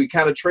share, we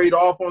kind of trade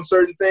off on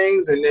certain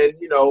things, and then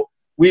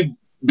we've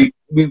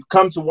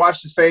come to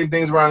watch the same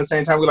things around the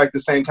same time. We like the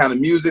same kind of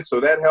music, so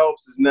that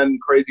helps. There's nothing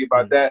crazy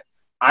about that.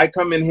 I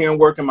come in here and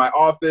work in my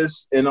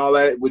office and all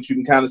that, which you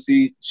can kind of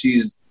see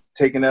she's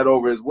taking that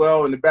over as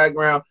well in the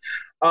background.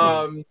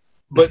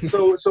 But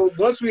so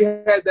once we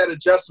had that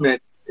adjustment,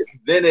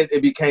 then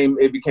it became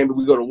we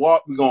go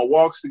on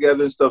walks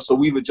together and stuff. So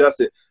we've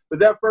adjusted. But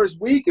that first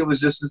week, it was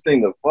just this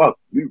thing of, fuck,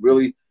 we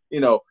really,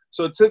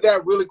 So to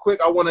that really quick,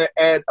 I want to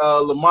add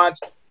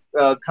Lamont's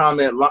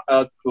comment.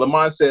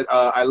 Lamont said,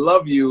 I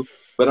love you,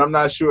 but I'm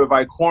not sure if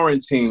I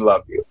quarantine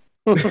love you.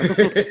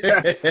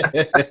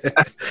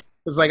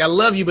 It's like, I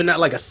love you, but not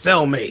like a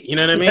cellmate. You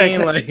know what I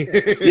mean? Like,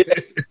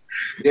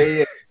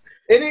 yeah.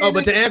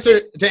 But to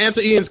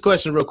answer Ian's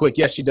question real quick,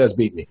 yes, she does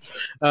beat me.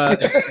 I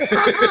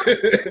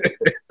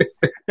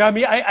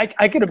mean,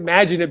 I can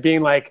imagine it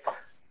being like,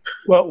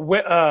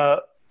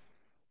 well,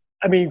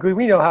 I mean,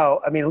 we know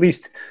how. I mean, at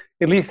least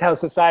how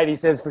society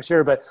says for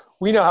sure. But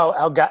we know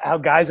how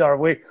guys are.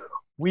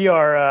 We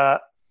are.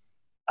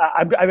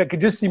 I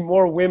could just see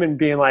more women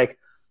being like,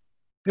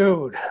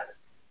 dude,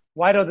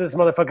 why don't this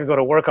motherfucker go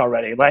to work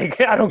already? Like,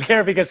 I don't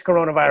care if he gets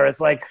coronavirus.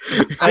 Like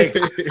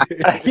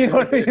you know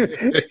what I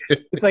mean?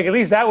 It's like, at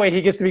least that way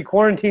he gets to be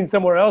quarantined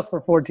somewhere else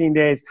for 14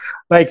 days.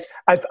 Like,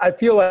 I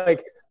feel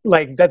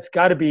like that's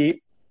got to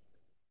be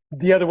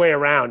the other way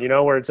around, you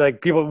know, where it's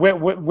like people,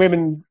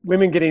 women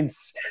getting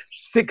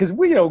sick because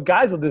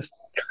guys will just,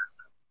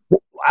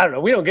 I don't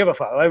know, we don't give a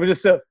fuck. Like, we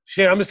just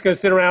shit. I'm just gonna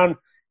sit around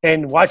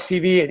and watch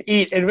TV and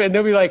eat, and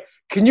they'll be like,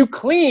 "Can you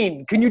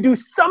clean? Can you do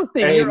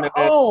something? Hey, You're man.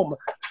 home.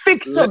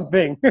 Fix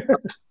something."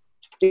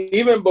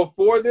 Even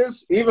before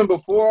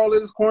all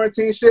of this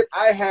quarantine shit,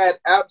 I had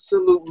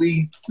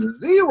absolutely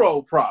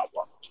zero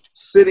problem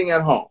sitting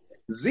at home.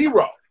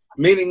 Zero.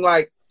 Meaning,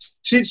 like,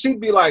 she'd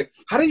be like,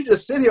 "How do you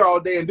just sit here all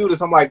day and do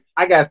this?" I'm like,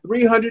 "I got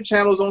 300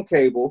 channels on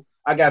cable.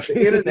 I got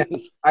the internet.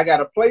 I got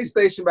a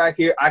PlayStation back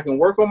here. I can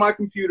work on my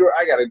computer.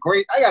 I got a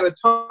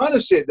ton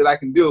of shit that I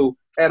can do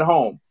at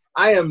home.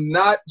 I am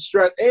not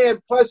stressed. And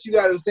plus, you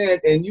got to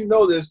understand, and you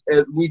know this,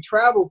 as we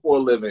travel for a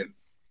living.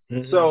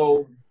 Mm-hmm.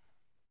 So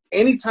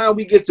anytime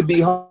we get to be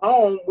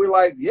home, we're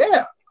like,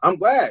 yeah, I'm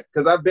glad,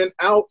 because I've been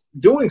out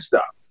doing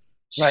stuff."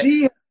 Right.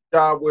 She has a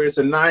job where it's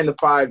a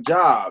 9-to-5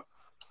 job.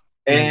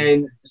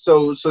 And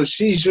so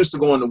she's used to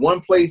going to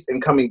one place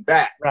and coming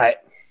back. Right.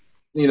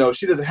 You know,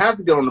 she doesn't have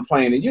to get on the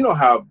plane, and you know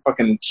how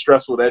fucking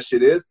stressful that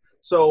shit is.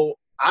 So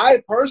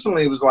I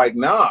personally was like,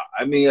 nah.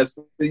 I mean, it's,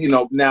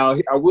 now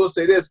I will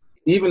say this,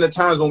 even the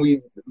times when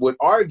we would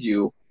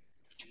argue,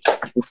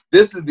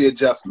 this is the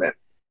adjustment,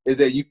 is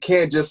that you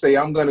can't just say,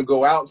 I'm going to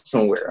go out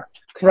somewhere.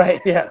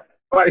 Right, yeah.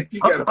 Like,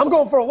 I'm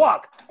going for a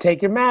walk.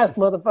 Take your mask,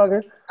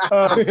 motherfucker.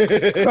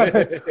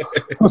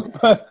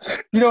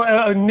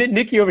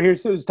 Nikki over here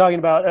was talking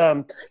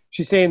about,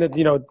 she's saying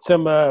that,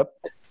 some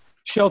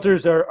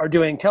shelters are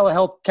doing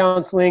telehealth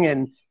counseling,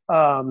 and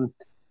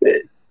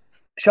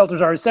shelters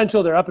are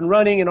essential. They're up and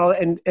running and all,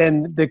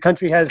 and the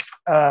country has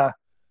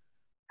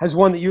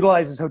one that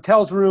utilizes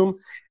hotel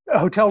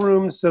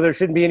rooms, so there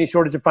shouldn't be any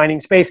shortage of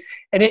finding space.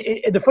 And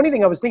the funny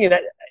thing I was thinking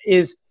that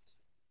is,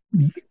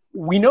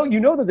 we know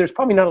that there's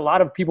probably not a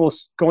lot of people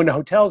going to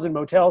hotels and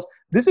motels.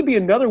 This would be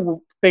another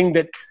thing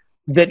that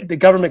the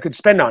government could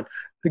spend on.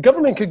 The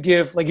government could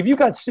give, like, if you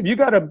got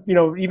a,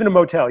 even a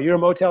motel, you're a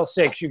Motel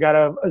 6, you got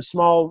a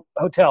small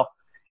hotel,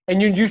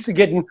 and you're used to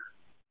getting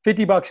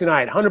 $50 a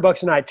night,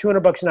 $100 a night,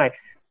 $200 a night.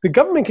 The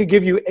government could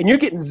give you, and you're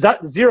getting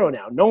zero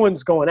now. No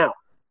one's going out.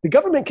 The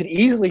government could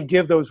easily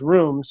give those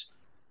rooms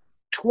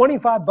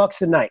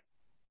 $25 a night.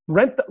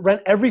 Rent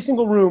every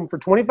single room for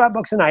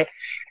 $25 a night,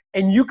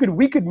 and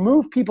we could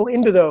move people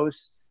into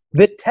those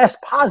that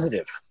test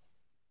positive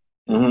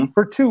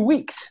for 2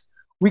 weeks.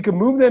 We could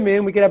move them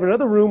in. We could have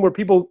another room where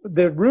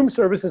the room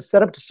service is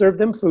set up to serve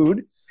them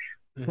food.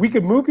 We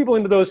could move people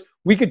into those.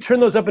 We could turn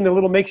those up into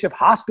little makeshift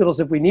hospitals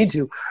if we need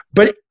to.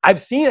 But I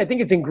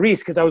think it's in Greece,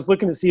 because I was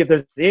looking to see if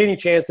there's any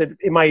chance that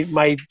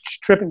my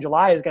trip in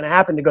July is going to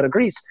happen to go to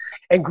Greece.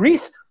 And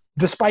Greece,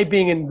 despite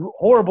being in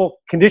horrible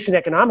condition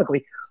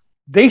economically,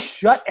 they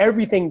shut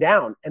everything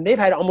down, and they've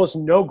had almost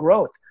no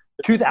growth.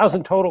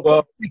 2,000 total.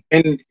 Well,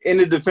 in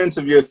the defense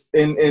of your,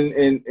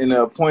 in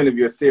a point of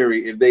your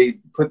theory, if they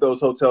put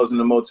those hotels in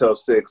the Motel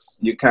 6,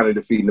 you're kind of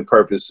defeating the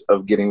purpose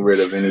of getting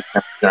rid of any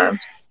kind of germs.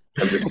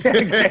 I'm just want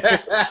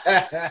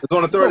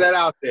to throw that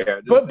out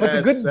there. But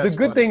the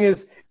good thing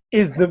is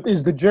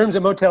the germs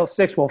at Motel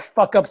 6 will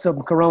fuck up some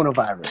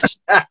coronavirus.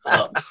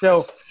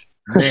 So,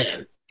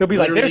 man, they'll be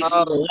like,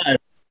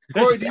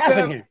 Corey,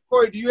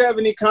 do you have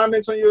any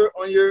comments on your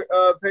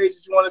page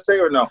that you want to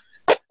say, or no?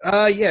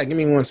 Yeah, give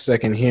me 1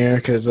 second here,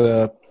 because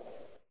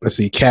let's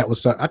see, Kat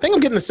was talking. I think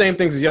I'm getting the same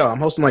things as y'all. I'm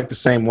hosting like the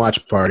same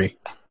watch party.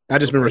 I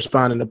just been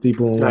responding to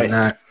people and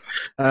whatnot.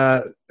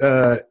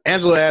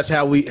 Angela asked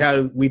how we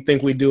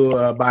think we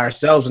do by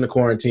ourselves in the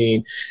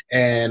quarantine,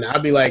 and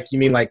I'd be like, you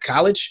mean like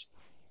college?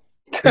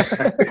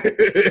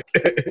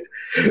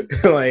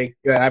 Like,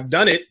 I've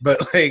done it,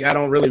 but like, I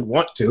don't really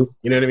want to.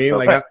 You know what I mean?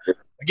 Like,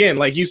 again,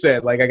 like you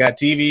said, like, I got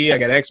TV, I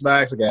got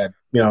Xbox, I got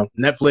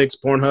Netflix,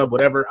 Pornhub,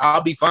 whatever.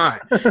 I'll be fine.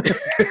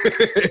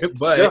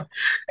 But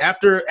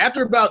after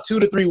about 2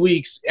 to 3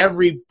 weeks,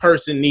 every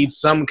person needs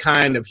some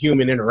kind of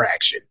human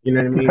interaction. You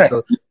know what I mean? Right.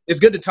 So it's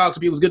good to talk to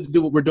people. It's good to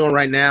do what we're doing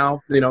right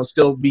now.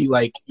 Still be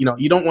like,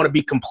 you don't want to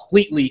be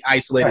completely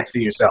isolated to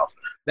yourself.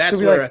 That's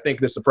where I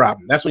think this is a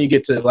problem. That's when you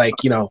get to like,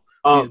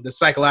 the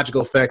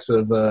psychological effects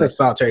of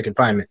solitary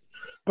confinement.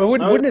 But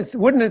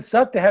wouldn't it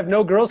suck to have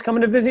no girls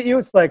coming to visit you?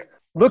 It's like,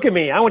 look at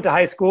me. I went to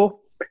high school.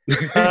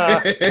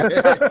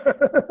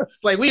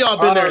 Like, we all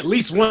been there at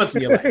least once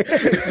in your life.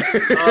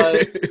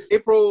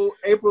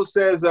 April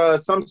says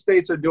some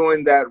states are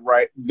doing that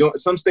right.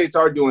 Some states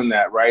are doing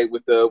that right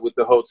with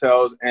the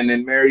hotels. And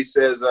then Mary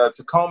says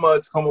Tacoma,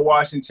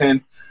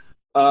 Washington,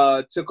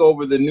 took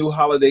over the new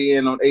Holiday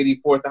Inn on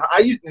 84th.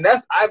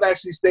 I've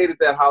actually stayed at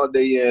that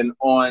Holiday Inn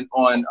on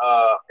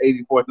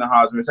 84th and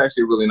Hosmer. It's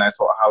actually a really nice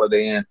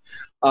Holiday Inn.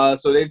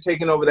 So they've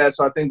taken over that.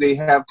 So I think they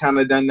have kind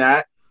of done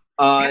that.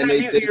 That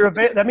means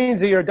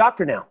that you're a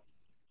doctor now.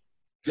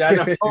 Yeah, I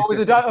know. It was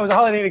a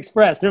Holiday Inn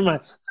Express. Never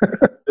mind.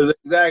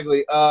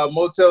 Exactly.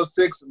 Motel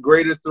 6,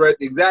 greater threat.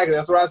 Exactly.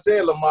 That's what I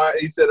said, Lamar.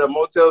 He said a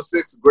Motel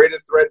 6, greater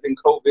threat than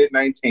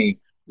COVID-19.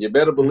 You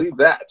better believe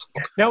that.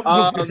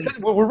 Now,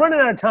 we're running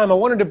out of time. I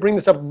wanted to bring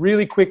this up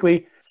really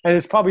quickly, and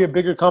it's probably a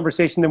bigger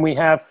conversation than we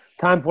have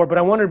time for, but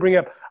I wanted to bring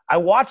up, I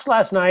watched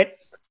last night,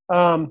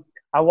 I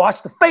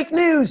watched the fake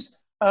news.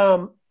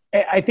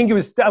 I think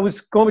I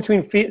was going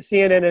between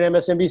CNN and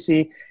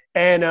MSNBC,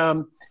 and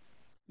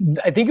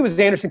I think it was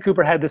Anderson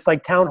Cooper had this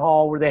like town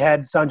hall where they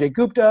had Sanjay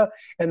Gupta,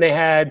 and they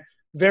had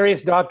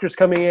various doctors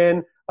coming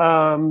in,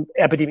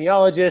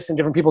 epidemiologists and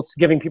different people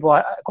giving people,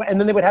 and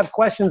then they would have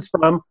questions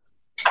from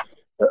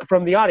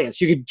the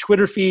audience. You could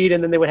Twitter feed,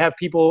 and then they would have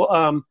people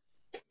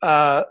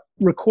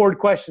record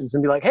questions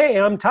and be like, "Hey,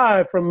 I'm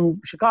Ty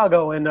from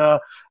Chicago, and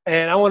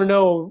I want to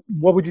know,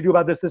 what would you do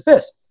about this, this,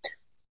 this?"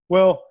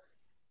 Well,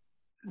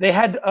 they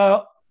had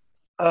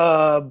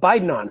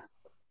Biden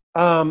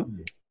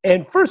on,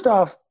 and first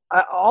off,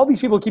 all these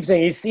people keep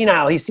saying he's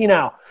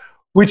senile,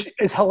 which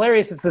is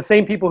hilarious. It's the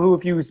same people who,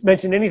 if you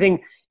mention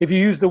anything, if you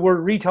use the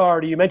word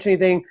retard, or you mention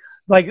anything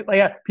like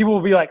people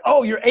will be like,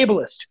 "Oh, you're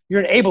ableist.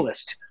 You're an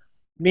ableist,"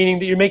 meaning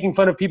that you're making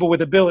fun of people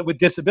with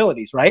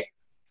disabilities, right?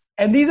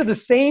 And these are the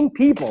same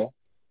people,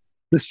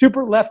 the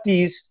super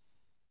lefties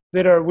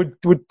that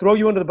would throw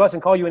you under the bus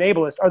and call you an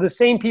ableist, are the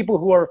same people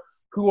who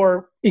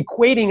are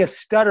equating a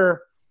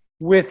stutter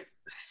with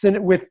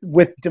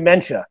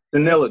dementia.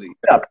 Senility.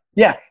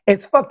 Yeah,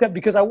 it's fucked up,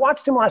 because I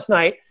watched him last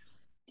night,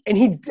 and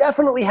he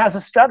definitely has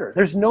a stutter.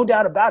 There's no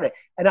doubt about it.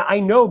 And I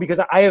know, because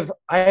I have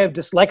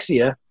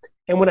dyslexia,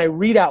 and when I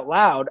read out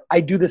loud,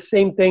 I do the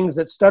same things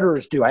that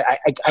stutterers do. I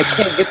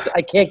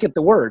can't get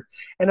the word.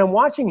 And I'm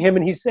watching him,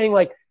 and he's saying,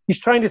 like, he's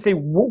trying to say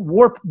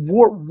war,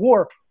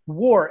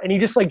 and he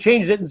just like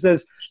changes it and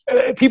says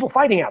people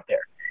fighting out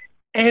there.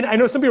 And I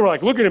know some people are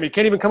like, look at him, he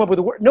can't even come up with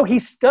a word. No,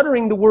 he's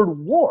stuttering the word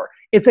war.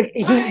 It's like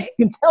he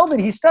can tell that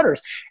he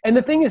stutters. And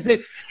the thing is that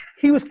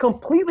he was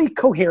completely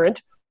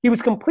coherent. He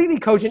was completely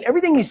cogent.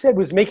 Everything he said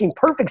was making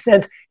perfect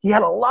sense. He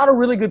had a lot of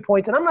really good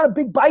points. And I'm not a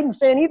big Biden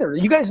fan either.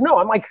 You guys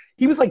know,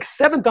 he was like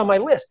 7th on my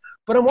list.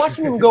 But I'm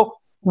watching him go,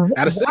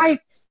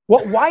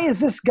 why is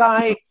this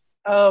guy,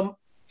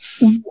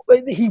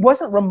 he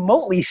wasn't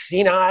remotely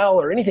senile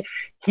or anything.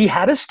 He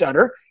had a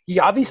stutter. He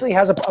obviously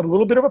has a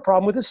little bit of a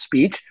problem with his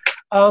speech.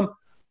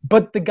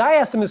 But the guy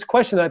asked him this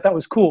question that I thought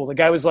was cool. The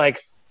guy was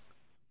like,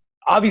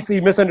 obviously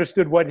he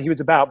misunderstood what he was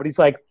about, but he's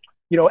like,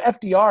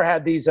 FDR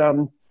had these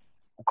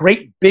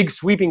great big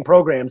sweeping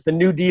programs, the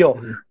New Deal,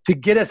 to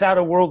get us out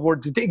of World War,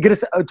 to get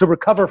us to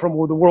recover from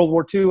the World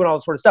War II and all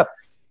this sort of stuff.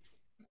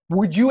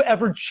 Would you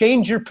ever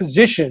change your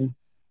position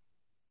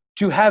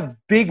to have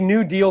big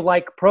New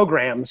Deal-like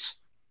programs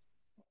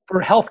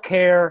for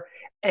healthcare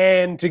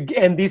and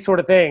these sort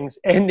of things?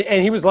 And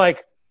he was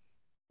like,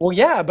 well,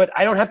 yeah, but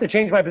I don't have to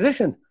change my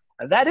position.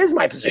 That is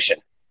my position.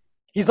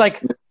 He's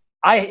like,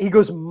 he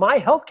goes, my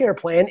healthcare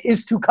plan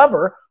is to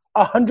cover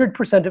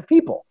 100% of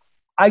people.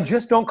 I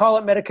just don't call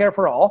it Medicare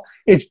for all.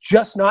 It's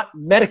just not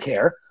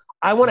Medicare.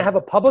 I want to have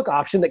a public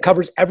option that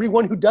covers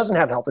everyone who doesn't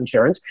have health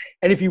insurance.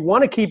 And if you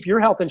want to keep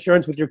your health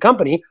insurance with your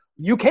company,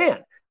 you can.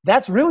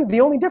 That's really the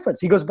only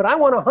difference. He goes, but I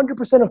want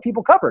 100% of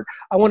people covered.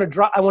 I want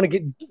to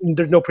get,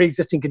 there's no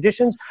pre-existing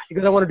conditions,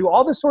 because I want to do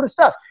all this sort of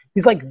stuff.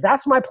 He's like,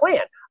 that's my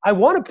plan.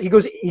 He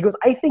goes,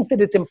 I think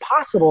that it's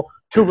impossible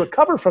to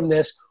recover from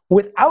this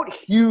without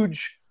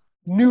huge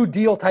New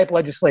Deal type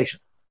legislation.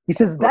 He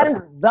says, that is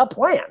the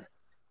plan.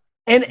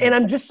 And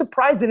I'm just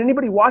surprised that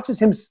anybody watches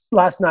him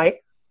last night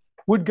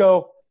would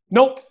go,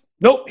 nope,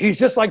 he's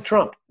just like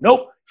Trump.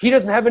 Nope. He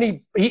doesn't have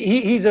any,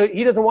 he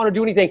doesn't want to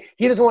do anything.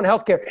 He doesn't want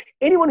health care.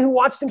 Anyone who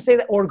watched him say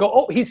that or go,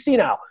 oh, he's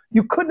senile.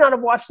 You could not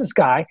have watched this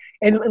guy.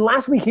 And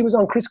last week he was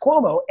on Chris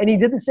Cuomo, and he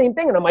did the same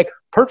thing. And I'm like,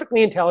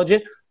 perfectly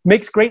intelligent,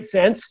 makes great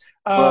sense.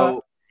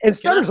 And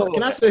stutters a little bit.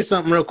 Can I say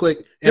something real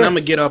quick? And I'm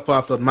going to get up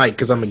off the mic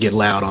because I'm going to get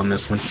loud on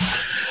this one.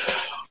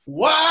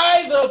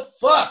 Why the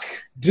fuck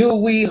do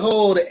we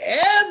hold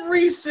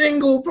every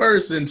single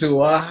person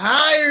to a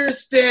higher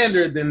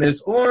standard than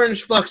this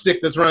orange fuckstick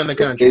that's running the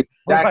country?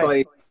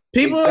 Exactly.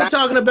 People are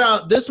talking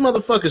about this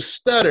motherfucker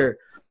stutter.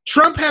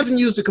 Trump hasn't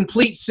used a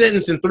complete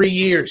sentence in 3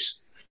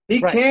 years. He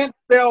can't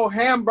spell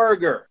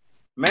hamburger,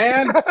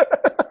 man.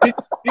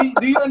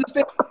 do you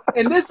understand?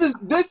 And this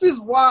is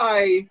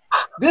why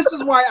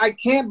I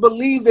can't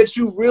believe that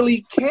you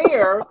really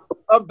care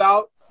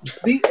about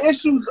the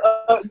issues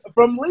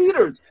from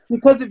leaders.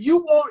 Because if you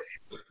want,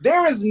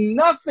 there is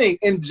nothing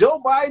in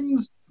Joe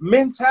Biden's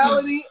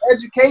mentality,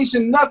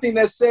 education, nothing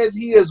that says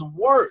he is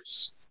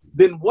worse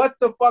than what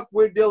the fuck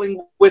we're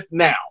dealing with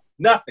now.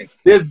 Nothing.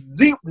 There's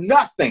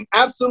nothing.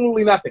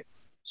 Absolutely nothing.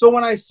 So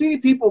when I see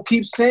people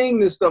keep saying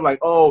this stuff like,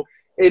 oh,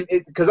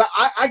 because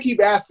I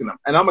keep asking them,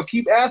 and I'm going to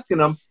keep asking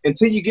them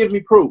until you give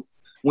me proof.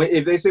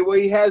 if they say, well,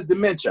 he has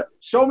dementia,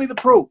 show me the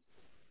proof.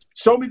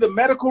 Show me the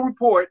medical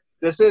report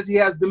that says he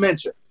has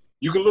dementia.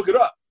 You can look it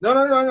up.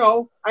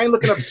 No. I ain't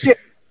looking up shit.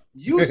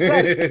 You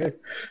said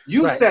it.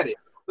 You said it.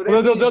 So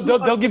well,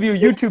 they'll give you a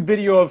YouTube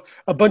video of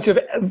a bunch of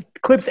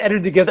clips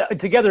edited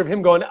together of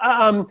him going,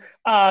 well,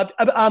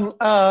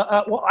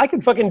 I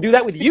can fucking do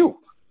that with you.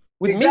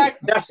 With me.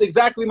 That's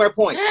exactly my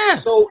point. Yeah.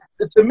 So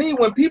to me,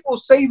 when people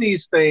say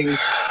these things,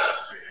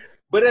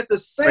 but at the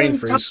same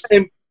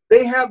time,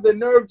 they have the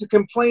nerve to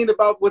complain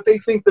about what they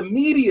think the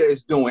media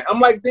is doing. I'm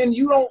like, then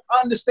you don't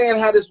understand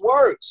how this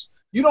works.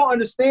 You don't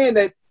understand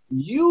that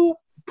you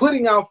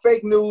putting out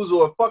fake news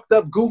or a fucked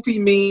up goofy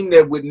meme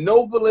that with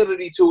no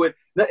validity to it,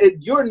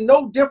 you're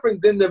no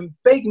different than the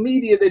fake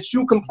media that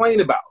you complain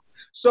about.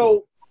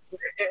 So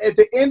at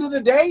the end of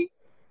the day,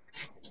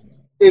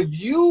 if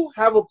you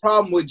have a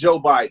problem with Joe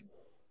Biden,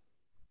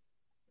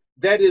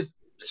 that is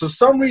for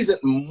some reason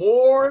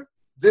more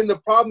than the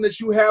problem that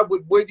you have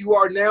with where you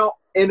are now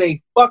in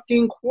a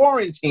fucking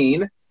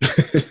quarantine,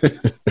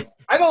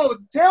 I don't know what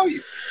to tell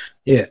you.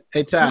 Yeah,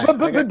 hey Ty.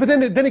 But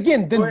then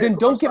again,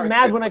 don't get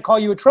mad when I call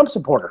you a Trump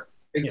supporter.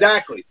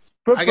 Exactly.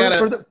 Go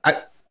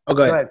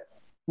ahead.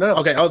 No.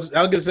 Okay, I was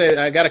gonna say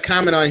I got a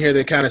comment on here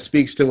that kind of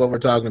speaks to what we're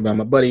talking about.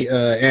 My buddy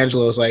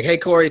Angelo was like, "Hey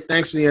Corey,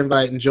 thanks for the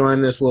invite,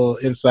 enjoying this little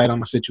insight on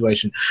my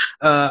situation.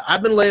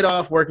 I've been laid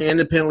off working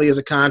independently as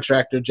a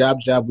contractor, job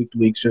to job, week to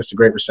week since the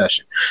Great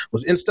Recession.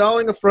 Was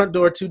installing a front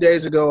door 2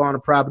 days ago on a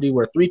property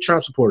where 3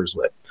 Trump supporters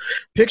live.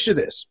 Picture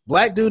this: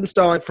 black dude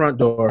installing front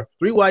door,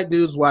 3 white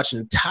dudes watching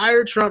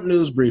entire Trump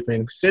news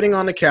briefing, sitting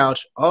on the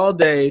couch all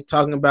day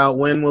talking about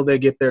when will they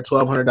get their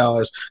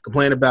 $1,200,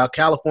 complaining about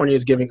California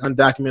is giving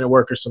undocumented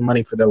workers some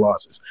money for their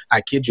losses.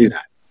 I kid you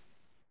not."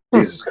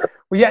 Jesus.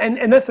 Well, yeah,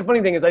 and that's the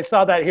funny thing is I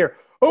saw that here.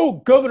 Oh,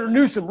 Governor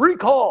Newsom,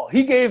 recall.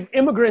 He gave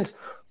immigrants.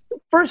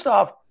 First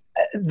off,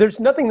 there's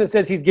nothing that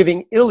says he's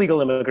giving illegal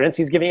immigrants.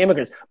 He's giving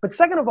immigrants. But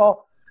second of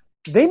all,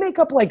 they make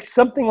up like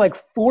something like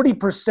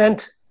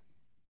 40%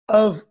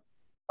 of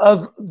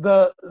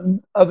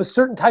a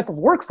certain type of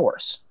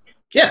workforce.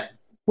 Yeah.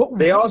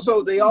 They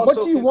also. What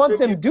do you want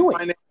them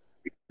doing?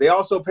 They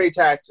also pay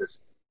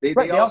taxes. They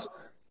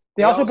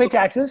also pay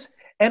taxes,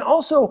 and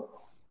also.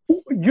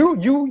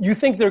 You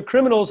think they're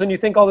criminals and you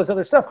think all this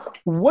other stuff.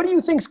 What do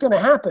you think is going to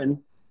happen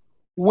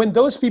when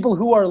those people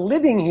who are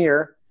living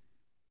here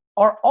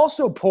are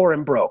also poor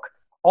and broke?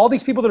 All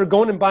these people that are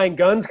going and buying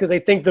guns because they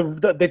think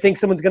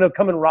someone's going to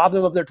come and rob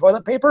them of their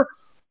toilet paper,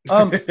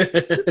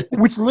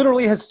 which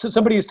literally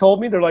somebody has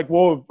told me. They're like,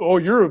 "Whoa,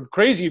 you're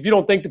crazy if you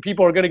don't think the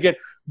people are going to get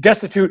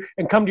destitute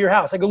and come to your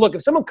house." I go, "Look,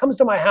 if someone comes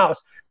to my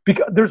house,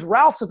 because there's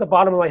Ralph's at the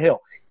bottom of my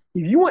hill.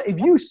 If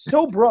you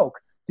so broke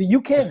that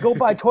you can't go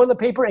buy toilet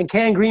paper and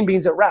canned green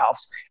beans at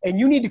Ralph's, and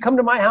you need to come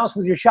to my house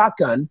with your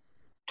shotgun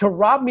to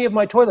rob me of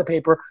my toilet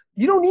paper,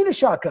 you don't need a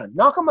shotgun.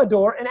 Knock on my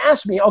door and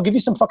ask me. I'll give you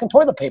some fucking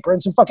toilet paper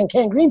and some fucking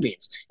canned green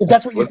beans. If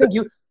that's what you think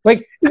you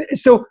like."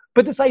 So,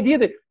 but this idea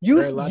that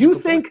you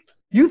think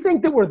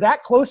that we're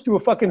that close to a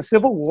fucking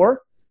civil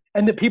war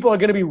and that people are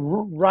going to be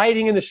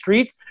rioting in the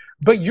streets,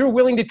 but you're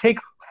willing to take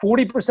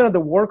 40% of the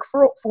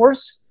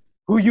workforce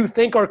who you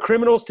think are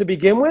criminals to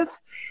begin with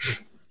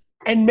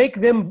and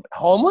make them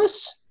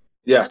homeless?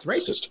 Yeah, that's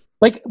racist.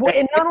 Like, well,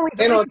 and not only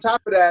and on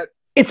top of that,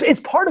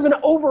 it's part of an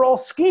overall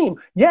scheme.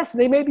 Yes,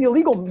 they may be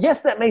illegal. Yes,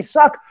 that may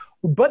suck,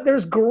 but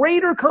there's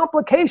greater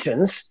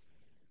complications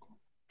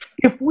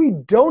if we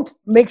don't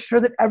make sure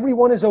that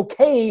everyone is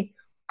okay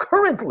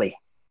currently.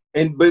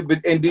 And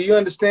but do you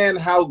understand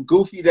how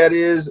goofy that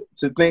is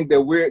to think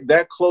that we're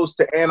that close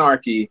to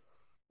anarchy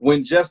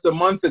when just a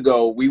month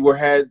ago we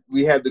had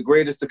the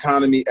greatest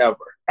economy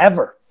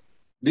ever?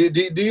 Do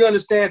you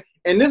understand?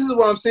 And this is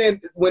what I'm saying.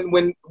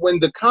 When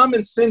the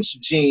common sense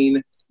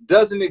gene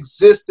doesn't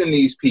exist in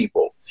these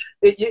people,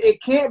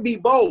 it can't be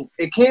both.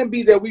 It can't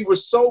be that we were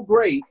so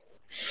great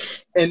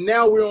and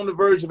now we're on the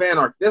verge of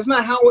anarchy. That's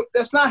not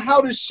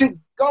how this shit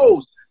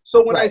goes.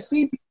 So when I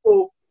see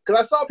people, because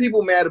I saw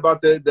people mad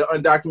about the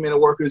undocumented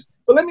workers,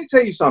 but let me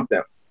tell you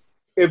something.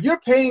 If you're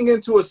paying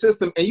into a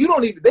system and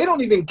they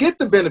don't even get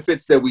the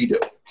benefits that we do.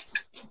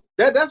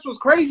 That's what's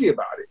crazy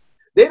about it.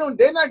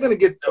 They're not going to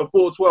get a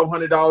full $1,200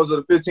 or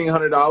the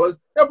 $1,500.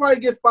 They'll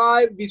probably get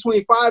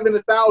between $5,000 and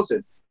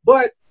 $1,000,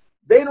 but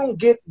they don't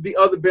get the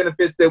other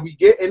benefits that we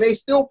get, and they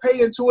still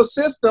pay into a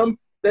system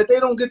that they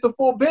don't get the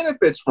full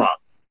benefits from.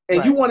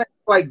 And you want to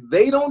act like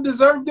they don't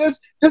deserve this?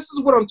 This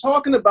is what I'm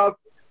talking about,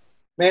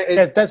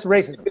 man. That's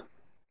racism.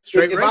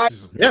 Straight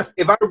racism.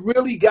 If I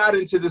really got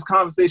into this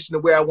conversation the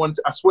way I wanted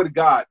to, I swear to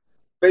God,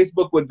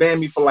 Facebook would ban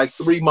me for like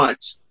 3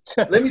 months.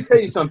 Let me tell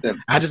you something.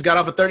 I just got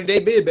off a 30-day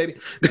bid, baby.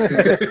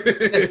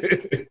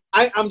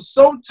 I'm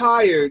so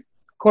tired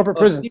corporate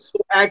prisons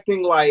people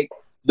acting like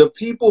the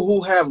people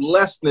who have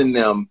less than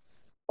them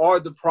are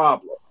the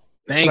problem.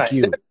 Thank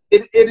you.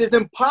 It is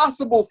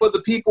impossible for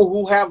the people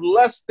who have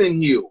less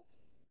than you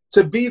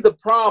to be the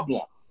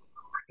problem.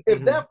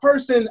 If that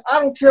person, I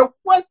don't care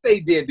what they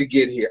did to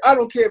get here. I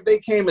don't care if they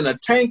came in a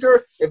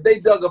tanker, if they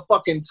dug a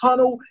fucking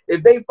tunnel,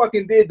 if they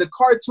fucking did the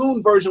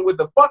cartoon version with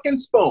the fucking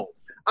spoon.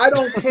 I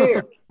don't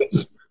care.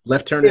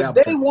 Left turn to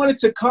If they wanted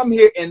to come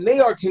here and they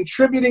are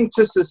contributing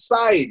to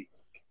society,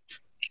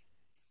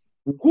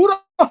 who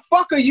the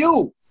fuck are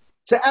you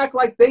to act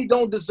like they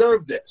don't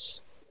deserve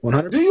this?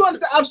 100. Do you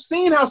understand? I've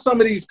seen how some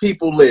of these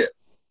people live.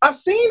 I've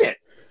seen it.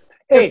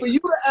 Hey. And for you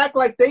to act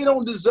like they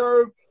don't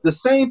deserve the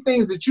same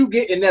things that you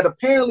get and that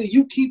apparently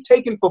you keep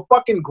taking for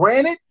fucking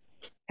granted.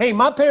 Hey,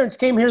 my parents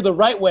came here the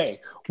right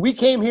way. We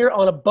came here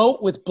on a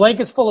boat with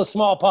blankets full of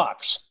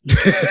smallpox.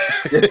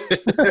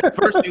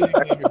 First thing we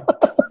came here.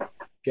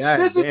 God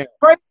This damn. is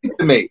crazy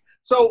to me.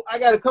 So I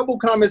got a couple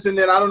comments and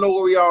then I don't know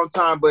where we are on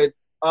time, but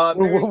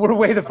We're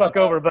way the fuck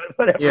over, but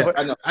whatever. Yeah,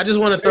 I know. I just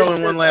want to throw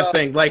in one last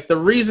thing. Like, the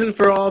reason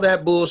for all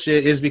that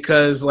bullshit is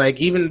because, like,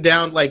 even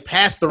down, like,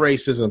 past the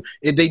racism,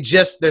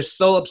 they're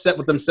so upset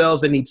with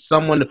themselves they need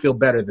someone to feel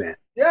better than.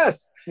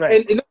 Yes.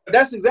 Right. And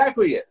that's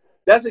exactly it.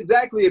 That's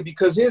exactly it.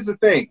 Because here's the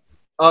thing.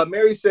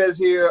 Mary says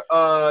here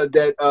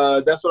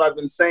that that's what I've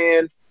been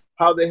saying.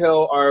 How the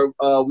hell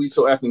are we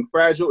so effing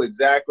fragile?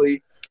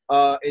 Exactly.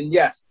 And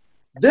yes,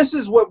 this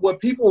is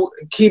what people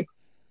keep.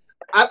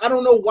 I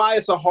don't know why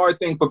it's a hard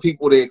thing for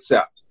people to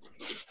accept.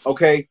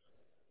 Okay.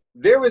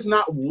 There is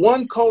not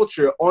one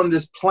culture on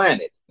this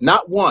planet,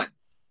 not one,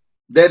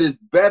 that is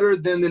better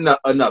than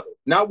another.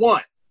 Not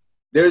one.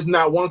 There's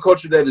not one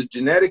culture that is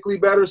genetically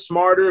better,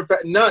 smarter,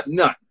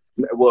 none.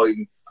 Well,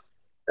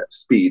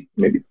 speed,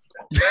 maybe.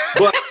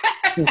 But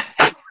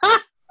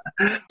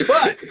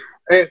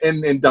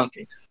and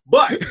dunking.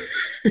 But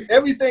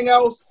everything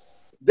else,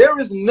 there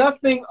is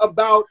nothing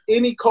about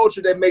any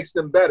culture that makes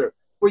them better.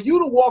 For you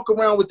to walk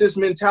around with this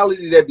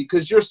mentality that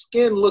because your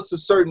skin looks a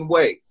certain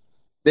way,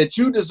 that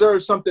you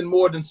deserve something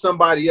more than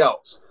somebody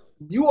else,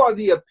 you are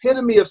the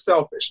epitome of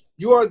selfish.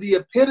 You are the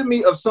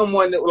epitome of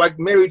someone that, like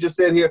Mary just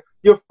said here,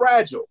 you're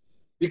fragile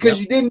because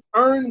you didn't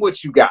earn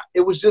what you got.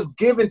 It was just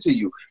given to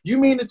you. You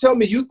mean to tell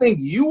me you think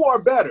you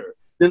are better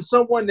than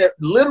someone that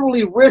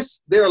literally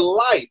risked their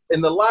life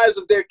and the lives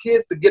of their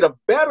kids to get a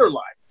better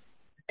life?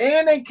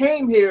 And they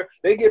came here,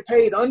 they get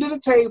paid under the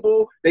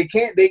table. They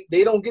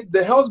don't get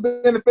the health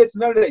benefits,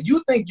 none of that.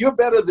 You think you're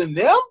better than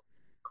them?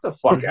 Get the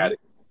fuck out of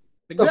here.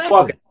 Exactly. The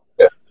fuck out of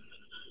here.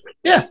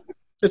 Yeah.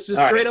 It's just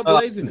All straight right. up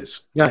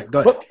laziness. All right, go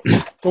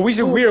ahead. Well, we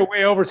are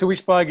way over, so we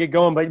should probably get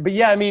going. But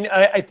yeah, I mean,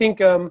 I think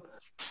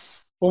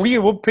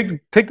we'll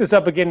pick this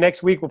up again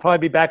next week. We'll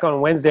probably be back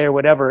on Wednesday or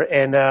whatever.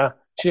 And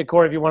shit,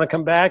 Corey, if you want to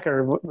come back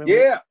or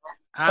Yeah.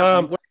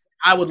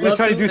 I would love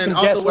try to to do some and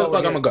also guest where the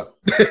fuck I'm gonna go.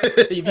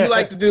 If you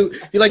like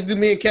to do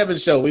me and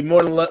Kevin's show, we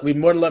more than love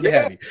to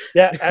have you.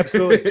 Yeah,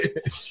 absolutely.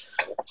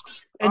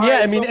 And yeah, All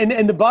right, I mean,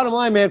 and the bottom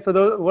line, man,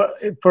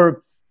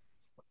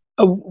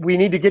 we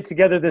need to get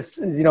together this,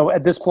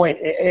 at this point,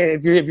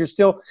 if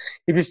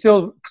you're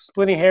still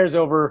splitting hairs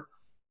over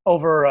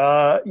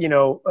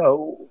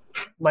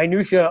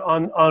minutia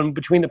on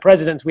between the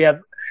presidents, we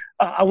have,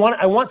 I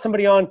want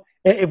somebody on.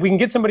 If we can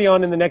get somebody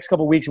on in the next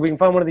couple of weeks, if we can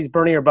find one of these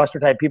Bernie or Buster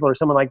type people or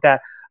someone like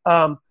that.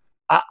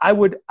 I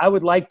would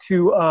like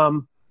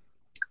to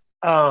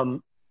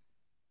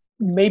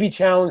maybe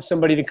challenge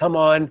somebody to come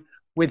on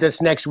with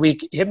us next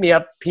week. Hit me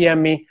up,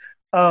 PM me.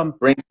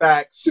 Bring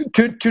facts.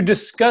 To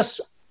discuss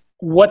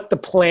what the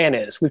plan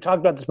is. We've talked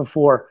about this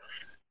before.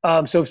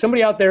 So if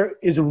somebody out there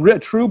is a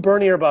true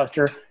Bernie or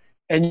Buster,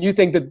 and you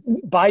think that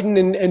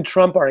Biden and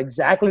Trump are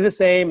exactly the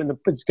same, and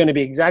it's going to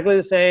be exactly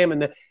the same,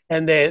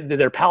 and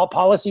their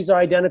policies are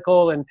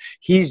identical, and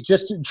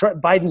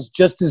Biden's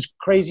just as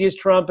crazy as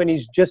Trump, and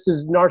he's just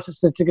as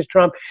narcissistic as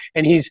Trump,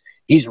 and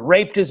he's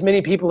raped as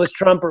many people as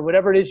Trump, or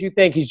whatever it is you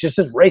think, he's just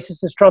as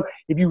racist as Trump.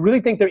 If you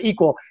really think they're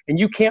equal, and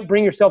you can't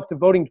bring yourself to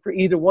voting for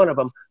either one of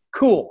them,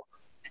 cool.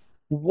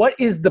 What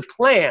is the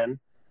plan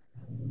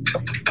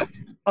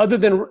other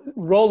than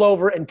roll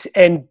over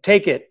and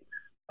take it?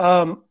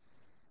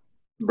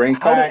 Bring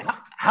facts.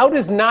 How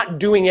does not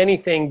doing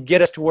anything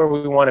get us to where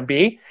we want to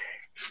be?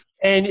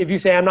 And if you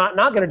say, I'm not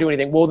going to do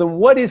anything, well, then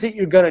what is it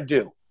you're going to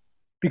do?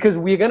 Because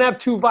we're going to have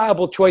two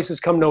viable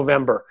choices come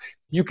November.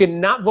 You can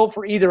not vote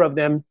for either of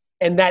them,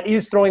 and that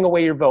is throwing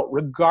away your vote.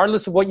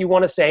 Regardless of what you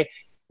want to say,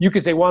 you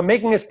can say, well, I'm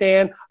making a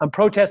stand, I'm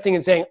protesting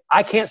and saying,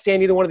 I can't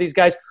stand either one of these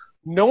guys.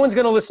 No one's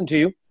going to listen to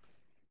you.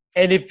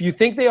 And if you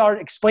think they are,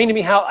 explain to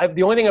me how.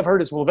 The only thing I've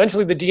heard is, well,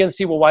 eventually the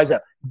DNC will wise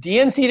up.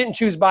 DNC didn't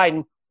choose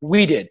Biden.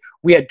 We did.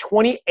 We had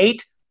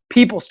 28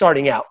 people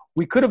starting out.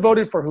 We could have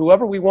voted for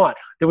whoever we want.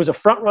 There was a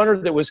front runner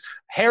that was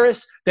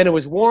Harris, then it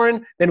was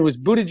Warren, then it was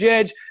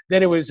Buttigieg,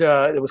 then it was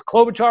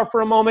Klobuchar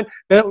for a moment,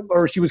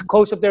 or she was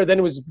close up there, then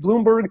it was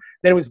Bloomberg,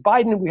 then it was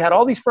Biden. We had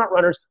all these front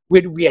runners.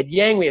 We had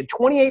Yang. We had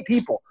 28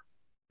 people.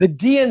 The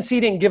DNC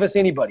didn't give us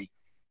anybody.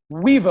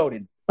 We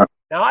voted.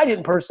 Now, I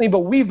didn't personally, but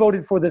we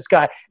voted for this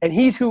guy, and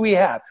he's who we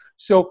have.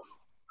 So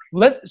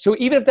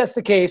even if that's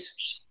the case,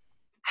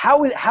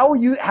 how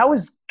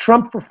is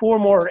Trump for 4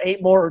 more or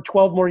 8 more or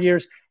 12 more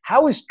years?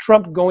 How is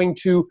Trump going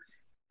to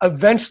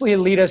eventually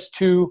lead us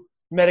to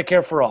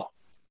Medicare for all?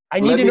 I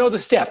need to know the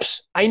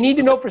steps. I need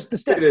to know the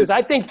steps, because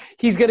I think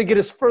he's going to get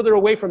us further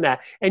away from that.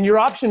 And your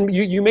option,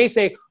 you may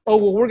say, oh,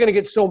 well, we're going to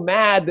get so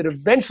mad that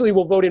eventually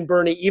we'll vote in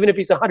Bernie, even if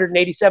he's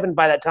 187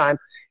 by that time.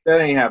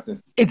 That ain't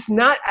happening. It's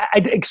not.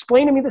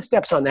 Explain to me the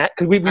steps on that,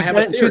 because we've I have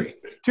done a it in theory.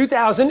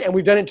 2000 and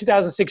we've done it in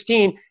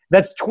 2016.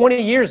 That's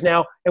 20 years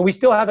now, and we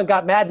still haven't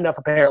got mad enough,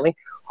 apparently.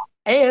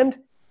 And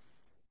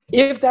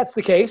if that's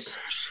the case,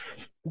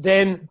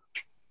 then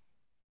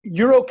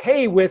you're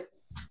okay with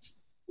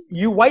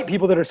you white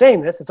people that are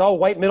saying this. It's all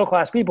white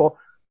middle-class people.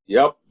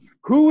 Yep.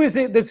 Who is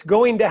it that's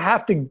going to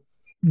have to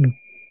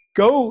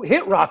go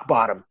hit rock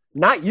bottom?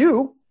 Not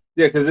you.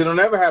 Yeah, because it'll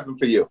never happen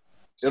for you.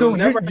 So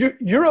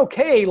you're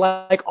okay,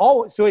 like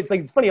all. So it's like,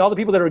 it's funny. All the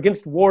people that are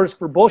against wars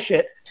for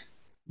bullshit,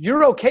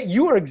 you're okay.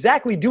 You are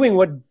exactly doing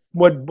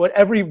what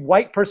every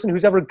white person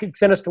who's ever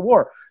sent us to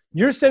war.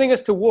 You're sending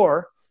us to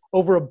war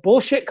over a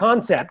bullshit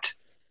concept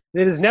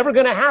that is never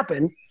going to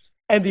happen,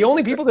 and the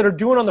only people that are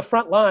doing on the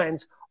front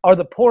lines are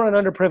the poor and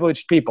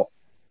underprivileged people.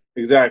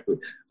 Exactly.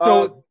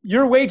 So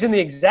you're waging the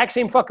exact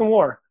same fucking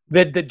war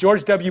that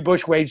George W.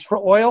 Bush waged for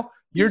oil.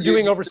 You're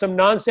doing over some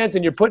nonsense,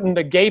 and you're putting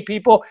the gay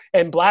people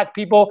and black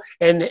people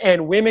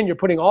and women, you're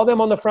putting all them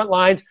on the front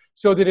lines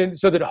so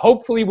that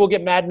hopefully we'll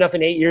get mad enough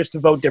in 8 years to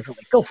vote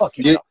differently. Go fuck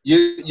yourself.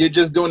 You're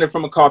just doing it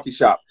from a coffee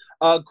shop.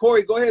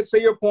 Corey, go ahead,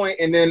 say your point,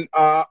 and then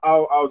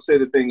I'll say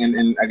the thing,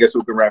 and I guess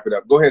we can wrap it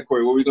up. Go ahead,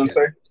 Corey. What were you going to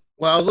say?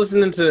 Well, I was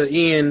listening to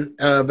Ian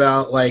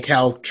about like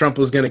how Trump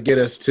was going to get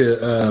us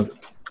to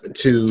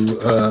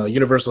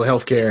universal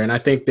health care. And I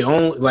think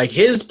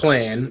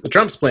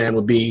Trump's plan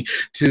would be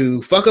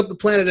to fuck up the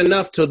planet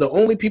enough till the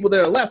only people that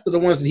are left are the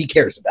ones that he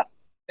cares about.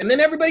 And then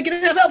everybody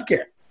can have health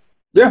care.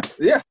 Yeah,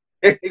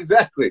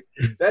 exactly.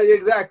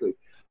 Exactly.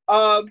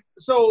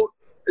 So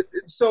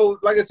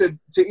like I said,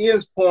 to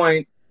Ian's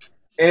point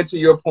and to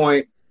your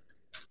point,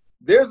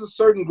 there's a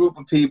certain group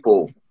of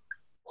people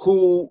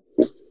who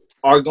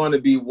are going to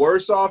be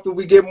worse off if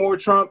we get more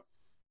Trump,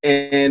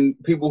 and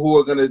people who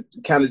are going to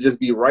kind of just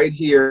be right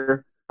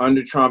here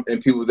under Trump,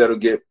 and people that will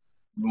get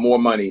more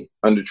money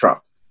under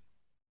Trump.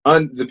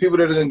 The people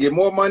that are going to get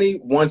more money,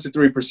 1 to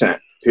 3%,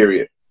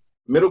 period.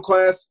 Middle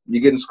class,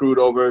 you're getting screwed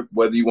over,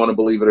 whether you want to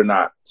believe it or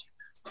not.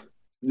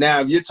 Now,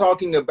 if you're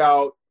talking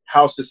about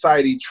how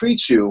society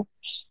treats you,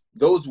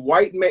 those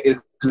white males,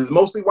 because it's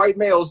mostly white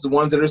males, the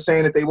ones that are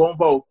saying that they won't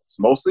vote, it's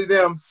mostly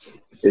them.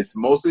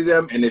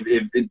 And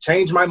if it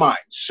changed my mind,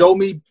 show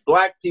me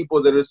black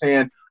people that are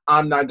saying,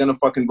 I'm not going to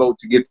fucking vote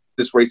to get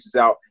this racist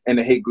out, and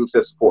the hate groups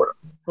that support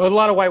them. Well, a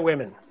lot of white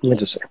women, let me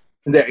just say.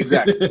 Yeah,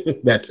 exactly.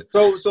 That's it.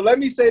 So let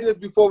me say this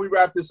before we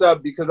wrap this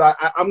up, because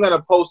I'm going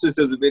to post this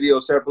as a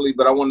video separately,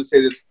 but I want to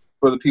say this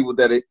for the people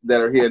that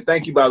are here. And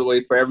thank you, by the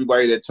way, for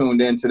everybody that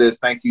tuned in to this.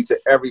 Thank you to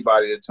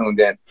everybody that tuned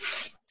in.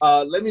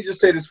 Let me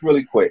just say this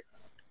really quick.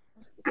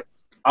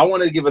 I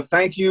want to give a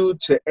thank you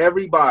to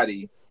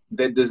everybody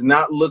that does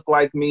not look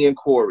like me and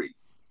Corey,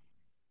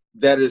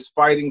 that is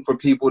fighting for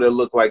people that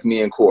look like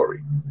me and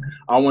Corey.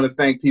 I want to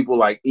thank people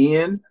like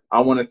Ian. I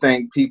want to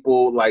thank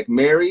people like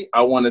Mary.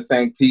 I want to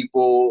thank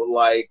people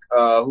like,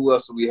 who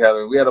else do we have?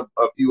 We had a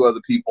few other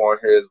people on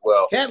here as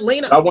well.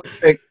 Catalina. I want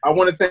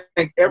to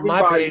thank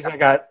everybody. My page, I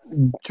got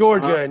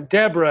Georgia and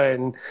Deborah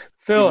and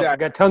Phil. Exactly. I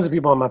got tons of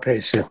people on my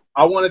page too.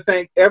 I want to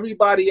thank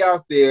everybody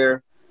out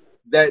there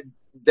that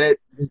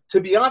to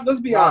be honest,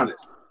 let's be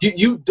honest.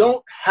 You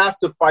don't have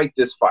to fight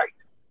this fight.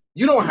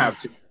 You don't have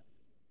to.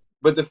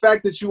 But the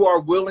fact that you are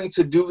willing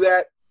to do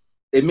that,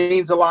 it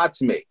means a lot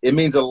to me. It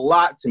means a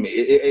lot to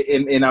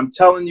me. And I'm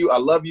telling you, I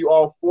love you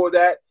all for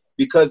that,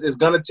 because it's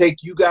going to take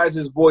you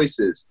guys'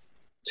 voices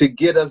to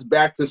get us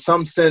back to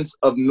some sense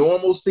of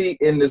normalcy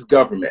in this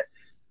government.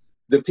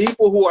 The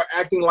people who are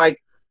acting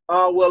like,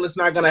 oh, well, it's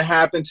not going to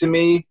happen to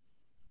me,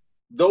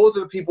 those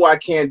are the people I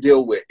can't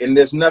deal with. And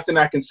there's nothing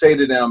I can say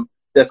to them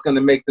that's going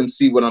to make them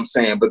see what I'm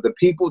saying. But the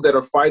people that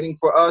are fighting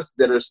for us,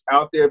 that are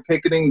out there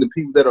picketing, the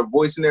people that are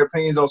voicing their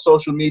opinions on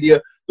social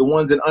media, the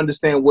ones that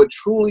understand what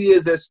truly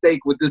is at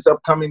stake with this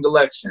upcoming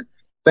election,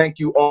 thank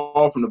you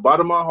all from the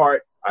bottom of my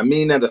heart. I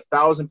mean that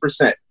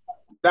 1,000%.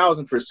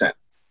 1,000%.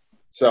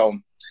 So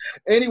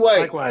anyway.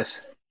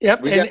 Likewise.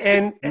 Yep,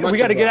 and we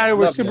got to get out of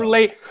here. We're super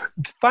late.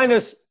 Find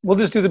us. We'll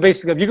just do the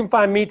basic stuff. You can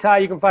find me, Ty.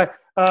 You can find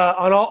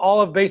on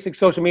all of basic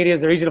social medias.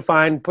 They're easy to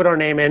find. Put our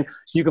name in.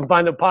 You can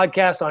find the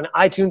podcast on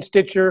iTunes,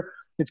 Stitcher.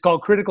 It's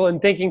called Critical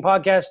and Thinking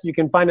Podcast. You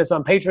can find us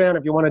on Patreon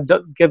if you want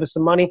to give us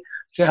some money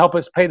to help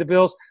us pay the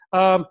bills.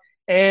 We'll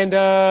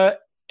wrap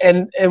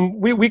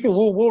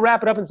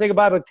it up and say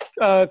goodbye.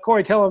 But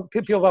Corey, tell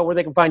people about where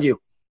they can find you.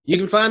 You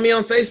can find me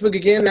on Facebook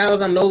again now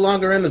that I'm no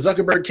longer in the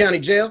Zuckerberg County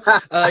Jail.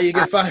 You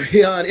can find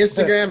me on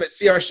Instagram at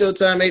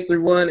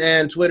CRShowtime831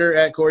 and Twitter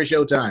at Corey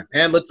Showtime.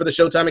 And look for the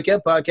Showtime and Kev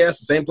podcast,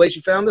 the same place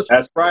you found this one.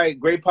 That's right.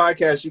 Great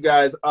podcast, you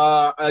guys.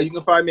 You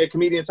can find me at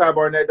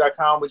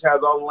comediantybarnett.com, which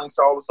has all the links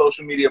to all the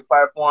social media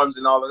platforms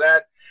and all of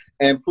that.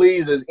 And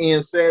please, as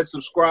Ian said,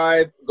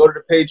 subscribe, go to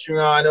the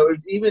Patreon, or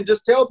even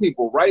just tell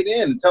people, write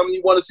in and tell them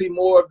you want to see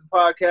more of the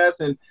podcast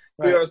and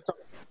hear us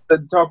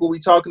talk what we're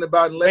talking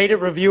about. And rate it,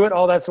 review it,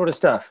 all that sort of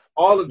stuff.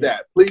 All of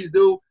that. Please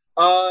do.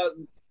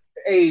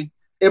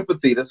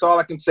 Empathy. That's all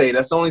I can say.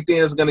 That's the only thing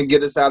that's going to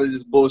get us out of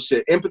this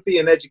bullshit. Empathy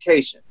and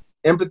education.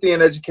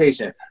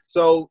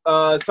 So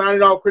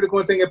signing off, Critical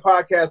and Thinking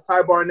Podcast,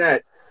 Ty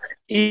Barnett.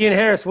 Ian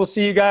Harris. We'll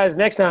see you guys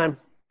next time.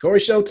 Corey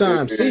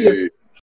Showtime. See you.